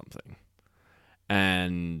about something.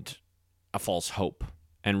 and a false hope.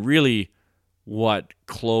 And really, what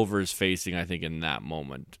Clover's facing, I think, in that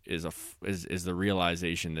moment is the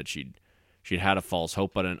realization that she'd had a false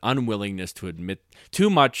hope, but an unwillingness to admit too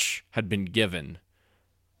much had been given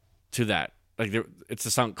to that. Like it's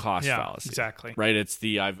a sunk cost fallacy. Exactly. Right? It's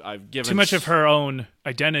the I've given too much of her own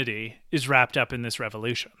identity is wrapped up in this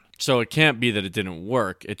revolution. So it can't be that it didn't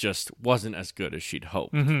work. It just wasn't as good as she'd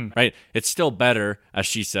hoped. Mm-hmm. Right? It's still better, as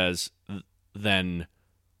she says, than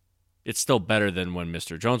when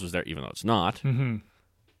Mr. Jones was there, even though it's not. Mm-hmm.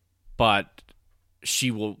 But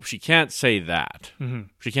she can't say that. Mm-hmm.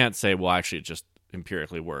 She can't say, well, actually, it's just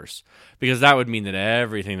empirically worse, because that would mean that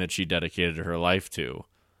everything that she dedicated her life to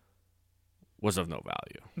was of no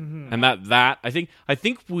value. Mm-hmm. And that I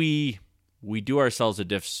think we do ourselves a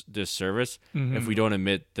disservice if we don't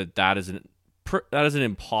admit that is an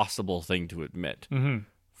impossible thing to admit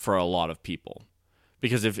for a lot of people.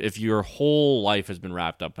 Because if your whole life has been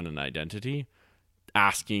wrapped up in an identity,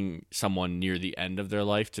 asking someone near the end of their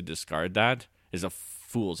life to discard that is a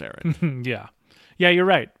fool's errand. Yeah, you're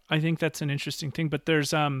right. I think that's an interesting thing. But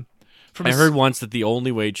there's I heard once that the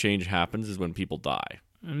only way change happens is when people die.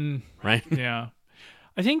 Right? Yeah.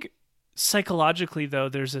 I think psychologically, though,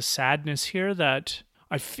 there's a sadness here that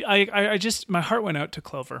I just my heart went out to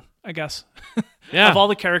Clover, I guess. Yeah. Of all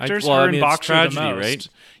the characters, her and Boxer tragedy, the most. Right?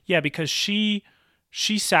 Yeah, because she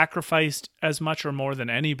sacrificed as much or more than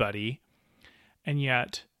anybody, and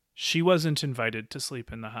yet she wasn't invited to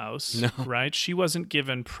sleep in the house. No. Right? She wasn't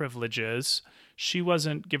given privileges. She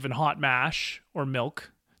wasn't given hot mash or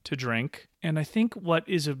milk to drink. And I think what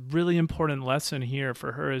is a really important lesson here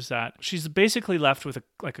for her is that she's basically left with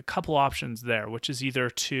a couple options there, which is either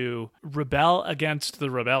to rebel against the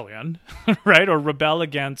rebellion, right? Or rebel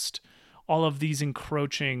against all of these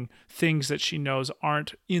encroaching things that she knows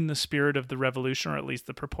aren't in the spirit of the revolution, or at least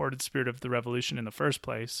the purported spirit of the revolution in the first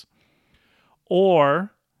place.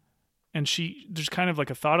 Or, and there's kind of like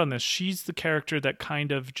a thought on this, she's the character that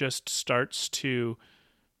kind of just starts to,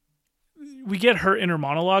 we get her inner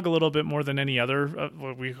monologue a little bit more than any other.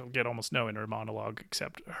 We get almost no inner monologue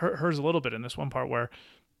except hers a little bit in this one part where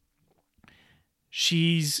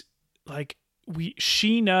she's like,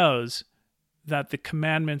 she knows that the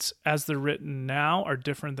commandments as they're written now are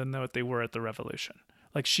different than what they were at the revolution.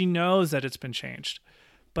 Like she knows that it's been changed,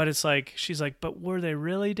 but it's like, she's like, but were they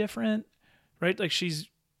really different? Right? Like she's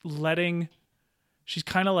kind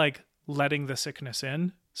of like letting the sickness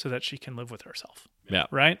in so that she can live with herself. Yeah.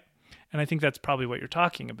 Right? And I think that's probably what you're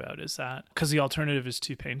talking about, is that because the alternative is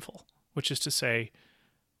too painful, which is to say,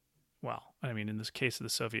 well, I mean, in this case of the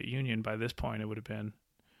Soviet Union, by this point, it would have been,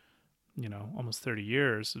 almost 30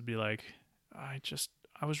 years. It'd be like, I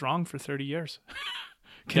was wrong for 30 years.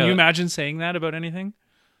 Can you imagine saying that about anything?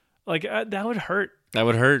 Like, that would hurt. That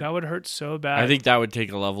would hurt. That would hurt so bad. I think that would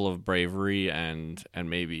take a level of bravery and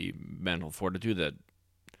maybe mental fortitude that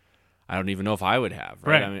I don't even know if I would have.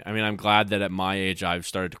 Right? I mean, I'm glad that at my age I've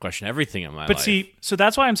started to question everything in my life. But see, so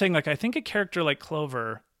that's why I'm saying, like, I think a character like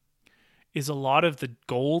Clover is a lot of the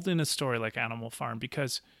gold in a story like Animal Farm,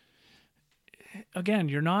 because, again,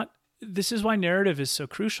 this is why narrative is so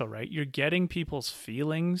crucial, right? You're getting people's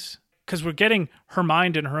feelings, because we're getting her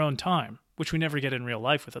mind in her own time, which we never get in real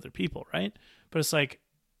life with other people, right? But it's like,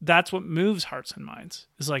 that's what moves hearts and minds.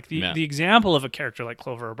 It's like the example of a character like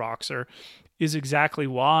Clover or Boxer is exactly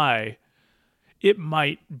why it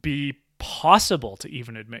might be possible to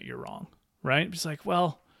even admit you're wrong, right? It's like,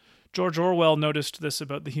 well, George Orwell noticed this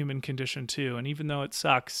about the human condition too, and even though it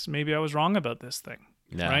sucks, maybe I was wrong about this thing,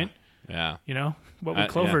 right? Yeah. What would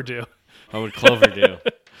Clover do? What would Clover do?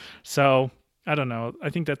 So, I don't know. I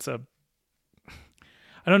think I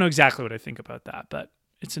don't know exactly what I think about that, but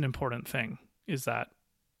it's an important thing, is that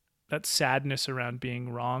sadness around being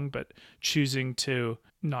wrong, but choosing to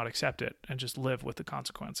not accept it and just live with the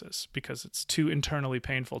consequences, because it's too internally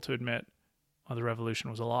painful to admit, well, the revolution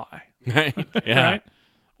was a lie. Yeah. Right?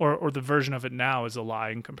 Or the version of it now is a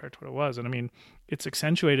lie compared to what it was. And I mean, it's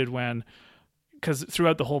accentuated because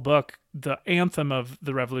throughout the whole book, the anthem of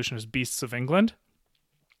the revolution is Beasts of England.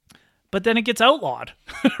 But then it gets outlawed,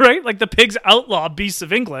 right? Like the pigs outlaw Beasts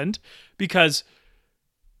of England, because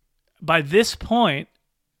by this point,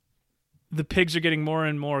 the pigs are getting more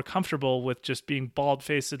and more comfortable with just being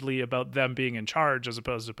bald-facedly about them being in charge as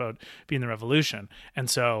opposed to about being the revolution. And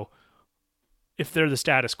so if they're the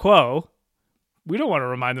status quo, we don't want to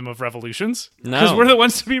remind them of revolutions, because we're the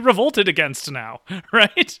ones to be revolted against now,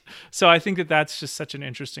 right? So I think that's just such an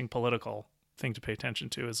interesting political thing to pay attention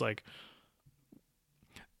to, is like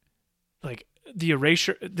the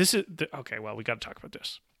erasure. Okay, well, we got to talk about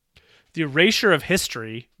this. The erasure of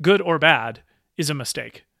history, good or bad, is a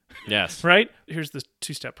mistake. Yes. Right? Here's the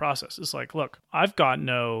two-step process. It's like, look, I've got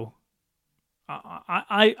no...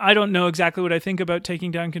 I don't know exactly what I think about taking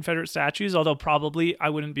down Confederate statues, although probably I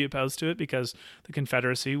wouldn't be opposed to it because the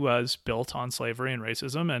Confederacy was built on slavery and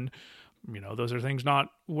racism, and those are things not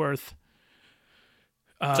worth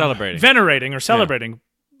venerating or celebrating.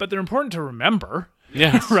 But they're important to remember.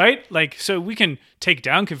 Yes. Right? Like, so we can take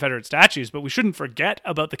down Confederate statues, but we shouldn't forget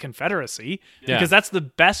about the Confederacy because that's the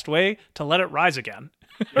best way to let it rise again.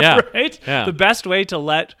 Yeah. Right? Yeah. The best way to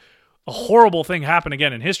let a horrible thing happen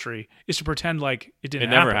again in history is to pretend like it didn't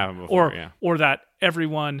happen. Never happened before, or that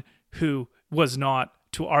everyone who was not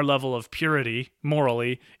to our level of purity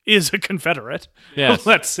morally is a Confederate. Yes.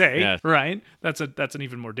 Let's say, yes. Right? That's an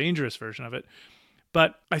even more dangerous version of it.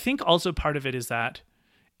 But I think also part of it is that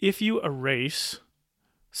if you erase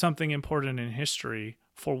something important in history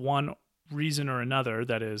for one reason or another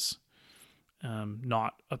that is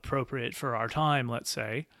not appropriate for our time, let's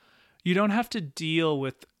say, you don't have to deal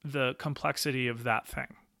with the complexity of that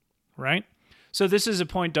thing, right? So this is a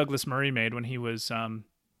point Douglas Murray made when he was, I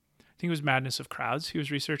think it was Madness of Crowds he was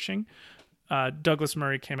researching. Douglas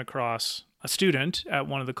Murray came across a student at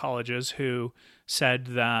one of the colleges who said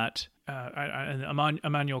that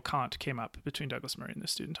Immanuel Kant came up between Douglas Murray and the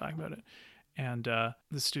student talking about it. And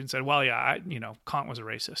the student said, well, yeah, Kant was a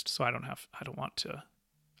racist, so I don't want to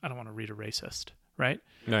read a racist. Right.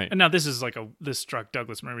 And now this struck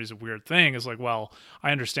Douglas Murray as a weird thing. It's like, well,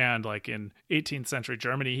 I understand, like in 18th century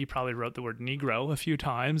Germany, he probably wrote the word Negro a few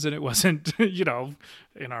times, and it wasn't,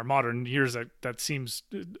 in our modern years that seems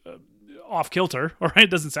off kilter, or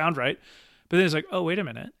it doesn't sound right. But then it's like, oh, wait a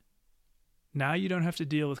minute. Now you don't have to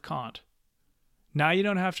deal with Kant. Now you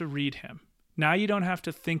don't have to read him. Now you don't have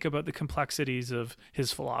to think about the complexities of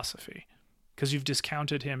his philosophy because you've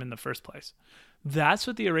discounted him in the first place. That's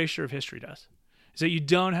what the erasure of history does. Is that you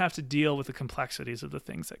don't have to deal with the complexities of the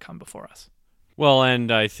things that come before us. Well,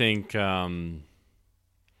 and I think I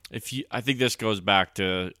think this goes back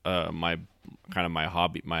to my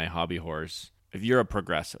hobby horse. If you're a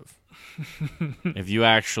progressive, if you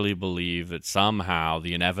actually believe that somehow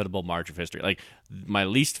the inevitable march of history, like my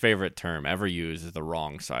least favorite term ever used is the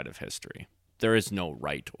wrong side of history. There is no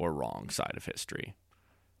right or wrong side of history.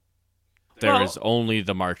 There is only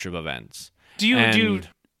the march of events.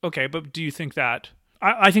 Okay, but do you think that...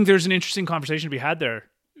 I think there's an interesting conversation to be had there.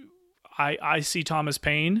 I see Thomas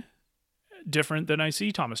Paine different than I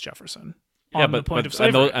see Thomas Jefferson on the point of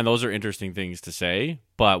slavery. And those are interesting things to say,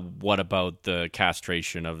 but what about the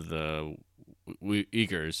castration of the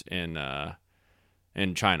Uyghurs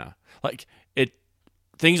in China? Like,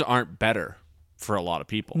 things aren't better for a lot of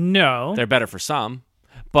people. No. They're better for some.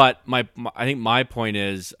 But I think my point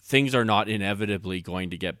is things are not inevitably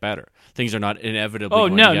going to get better. Things are not inevitably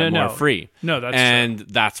going to get more free. No, that's true.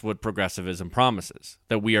 That's what progressivism promises,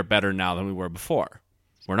 that we are better now than we were before.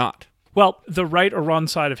 We're not. Well, the right or wrong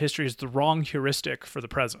side of history is the wrong heuristic for the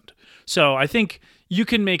present. So I think you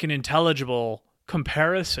can make an intelligible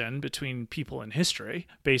comparison between people in history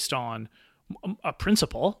based on a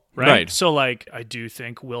principle, right? So like I do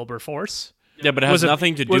think Wilberforce... Yeah, but it has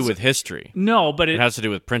nothing to do with history. No, but it has to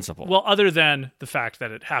do with principle. Well, other than the fact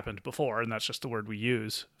that it happened before, and that's just the word we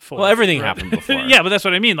use for... Well, everything happened before. Yeah, but that's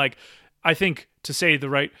what I mean. Like, I think to say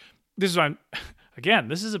the right... This is why again,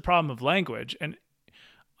 this is a problem of language, and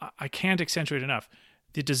I can't accentuate enough.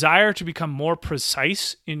 The desire to become more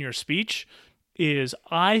precise in your speech is,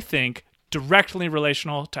 I think, directly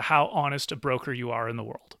relational to how honest a broker you are in the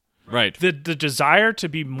world. Right. The desire to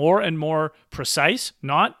be more and more precise,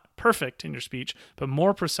 not perfect in your speech, but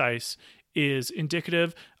more precise, is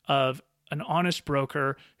indicative of an honest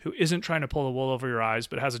broker who isn't trying to pull the wool over your eyes,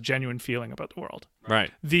 but has a genuine feeling about the world.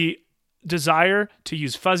 Right. The desire to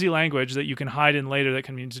use fuzzy language that you can hide in later that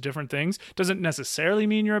can mean different things doesn't necessarily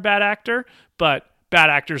mean you're a bad actor, but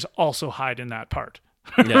bad actors also hide in that part.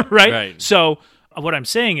 Yeah, right? So what I'm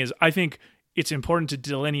saying is I think it's important to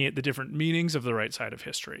delineate the different meanings of the right side of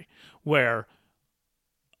history, where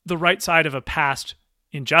the right side of a past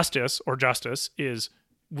injustice or justice is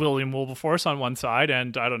William Wilberforce on one side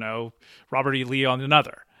and, I don't know, Robert E. Lee on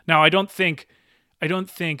another. Now, I don't think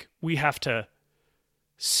we have to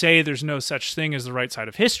say there's no such thing as the right side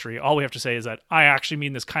of history. All we have to say is that I actually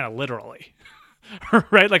mean this kind of literally.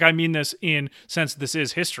 Right? Like I mean this since this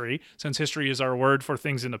is history, since history is our word for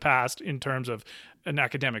things in the past in terms of an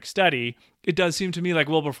academic study, it does seem to me like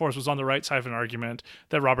Wilberforce was on the right side of an argument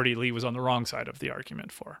that Robert E. Lee was on the wrong side of the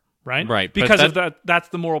argument for. Right? Because of that's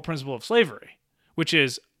the moral principle of slavery, which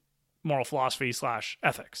is moral philosophy /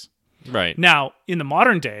 ethics. Right. Now, in the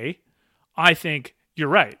modern day, I think you're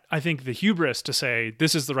right. I think the hubris to say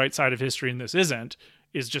this is the right side of history and this isn't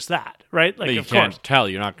is just that, right? Like, But you of can't course. tell.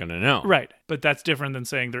 You're not going to know. Right. But that's different than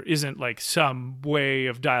saying there isn't like some way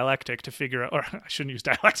of dialectic to figure out, or I shouldn't use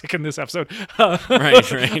dialectic in this episode,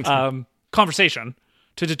 Right. conversation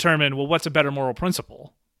to determine, well, what's a better moral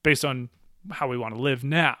principle based on how we want to live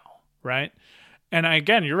now, right? And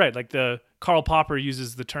again, you're right. Like Karl Popper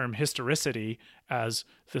uses the term historicity as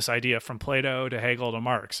this idea from Plato to Hegel to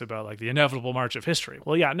Marx about like the inevitable march of history.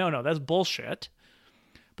 Well, yeah, no, that's bullshit.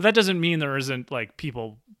 But that doesn't mean there isn't like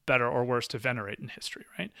people better or worse to venerate in history,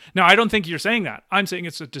 right? Now, I don't think you're saying that. I'm saying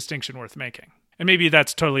it's a distinction worth making. And maybe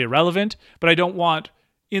that's totally irrelevant, but I don't want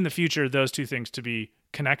in the future those two things to be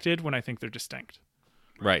connected when I think they're distinct.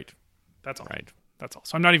 Right. That's all. Right. That's all.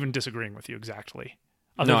 So I'm not even disagreeing with you exactly.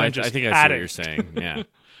 No, I think I see what you're saying. Yeah.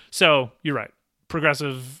 So you're right.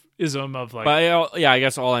 Progressivism of like... But I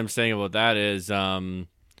guess all I'm saying about that is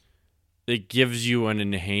it gives you an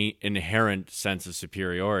inherent sense of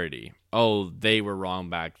superiority. Oh, they were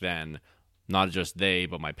wrong back then. Not just they,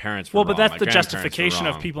 but my parents were wrong. Well, but that's my the grandparents justification were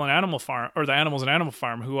of wrong. people in Animal Farm, or the animals in Animal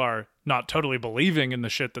Farm, who are not totally believing in the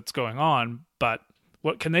shit that's going on, but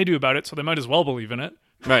what can they do about it? So they might as well believe in it.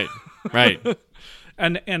 Right. Right.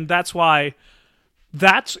 And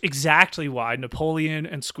that's exactly why Napoleon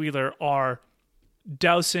and Squealer are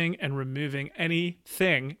dousing and removing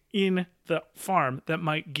anything in the farm that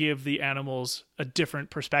might give the animals a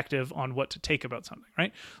different perspective on what to take about something,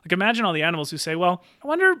 right? Like imagine all the animals who say, well, I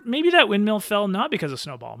wonder, maybe that windmill fell not because of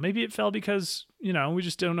Snowball. Maybe it fell because, we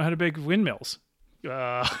just don't know how to make windmills.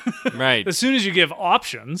 Right. As soon as you give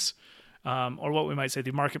options, or what we might say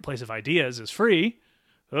the marketplace of ideas is free,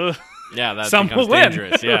 Yeah, that some will becomes win,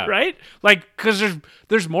 dangerous. Yeah. right? Like, because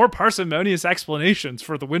there's more parsimonious explanations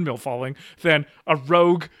for the windmill falling than a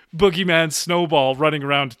rogue boogeyman Snowball running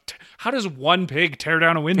around. How does one pig tear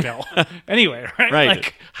down a windmill? Anyway, right? Right.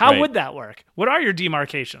 Like, how Right. would that work? What are your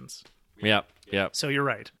demarcations? Yep. Yep. So you're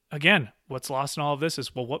right. Again, what's lost in all of this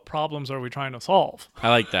is, well, what problems are we trying to solve? I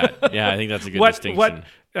like that. Yeah, I think that's a good distinction.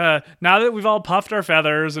 Now that we've all puffed our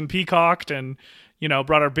feathers and peacocked and,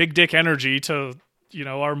 brought our big dick energy to,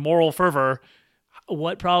 our moral fervor,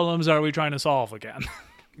 what problems are we trying to solve again?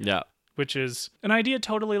 Yeah. Which is an idea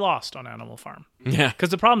totally lost on Animal Farm. Yeah. Because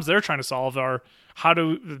the problems they're trying to solve are how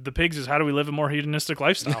do we live a more hedonistic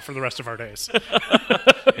lifestyle for the rest of our days?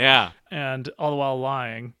 Yeah. And all the while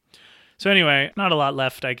lying. So anyway, not a lot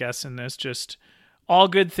left, I guess, in this. Just all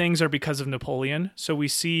good things are because of Napoleon. So we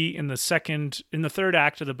see in the third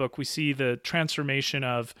act of the book, we see the transformation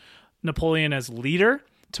of Napoleon as leader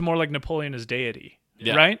to more like Napoleon as deity.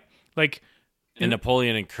 Yeah. Right? Like, And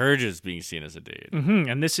Napoleon encourages being seen as a deity.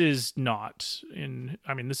 and this is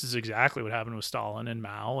this is exactly what happened with Stalin and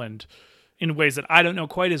Mao, and in ways that I don't know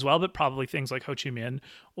quite as well, but probably things like Ho Chi Minh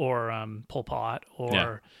or Pol Pot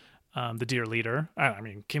or the dear leader.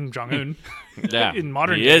 Kim Jong-un Yeah. in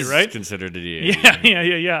modern he day, is right? considered a deity.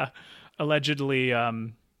 Yeah. Allegedly,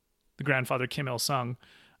 the grandfather Kim Il-sung,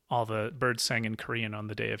 all the birds sang in Korean on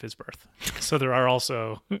the day of his birth. So there are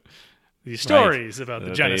also these stories about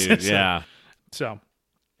the genesis. Yeah. So,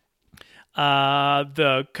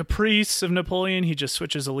 the caprice of Napoleon, he just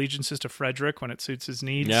switches allegiances to Frederick when it suits his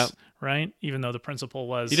needs, right? Even though the principle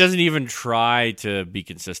was... He doesn't even try to be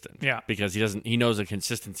consistent. Yeah. Because he knows that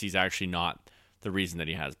consistency is actually not the reason that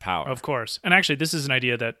he has power. Of course. And actually, this is an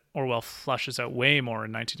idea that Orwell flushes out way more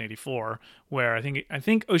in 1984, where I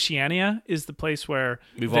think Oceania is the place where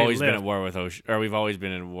We've they always live. been at war with we've always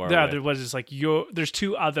been in war Yeah, with... there was just like there's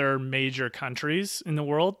two other major countries in the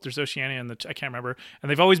world. There's Oceania and I can't remember, and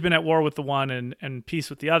they've always been at war with the one and peace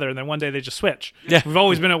with the other. And then one day they just switch. Yeah. We've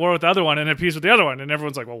always been at war with the other one and at peace with the other one. And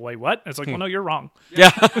everyone's like, well, wait, what? And it's like, well, no, you're wrong. Yeah.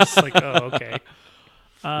 It's like, oh, okay.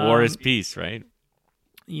 War is peace, right?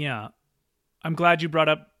 Yeah, I'm glad you brought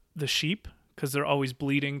up the sheep because they're always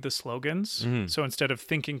bleeding the slogans. Mm-hmm. So instead of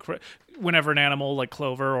thinking, whenever an animal like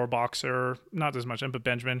Clover or Boxer, not as much, but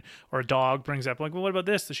Benjamin or a dog brings up like, well, what about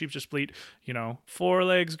this? The sheep just bleat, 4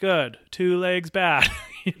 legs good, 2 legs bad,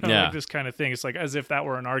 like this kind of thing. It's like as if that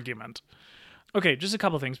were an argument. Okay, just a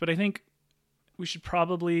couple things, but I think we should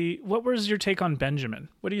probably. What was your take on Benjamin?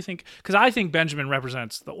 What do you think? Because I think Benjamin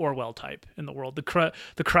represents the Orwell type in the world,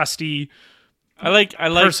 the crusty. I like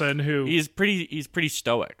person who he's pretty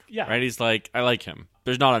stoic. Yeah. Right. He's like, I like him.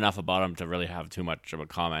 There's not enough about him to really have too much of a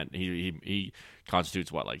comment. He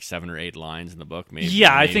constitutes like 7 or 8 lines in the book. Maybe.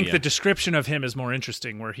 Yeah, I think the description of him is more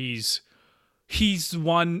interesting. Where he's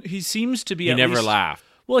one. He seems to be. He never least, laughed.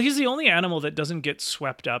 Well, he's the only animal that doesn't get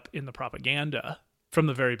swept up in the propaganda from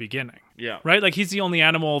the very beginning. Yeah. Right. Like he's the only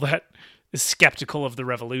animal that is skeptical of the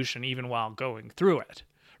revolution even while going through it.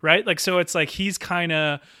 Right. Like so, it's like he's,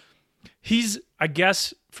 I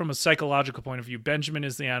guess, from a psychological point of view, Benjamin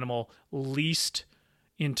is the animal least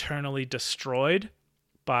internally destroyed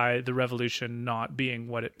by the revolution not being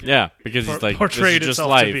what it because he's like, portrayed this is just itself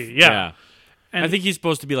life. to be. Yeah. And I think he's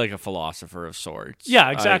supposed to be like a philosopher of sorts.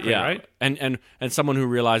 Yeah, exactly, right? And someone who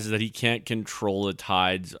realizes that he can't control the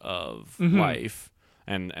tides of life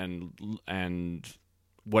and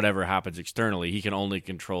whatever happens externally, he can only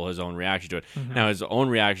control his own reaction to it. Now, his own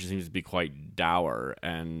reaction seems to be quite dour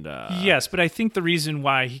and yes, but I think the reason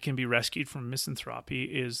why he can be rescued from misanthropy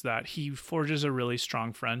is that he forges a really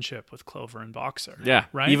strong friendship with Clover and Boxer. Yeah,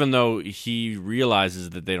 right. Even though he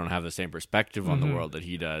realizes that they don't have the same perspective on the world that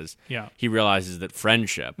he does, he realizes that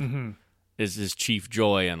friendship is his chief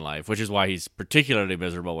joy in life, which is why he's particularly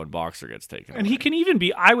miserable when Boxer gets taken And away. he can even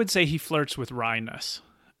be, I would say he flirts with wryness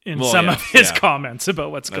in some of his comments about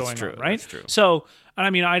what's going on, right? That's true. So, I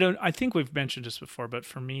mean, I think we've mentioned this before, but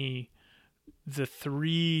for me, the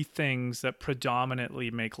three things that predominantly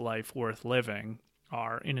make life worth living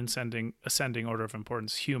are, in ascending order of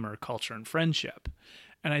importance, humor, culture, and friendship.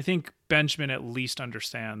 And I think Benjamin at least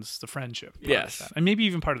understands the friendship part of that, and maybe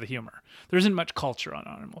even part of the humor. There isn't much culture on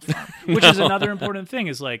Animal Farm, which is another important thing,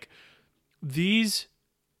 is like, these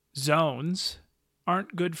zones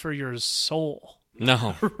aren't good for your soul.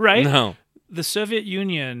 No. Right? No. The Soviet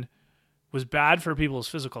Union was bad for people's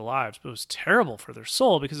physical lives, but it was terrible for their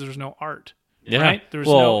soul because there was no art. Yeah. Right? There was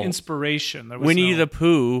no inspiration. There was Winnie the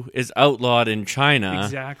Pooh is outlawed in China.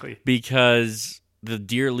 Exactly. Because the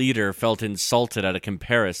dear leader felt insulted at a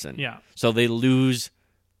comparison. Yeah. So they lose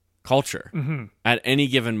culture at any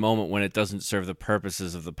given moment when it doesn't serve the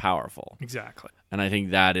purposes of the powerful. Exactly. And I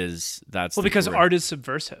think that's because art is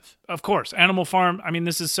subversive. Of course, Animal Farm, I mean,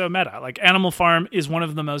 this is so meta. Like, Animal Farm is one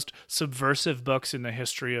of the most subversive books in the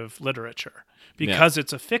history of literature because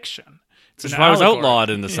it's a fiction. It's why it was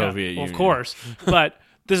outlawed in the Soviet Union. Of course. But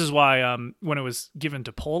this is why when it was given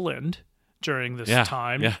to Poland during this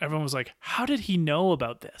time, everyone was like, how did he know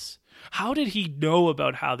about this? How did he know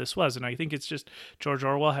about how this was? And I think it's just George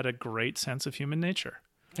Orwell had a great sense of human nature.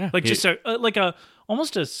 Yeah, like just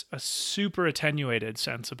almost a super attenuated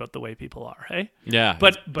sense about the way people are. Hey, yeah,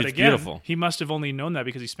 but it's again, beautiful. He must have only known that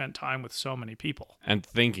because he spent time with so many people and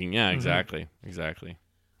thinking. Yeah, exactly.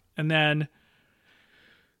 And then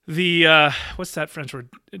the what's that French word?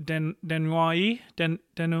 Denouement, the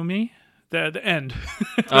end.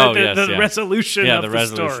 The resolution of the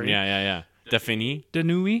story. Yeah. Defini.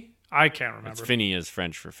 Denouement. I can't remember. It's Finny is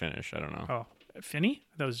French for finish. I don't know. Oh, Finny?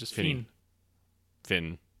 That was just Fin.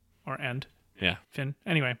 Fin. Or end. Yeah. Fin.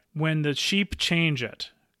 Anyway, when the sheep change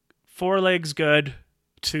it, 4 legs good,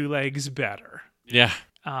 2 legs better. Yeah.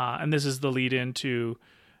 And this is the lead into,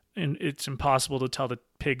 and it's impossible to tell the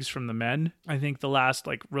pigs from the men. I think the last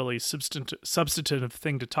really substantive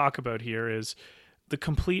thing to talk about here is the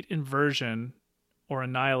complete inversion or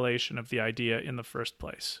annihilation of the idea in the first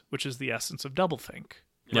place, which is the essence of doublethink.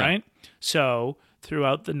 Right? So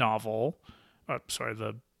throughout the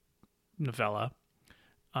the novella,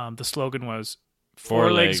 the slogan was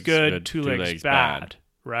 4 legs good, 2 legs bad.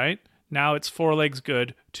 Right? Now it's 4 legs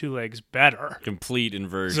good, 2 legs better. Complete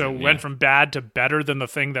inversion. So it went from bad to better than the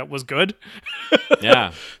thing that was good.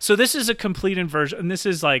 Yeah. So this is a complete inversion. And this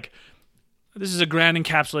is a grand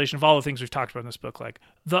encapsulation of all the things we've talked about in this book. Like,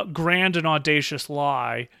 the grand and audacious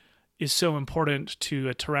lie is so important to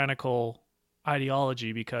a tyrannical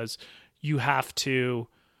ideology because you have to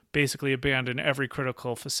basically abandon every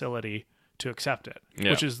critical facility to accept it,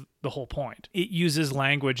 which is the whole point. It uses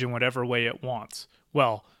language in whatever way it wants.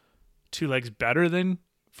 Well, 2 legs better than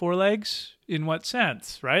 4 legs? In what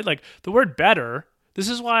sense, right? Like, the word better, this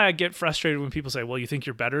is why I get frustrated when people say, well, you think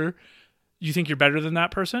you're better? You think you're better than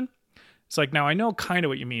that person? It's like, now I know kind of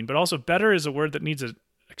what you mean, but also better is a word that needs an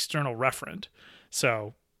external referent.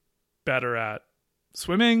 So, better at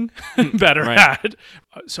swimming, better at.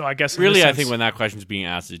 So I guess really, I think when that question is being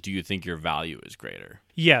asked is, do you think your value is greater?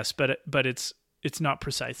 Yes, but it's not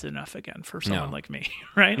precise enough again for someone like me,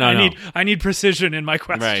 right? No, I need precision in my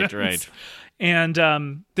questions. Right. And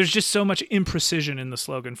there's just so much imprecision in the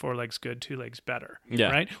slogan 4 legs good, 2 legs better.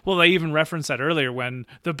 Yeah. Right. Well, they even referenced that earlier when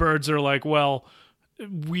the birds are like, well,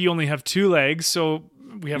 we only have 2 legs, so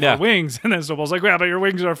we have our wings. And then Snowball's like, yeah, but your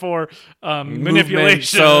wings are for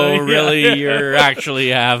manipulation. So really, you're actually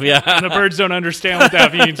have, And the birds don't understand what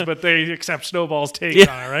that means, but they accept Snowball's take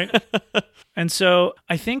on it, right? And so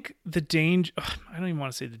I think the danger, I don't even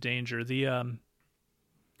want to say the danger,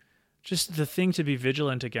 just the thing to be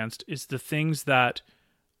vigilant against is the things that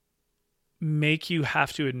make you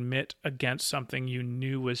have to admit against something you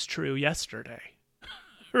knew was true yesterday.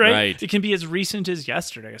 Right? It can be as recent as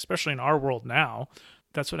yesterday, especially in our world now.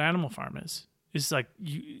 That's what Animal Farm is. It's like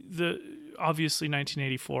obviously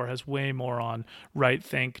 1984 has way more on right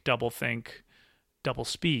think, double think, double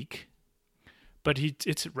speak, but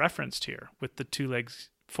it's referenced here with the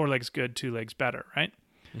 4 legs good, 2 legs better, right?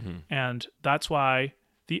 Mm-hmm. And that's why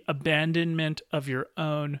the abandonment of your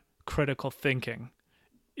own critical thinking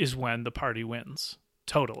is when the party wins.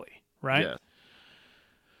 Totally, right? Yeah.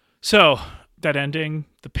 So that ending,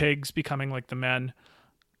 the pigs becoming like the men,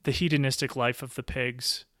 the hedonistic life of the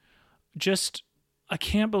pigs, just, I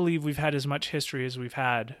can't believe we've had as much history as we've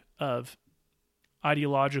had of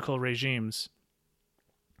ideological regimes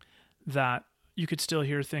that you could still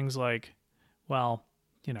hear things like, well,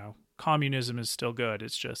 communism is still good.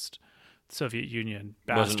 It's just Soviet Union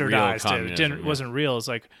bastardized it. Wasn't real. It's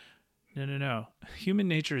like, no. Human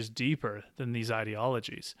nature is deeper than these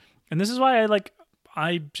ideologies. And this is why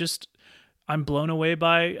I'm blown away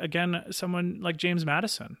by, again, someone like James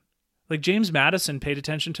Madison. Like, James Madison paid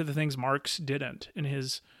attention to the things Marx didn't in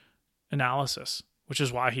his analysis, which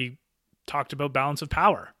is why he talked about balance of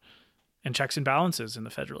power and checks and balances in the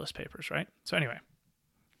Federalist Papers, right? So anyway,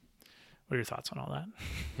 what are your thoughts on all that?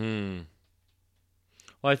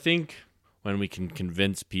 Well, I think when we can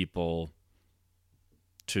convince people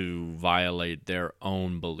to violate their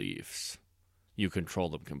own beliefs, you control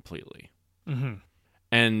them completely. Mm-hmm.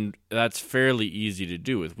 And that's fairly easy to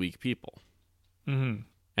do with weak people. Mm-hmm.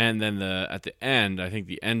 And then at the end, I think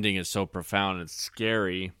the ending is so profound and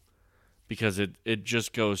scary because it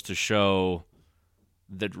just goes to show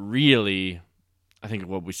that really, I think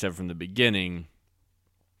what we said from the beginning,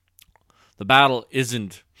 the battle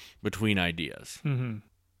isn't between ideas. Mm-hmm.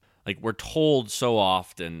 Like, we're told so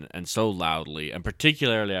often and so loudly, and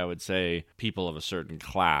particularly I would say people of a certain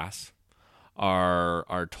class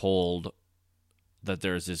are told that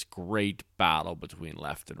there's this great battle between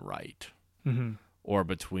left and right, mm-hmm. or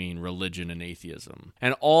between religion and atheism.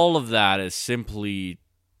 And all of that is simply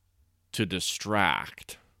to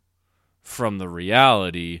distract from the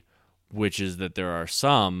reality, which is that there are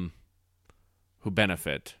some who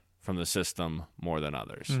benefit from the system more than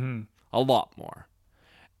others. Mm-hmm. A lot more.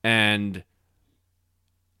 And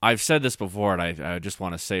I've said this before, and I just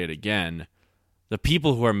want to say it again. The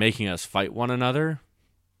people who are making us fight one another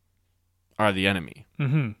are the enemy.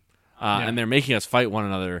 Mm-hmm. And they're making us fight one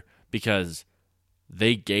another because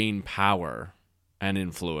they gain power and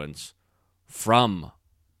influence from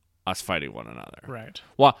us fighting one another. Right.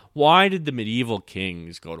 Why did the medieval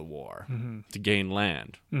kings go to war? Mm-hmm. To gain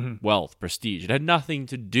land, mm-hmm. wealth, prestige. It had nothing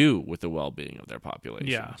to do with the well-being of their populations.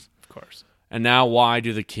 Yeah, of course. And now why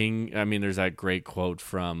do there's that great quote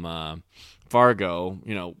from Fargo,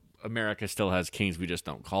 America still has kings, we just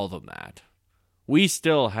don't call them that. We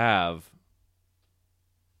still have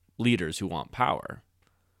leaders who want power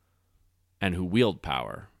and who wield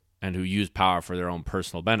power and who use power for their own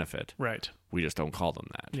personal benefit. Right. We just don't call them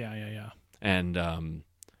that. Yeah. And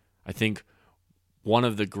I think one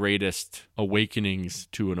of the greatest awakenings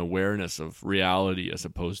to an awareness of reality as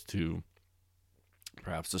opposed to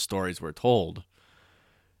perhaps the stories we're told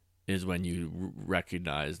is when you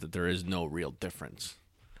recognize that there is no real difference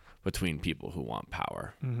between people who want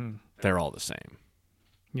power. Mm-hmm. They're all the same.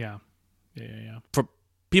 Yeah. For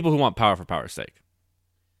people who want power for power's sake.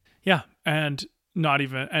 Yeah, and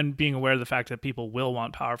being aware of the fact that people will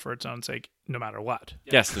want power for its own sake, no matter what.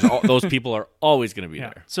 Yes, those people are always going to be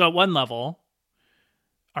there. So at one level,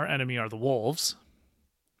 our enemy are the wolves,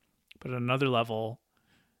 but at another level,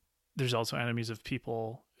 there's also enemies of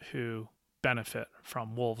people who benefit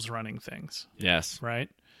from wolves running things. Yes. Right?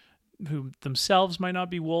 Who themselves might not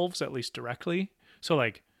be wolves, at least directly. So,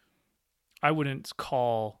 like, I wouldn't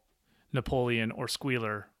call Napoleon or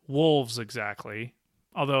Squealer wolves exactly,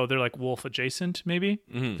 although they're like wolf adjacent, maybe.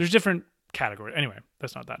 Mm-hmm. There's different categories. Anyway,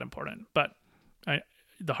 that's not that important. But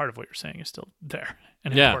the heart of what you're saying is still there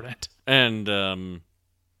and important. And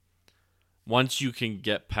once you can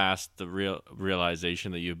get past the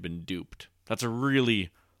realization that you've been duped, that's a really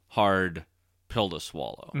hard pill to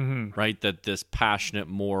swallow, mm-hmm. right? That this passionate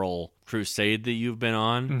moral crusade that you've been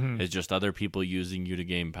on mm-hmm. is just other people using you to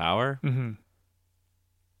gain power. Mm-hmm.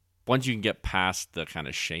 Once you can get past the kind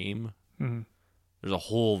of shame, mm-hmm. there's a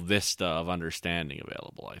whole vista of understanding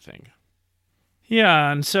available, I think.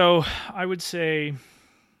 Yeah, and so I would say,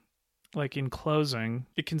 like, in closing,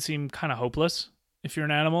 it can seem kind of hopeless if you're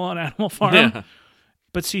an animal on Animal Farm. Yeah.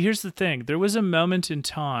 But see, here's the thing. There was a moment in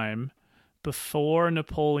time before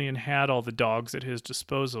Napoleon had all the dogs at his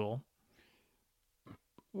disposal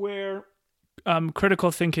where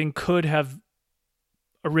critical thinking could have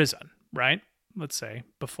arisen, right? Let's say,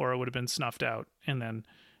 before it would have been snuffed out, and then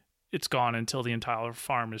it's gone until the entire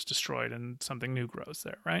farm is destroyed and something new grows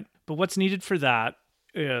there, right? But what's needed for that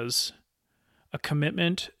is a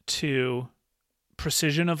commitment to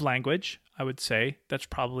precision of language. I would say that's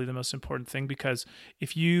probably the most important thing, because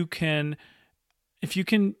if you can,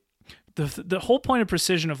 the whole point of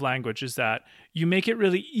precision of language is that you make it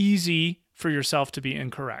really easy for yourself to be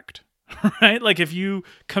incorrect, right? Like if you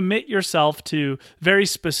commit yourself to very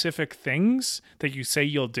specific things that you say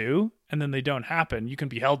you'll do and then they don't happen, you can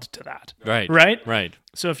be held to that. Right. Right? Right.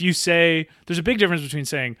 So if you say, there's a big difference between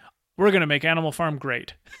saying, we're going to make Animal Farm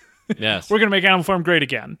great. Yes. We're going to make Animal Farm great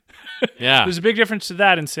again. Yeah. There's a big difference to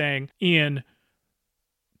that and saying, in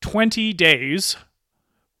 20 days,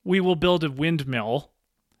 we will build a windmill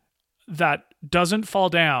that doesn't fall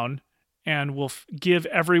down and will give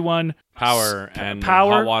everyone power and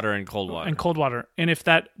power hot water and cold water. and cold water. And if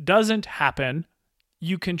that doesn't happen,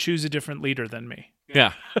 you can choose a different leader than me.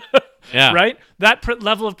 Yeah. Yeah. Right? That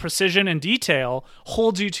level of precision and detail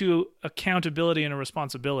holds you to accountability and a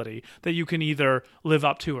responsibility that you can either live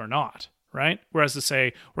up to or not. Right? Whereas to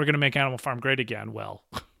say, we're going to make Animal Farm great again, well,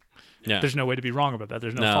 Yeah. there's no way to be wrong about that.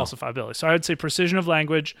 There's no No. falsifiability. So I would say precision of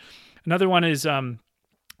language. Another one is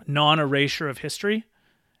non-erasure of history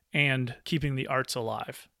and keeping the arts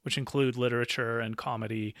alive, which include literature and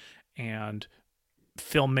comedy and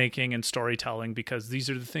filmmaking and storytelling, because these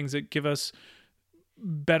are the things that give us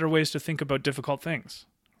better ways to think about difficult things.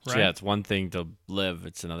 Right? So yeah, it's one thing to live.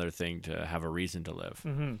 It's another thing to have a reason to live.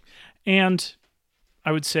 Mm-hmm. And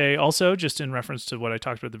I would say also, just in reference to what I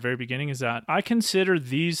talked about at the very beginning, is that I consider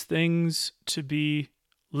these things to be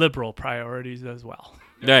liberal priorities as well.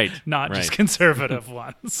 Right. Not just conservative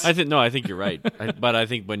ones. I think you're right. But I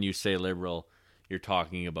think when you say liberal, you're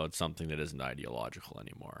talking about something that isn't ideological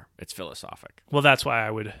anymore. It's philosophic. Well, that's why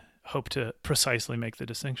I would hope to precisely make the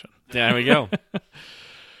distinction. There we go.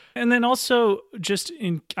 And then also, just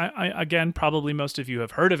again, probably most of you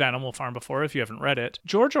have heard of Animal Farm before if you haven't read it.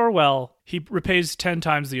 George Orwell, he repays 10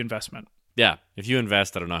 times the investment. Yeah. If you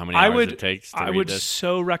invest, I don't know how many hours it takes to read this. I would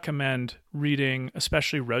so recommend reading,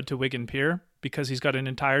 especially Road to Wigan Pier, because he's got an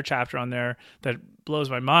entire chapter on there that blows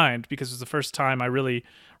my mind, because it's the first time I really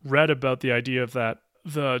read about the idea of that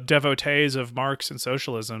the devotees of Marx and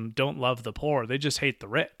socialism don't love the poor. They just hate the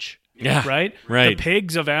rich. Yeah. Right? Right. The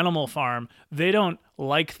pigs of Animal Farm, they don't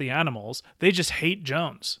like the animals. They just hate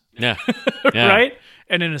Jones. Yeah. Yeah. Right?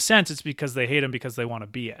 And in a sense, it's because they hate him because they want to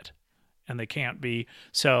be it. And they can't be.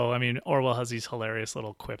 So, I mean, Orwell has these hilarious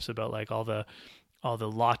little quips about like all the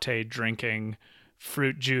latte drinking,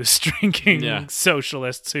 fruit juice drinking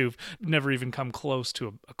socialists who've never even come close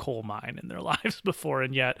to a coal mine in their lives before,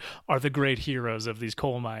 and yet are the great heroes of these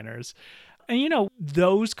coal miners. And, you know,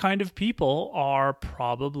 those kind of people are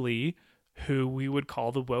probably who we would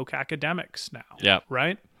call the woke academics now. Yeah.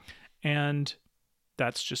 Right? And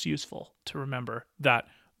that's just useful to remember that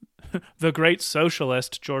the great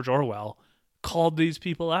socialist, George Orwell, called these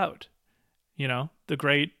people out. You know, the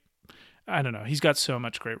great, I don't know, he's got so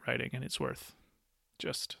much great writing, and it's worth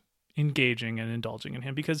just engaging and indulging in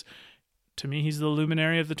him, because to me, he's the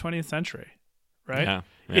luminary of the 20th century, right? Yeah.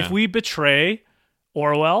 If we betray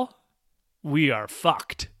Orwell, we are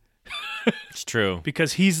fucked. It's true.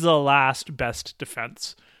 Because he's the last best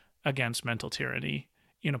defense against mental tyranny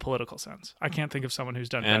in a political sense. I can't think of someone who's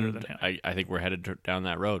done better than him. I think we're headed down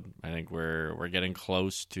that road. I think we're getting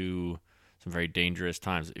close to some very dangerous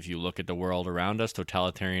times. If you look at the world around us,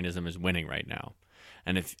 totalitarianism is winning right now.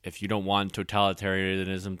 And if you don't want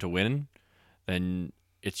totalitarianism to win, then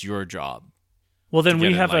it's your job. Well, then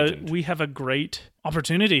we have a great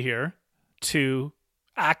opportunity here to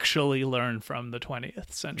actually learn from the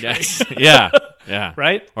 20th century. Yes. Yeah. Yeah.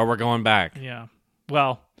 Right? Or we're going back. Yeah.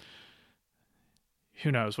 Well,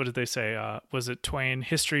 who knows? What did they say? Was it Twain?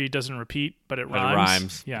 History doesn't repeat, but it rhymes. It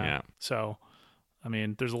rhymes. Yeah. So, I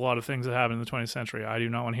mean, there's a lot of things that happened in the 20th century I do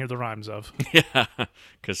not want to hear the rhymes of. Yeah.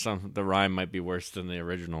 Because the rhyme might be worse than the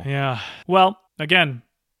original. Yeah. Well, again,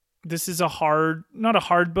 this is not a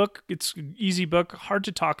hard book. It's an easy book, hard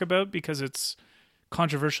to talk about because it's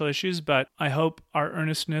controversial issues, but I hope our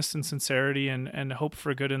earnestness and sincerity and hope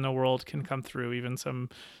for good in the world can come through, even some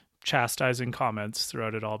chastising comments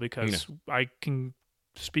throughout it all, because I can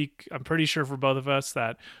speak, I'm pretty sure for both of us,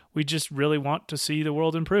 that we just really want to see the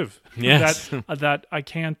world improve. Yes. that I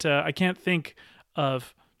can't think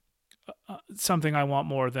of something I want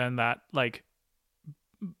more than that, like,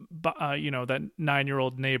 that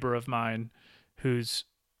 9-year-old neighbor of mine who's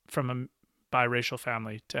from a biracial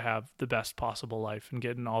family to have the best possible life and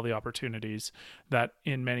getting all the opportunities that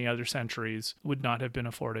in many other centuries would not have been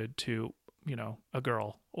afforded to, a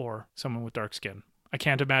girl or someone with dark skin. I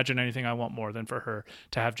can't imagine anything I want more than for her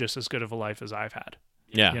to have just as good of a life as I've had.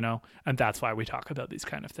 Yeah. And that's why we talk about these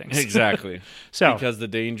kind of things. Exactly. So, because the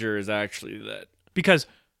danger is actually that. Because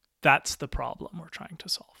that's the problem we're trying to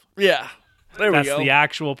solve. Yeah. That's the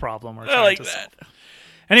actual problem we're trying to solve.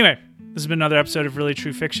 Anyway, this has been another episode of Really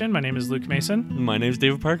True Fiction. My name is Luke Mason. My name is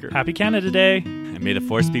David Parker. Happy Canada Day. And may the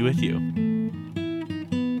force be with you.